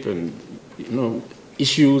membership and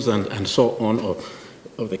issues and so on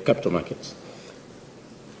of the capital markets.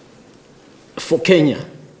 For Kenya,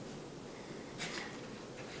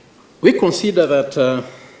 we consider that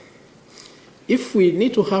if we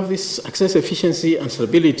need to have this access efficiency and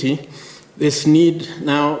stability, there's need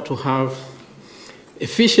now to have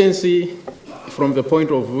efficiency from the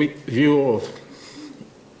point of view of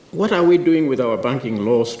what are we doing with our banking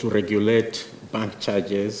laws to regulate bank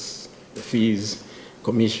charges, fees,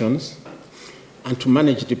 commissions, and to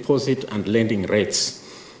manage deposit and lending rates.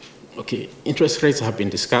 Okay, interest rates have been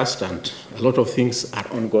discussed and a lot of things are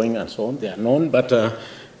ongoing and so on, they are known, but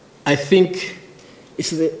I think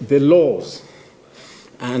it's the laws.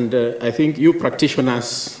 And I think you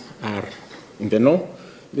practitioners are in the know.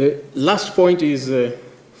 The last point is I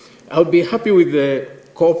would be happy with the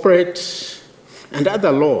corporate and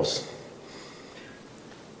other laws.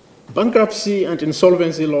 Bankruptcy and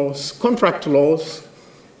insolvency laws, contract laws,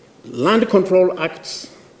 land control acts,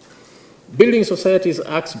 building societies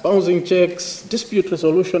acts, bouncing checks, dispute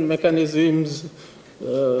resolution mechanisms,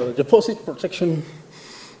 deposit protection,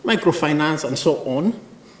 microfinance, and so on.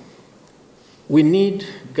 We need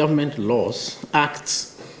government laws,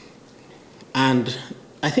 acts, and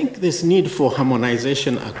I think there's need for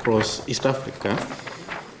harmonization across East Africa.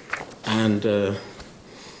 And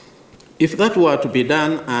if that were to be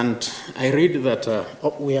done, and I read that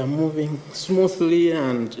we are moving smoothly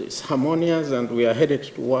and it's harmonious and we are headed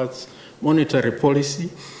towards monetary policy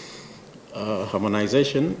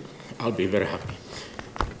harmonization, I'll be very happy.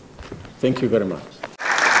 Thank you very much.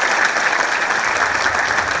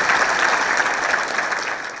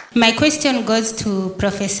 My question goes to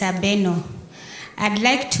Professor Benno. I'd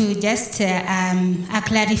like to just a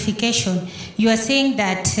clarification. You are saying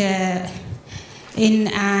that in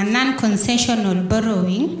non-concessional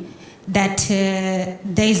borrowing that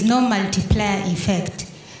there is no multiplier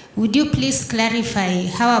effect. Would you please clarify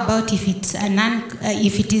how about if it's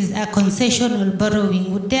if it is a concessional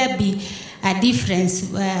borrowing? Would there be a difference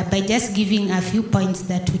by just giving a few points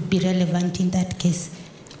that would be relevant in that case?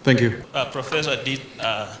 Thank you. Professor did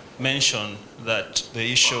mention that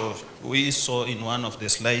the issue we saw in one of the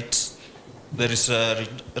slides, there is a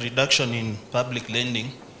reduction in public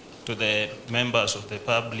lending to the members of the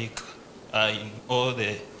public in all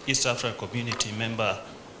the East African community member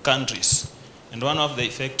countries. And one of the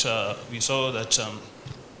effects we saw that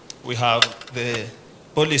we have the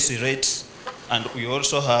policy rates and we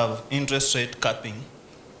also have interest rate capping,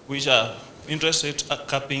 which are interest rate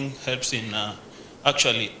capping helps in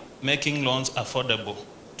actually making loans affordable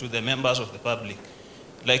to the members of the public.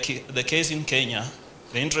 Like the case in Kenya,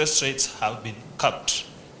 the interest rates have been capped,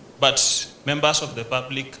 but members of the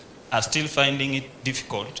public are still finding it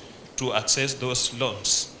difficult to access those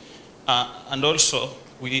loans. And also,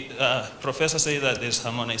 Professor said that there's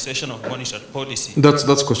harmonization of monetary policy.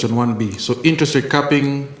 That's question 1B. So interest rate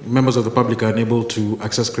capping, members of the public are unable to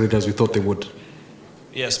access credit as we thought they would.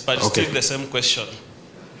 Yes, but okay. Still the same question.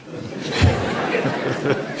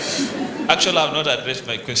 Actually, I have not addressed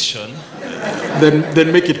my question.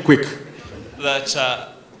 Then make it quick. That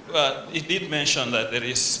it did mention that there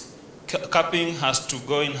is capping has to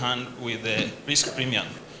go in hand with the risk premium.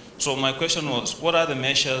 So my question was, what are the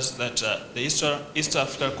measures that the East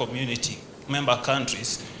African community member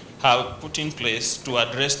countries have put in place to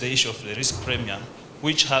address the issue of the risk premium,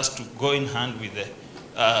 which has to go in hand with the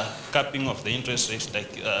capping of the interest rates,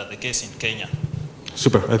 like the case in Kenya?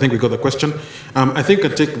 Super. I think we got the question. I think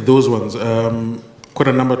I'll take those ones. Quite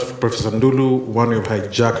a number to Professor Ndulu, one we have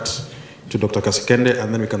hijacked to Dr. Kasekende,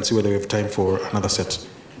 and then we can see whether we have time for another set.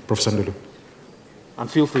 Professor Ndulu. And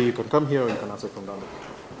feel free, you can come here or you can answer from down there.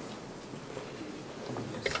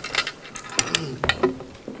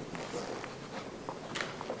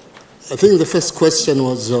 I think the first question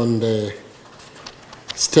was on the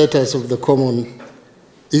status of the common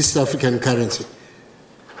East African currency.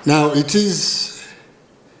 Now, it is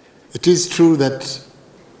true that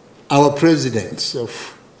our presidents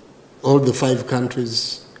of all the 5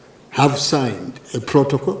 countries have signed a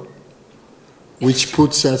protocol which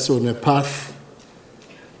puts us on a path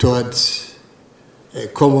towards a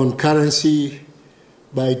common currency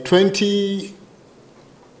by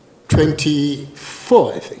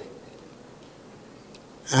 2024, I think.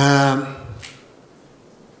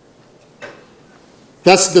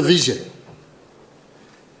 That's the vision.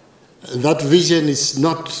 That vision is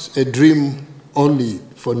not a dream only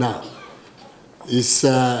for now. It's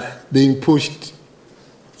being pushed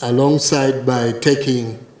alongside by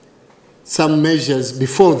taking some measures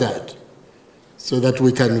before that so that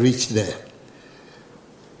we can reach there.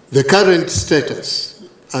 The current status,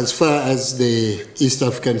 as far as the East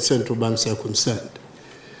African Central Banks are concerned,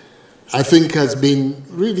 I think has been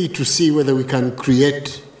really to see whether we can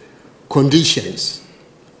create conditions,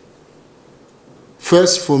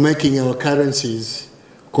 first for making our currencies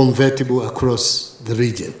convertible across the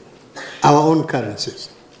region, our own currencies.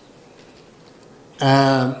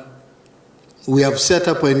 We have set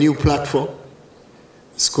up a new platform.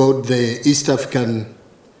 It's called the East African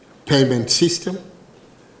Payment System.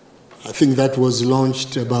 I think that was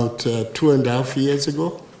launched about 2.5 years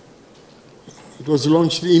ago. It was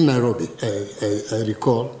launched in Nairobi, I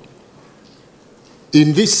recall.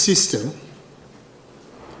 In this system,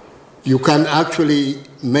 you can actually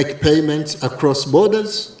make payments across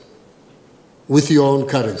borders with your own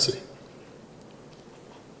currency.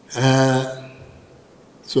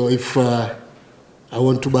 So if I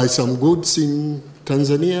want to buy some goods in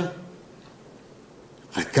Tanzania,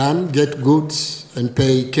 I can get goods and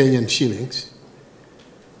pay Kenyan shillings.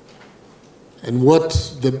 And what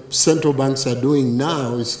the central banks are doing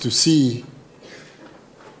now is to see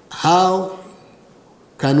how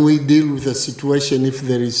can we deal with a situation if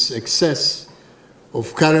there is excess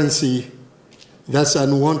of currency that's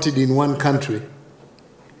unwanted in one country.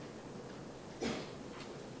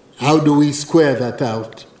 How do we square that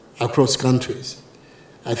out across countries?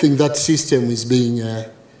 I think that system is being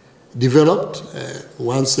developed.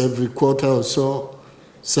 Once every quarter or so,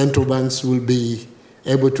 central banks will be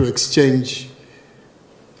able to exchange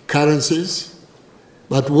currencies.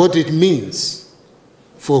 But what it means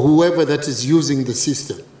for whoever that is using the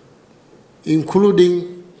system,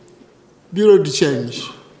 including Bureau de Change,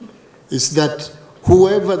 is that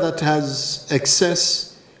whoever that has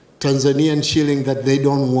excess Tanzanian shilling that they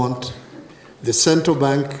don't want, the central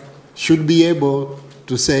bank should be able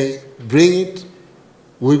to say, bring it,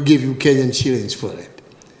 we'll give you Kenyan shillings for it.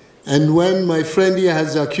 And when my friend here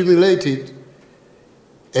has accumulated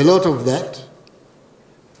a lot of that,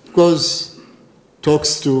 because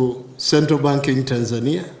talks to central bank in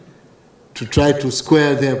Tanzania to try to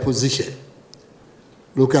square their position.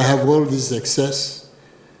 Look, I have all this excess,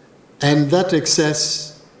 and that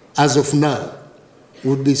excess, as of now,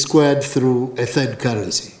 would be squared through a third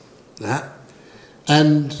currency.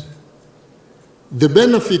 And the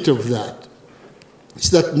benefit of that is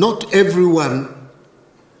that not everyone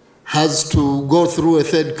has to go through a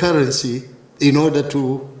third currency in order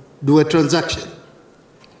to do a transaction.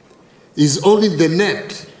 It's only the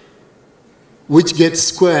net which gets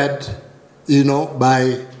squared,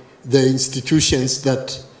 by the institutions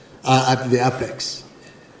that are at the apex.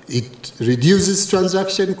 It reduces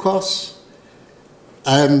transaction costs.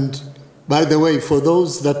 And by the way, for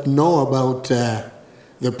those that know about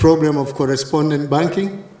the problem of correspondent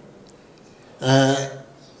banking,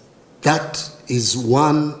 that is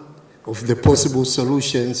one of the possible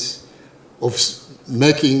solutions of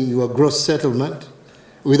making your gross settlement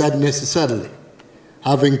without necessarily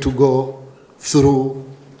having to go through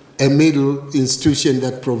a middle institution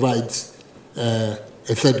that provides a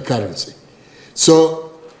third currency.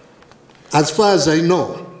 So, as far as I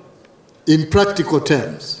know, in practical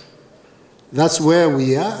terms, that's where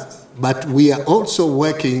we are, but we are also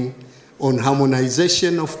working on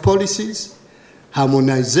harmonization of policies,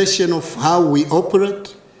 harmonization of how we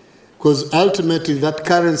operate, because ultimately that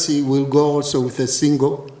currency will go also with a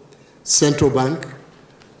single central bank,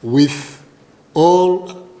 with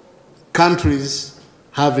all countries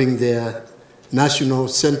having their national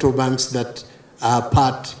central banks that are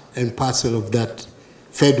part and parcel of that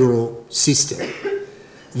federal system.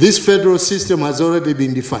 This federal system has already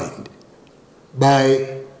been defined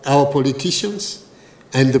by our politicians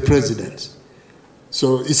and the president.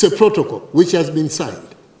 So it's a protocol which has been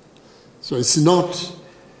signed. So it's not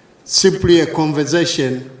simply a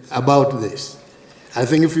conversation about this. I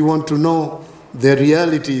think if you want to know the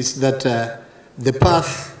reality is that the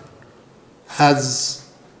path has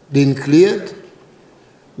been cleared.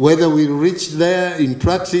 Whether we reach there in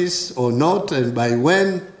practice or not, and by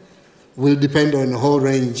when, will depend on a whole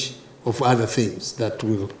range of other things that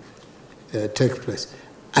will take place.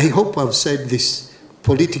 I hope I've said this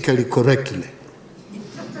politically correctly,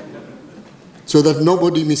 so that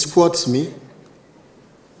nobody misquotes me.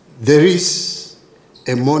 There is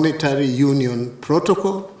a monetary union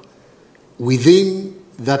protocol. Within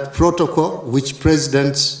that protocol, which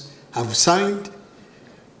presidents have signed,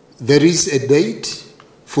 there is a date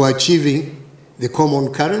for achieving the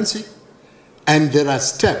common currency, and there are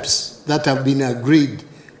steps that have been agreed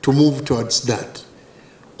to move towards that.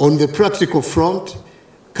 On the practical front,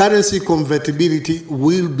 currency convertibility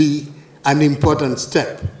will be an important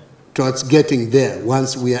step towards getting there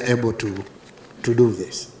once we are able to do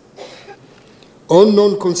this. On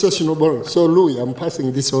non-concessional borrowing, so Louis, I'm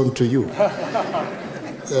passing this on to you.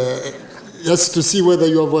 Just to see whether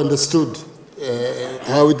you have understood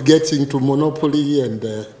how it gets into monopoly and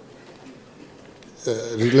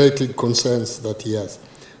related concerns that he has.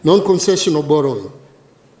 Non-concessional borrowing.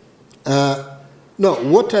 No,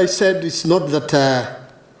 what I said is not that,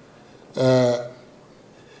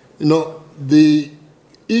 the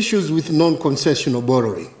issues with non-concessional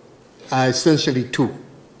borrowing are essentially two.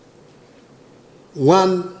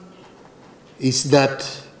 One is that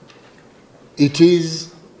it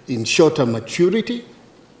is in shorter maturity,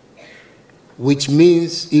 which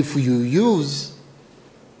means if you use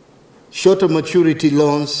shorter maturity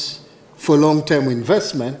loans for long-term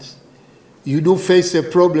investments, you do face a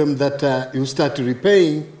problem that you start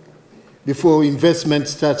repaying before investment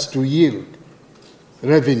starts to yield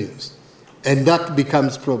revenues, and that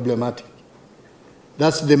becomes problematic.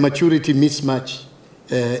 That's the maturity mismatch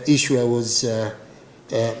issue I was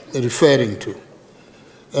referring to.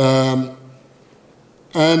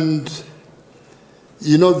 And,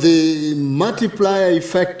 you know, the multiplier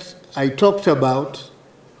effect I talked about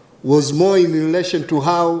was more in relation to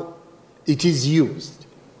how it is used.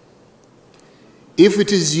 If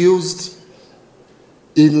it is used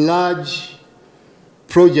in large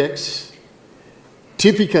projects,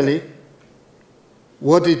 typically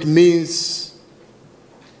what it means,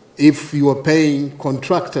 if you are paying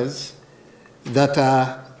contractors that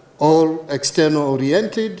are all external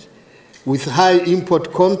oriented with high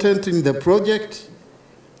import content in the project,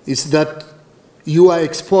 is that you are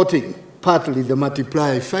exporting partly the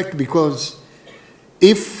multiplier effect, because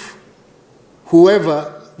if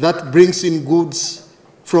whoever that brings in goods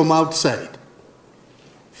from outside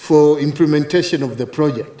for implementation of the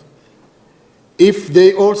project, if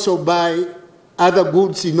they also buy other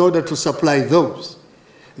goods in order to supply those,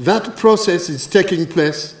 that process is taking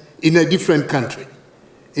place in a different country.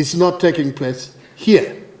 It's not taking place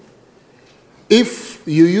here. If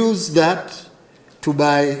you use that to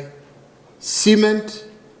buy cement,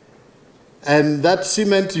 and that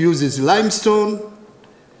cement uses limestone,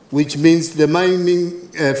 which means the mining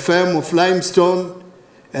firm of limestone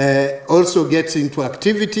also gets into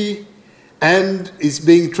activity and is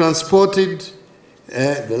being transported,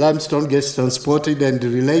 the limestone gets transported and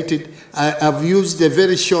related. I've used a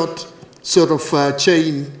very short sort of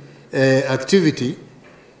chain activity.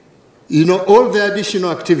 You know, all the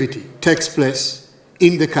additional activity takes place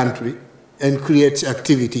in the country and creates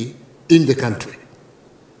activity in the country.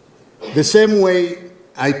 The same way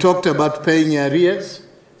I talked about paying arrears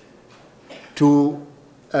to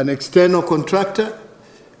an external contractor,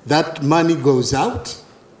 that money goes out,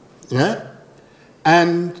 yeah?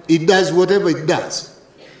 And it does whatever it does,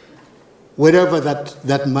 wherever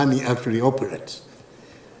that money actually operates.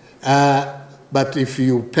 But if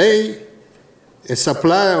you pay a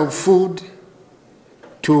supplier of food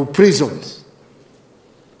to prisons,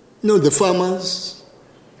 you know, the farmers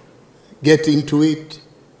get into it,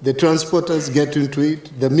 the transporters get into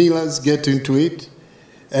it, the millers get into it.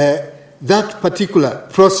 That particular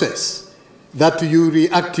process that you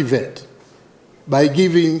reactivate by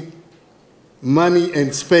giving money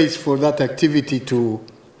and space for that activity to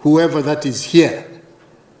whoever that is here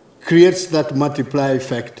creates that multiplier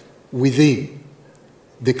effect within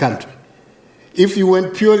the country. If you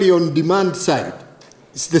went purely on demand side,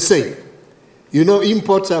 it's the same. You know,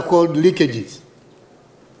 imports are called leakages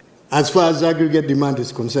as far as aggregate demand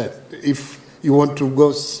is concerned, if you want to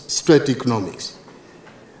go straight economics.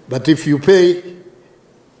 But if you pay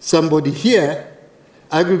somebody here,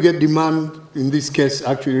 aggregate demand in this case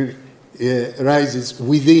actually rises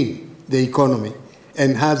within the economy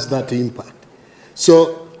and has that impact.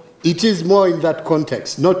 So it is more in that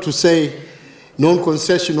context, not to say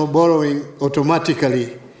non-concessional borrowing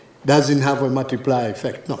automatically doesn't have a multiplier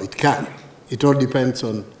effect. No, it can. It all depends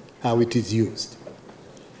on how it is used.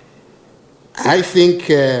 I think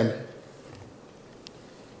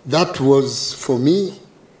that was, for me,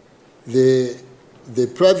 the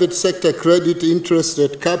private sector credit interest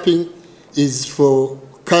rate capping is for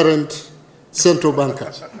current central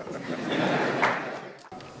bankers.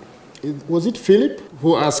 Was it Philip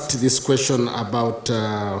who asked this question about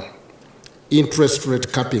interest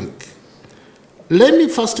rate capping? Let me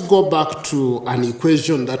first go back to an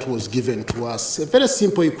equation that was given to us, a very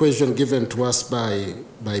simple equation given to us by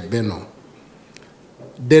Benno.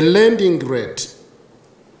 The lending rate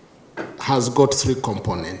has got three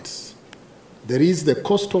components. There is the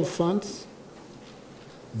cost of funds,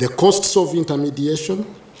 the costs of intermediation,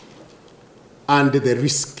 and the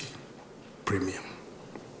risk premium.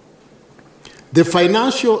 The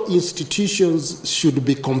financial institutions should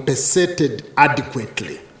be compensated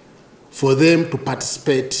adequately for them to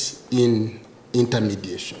participate in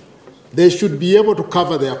intermediation. They should be able to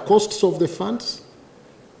cover their costs of the funds.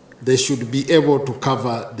 They should be able to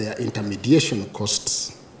cover their intermediation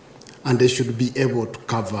costs. And they should be able to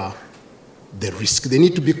cover the risk. They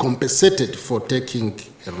need to be compensated for taking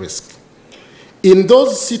a risk. In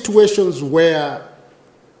those situations where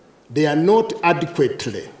they are not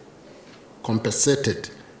adequately compensated,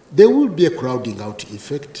 there will be a crowding out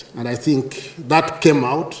effect. And I think that came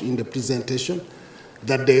out in the presentation,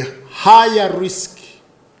 that the higher risk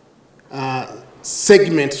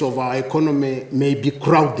segments of our economy may be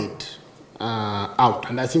crowded out.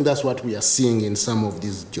 And I think that's what we are seeing in some of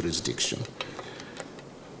these jurisdictions.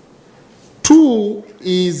 Two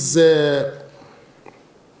is the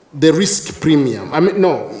risk premium. I mean,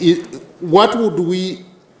 no, what would we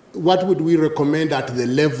recommend at the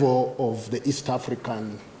level of the East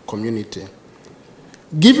African community?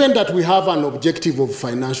 Given that we have an objective of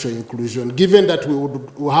financial inclusion, given that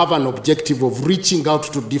we have an objective of reaching out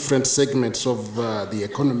to different segments of the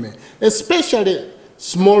economy, especially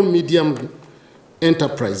small, medium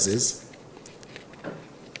enterprises,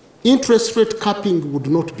 interest rate capping would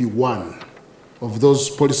not be one of those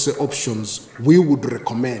policy options we would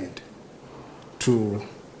recommend to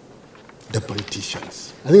the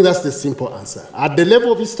politicians. I think that's the simple answer. At the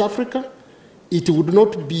level of East Africa, it would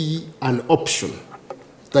not be an option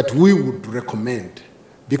that we would recommend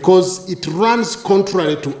because it runs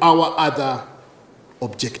contrary to our other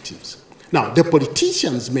objectives. Now, the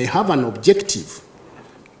politicians may have an objective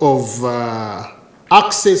of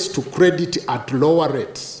access to credit at lower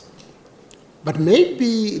rates, but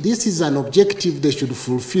maybe this is an objective they should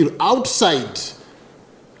fulfill outside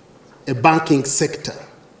a banking sector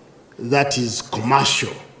that is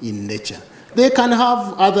commercial in nature. They can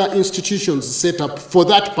have other institutions set up for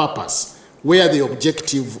that purpose, where the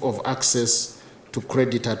objective of access to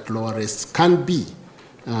credit at lower rates can be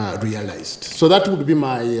realized. So that would be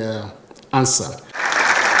my answer.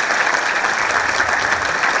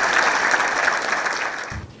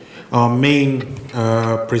 Our main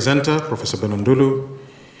presenter, Professor Benno Ndulu,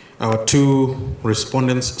 our two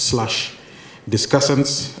respondents /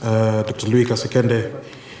 discussants, Dr. Louis Kasekende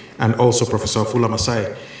and also Professor Wafula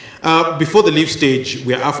Masai. Before the leave stage,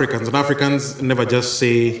 we are Africans, and Africans never just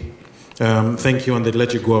say thank you and they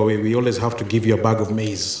let you go away. We always have to give you a bag of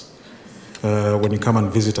maize when you come and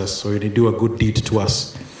visit us, so you do a good deed to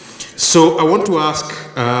us. So I want to ask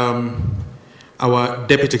our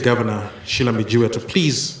Deputy Governor, Sheila Mijiwe, to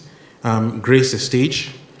please grace the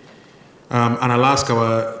stage. And I'll ask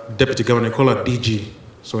our Deputy Governor, call her DG.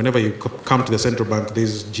 So whenever you come to the central bank,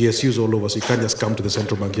 there's GSUs all over, so you can't just come to the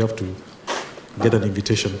central bank. You have to get an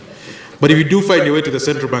invitation. But if you do find your way to the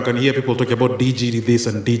central bank and hear people talking about DG this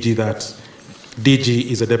and DG that,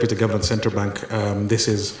 DG is a Deputy Governor of the Central Bank. This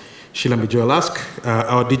is Sheila Mijiwe. I'll ask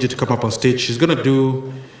our DG to come up on stage. She's going to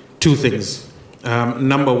do two things.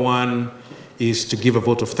 Number one is to give a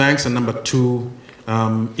vote of thanks, and number two,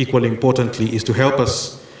 equally importantly, is to help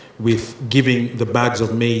us with giving the bags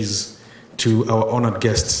of maize to our honored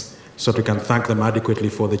guests so that we can thank them adequately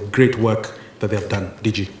for the great work that they have done.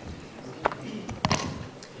 DG.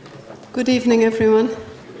 Good evening, everyone.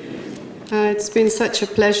 It's been such a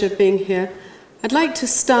pleasure being here. I'd like to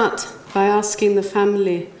start by asking the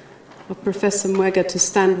family of Professor Mwega to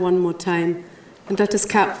stand one more time, and let us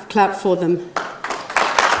clap for them.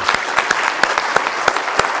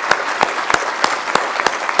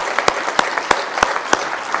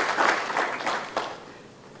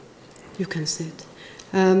 You can sit.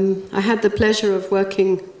 I had the pleasure of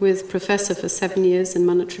working with Professor for 7 years in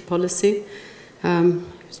monetary policy.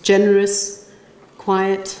 Generous,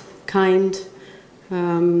 quiet, kind,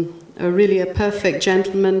 really a perfect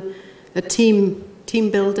gentleman, a team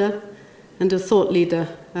builder, and a thought leader.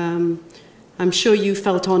 I'm sure you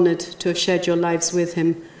felt honored to have shared your lives with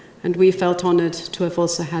him, and we felt honored to have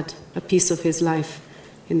also had a piece of his life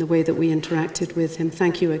in the way that we interacted with him.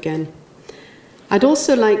 Thank you again. I'd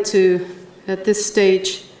also like to, at this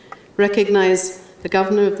stage, recognize the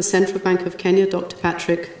Governor of the Central Bank of Kenya, Dr.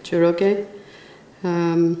 Patrick Njoroge,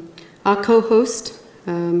 our co-host,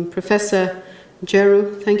 Professor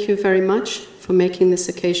Njoroge, thank you very much for making this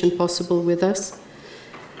occasion possible with us.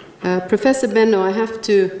 Professor Benno, I have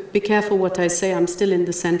to be careful what I say. I'm still in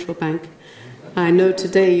the Central Bank. I know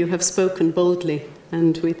today you have spoken boldly,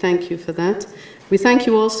 and we thank you for that. We thank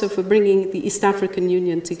you also for bringing the East African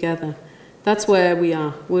Union together. That's where we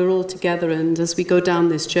are. We're all together, and as we go down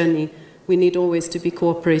this journey, we need always to be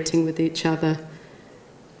cooperating with each other.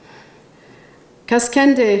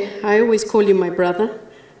 Kasekende, I always call you my brother,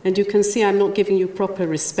 and you can see I'm not giving you proper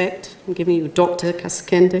respect. I'm giving you Dr.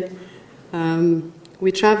 Kasekende.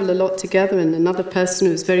 We travel a lot together, and another person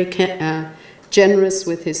who's very generous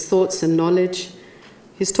with his thoughts and knowledge.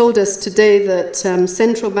 He's told us today that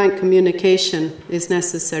central bank communication is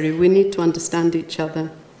necessary. We need to understand each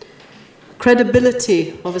other.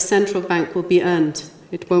 Credibility of a central bank will be earned.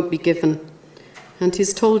 It won't be given. And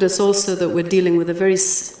he's told us also that we're dealing with a very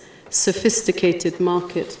sophisticated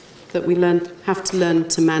market that we have to learn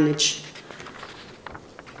to manage.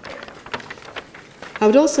 I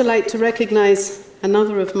would also like to recognize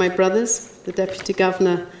another of my brothers, the Deputy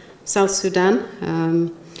Governor of South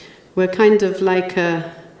Sudan. We're kind of like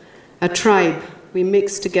a tribe. We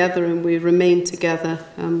mix together and we remain together.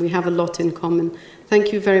 We have a lot in common.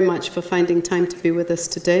 Thank you very much for finding time to be with us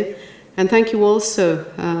today. And thank you also,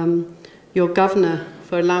 your governor,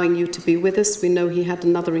 for allowing you to be with us. We know he had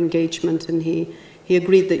another engagement and he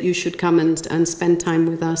agreed that you should come and spend time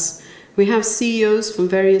with us. We have CEOs from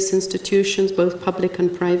various institutions, both public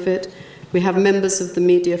and private. We have members of the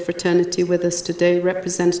media fraternity with us today,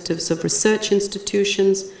 representatives of research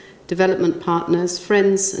institutions, development partners,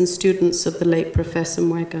 friends and students of the late Professor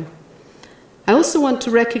Mwega. I also want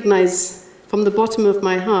to recognize from the bottom of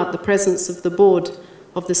my heart the presence of the board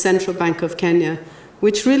of the Central Bank of Kenya,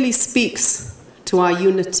 which really speaks to our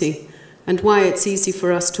unity and why it's easy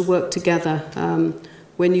for us to work together.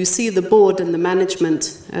 When you see the board and the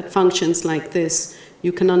management at functions like this,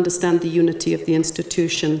 you can understand the unity of the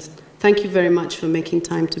institutions. Thank you very much for making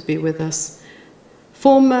time to be with us.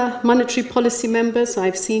 Former monetary policy members,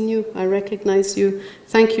 I've seen you, I recognize you.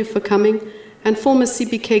 Thank you for coming. And former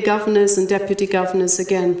CBK governors and deputy governors,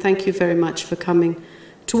 again, thank you very much for coming.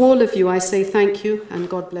 To all of you, I say thank you and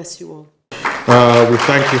God bless you all. We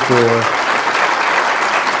thank you for...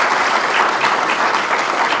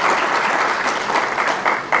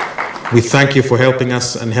 We thank you for helping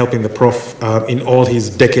us and helping the Prof in all his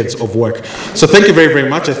decades of work. So thank you very, very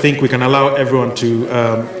much. I think we can allow everyone to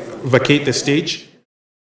vacate the stage.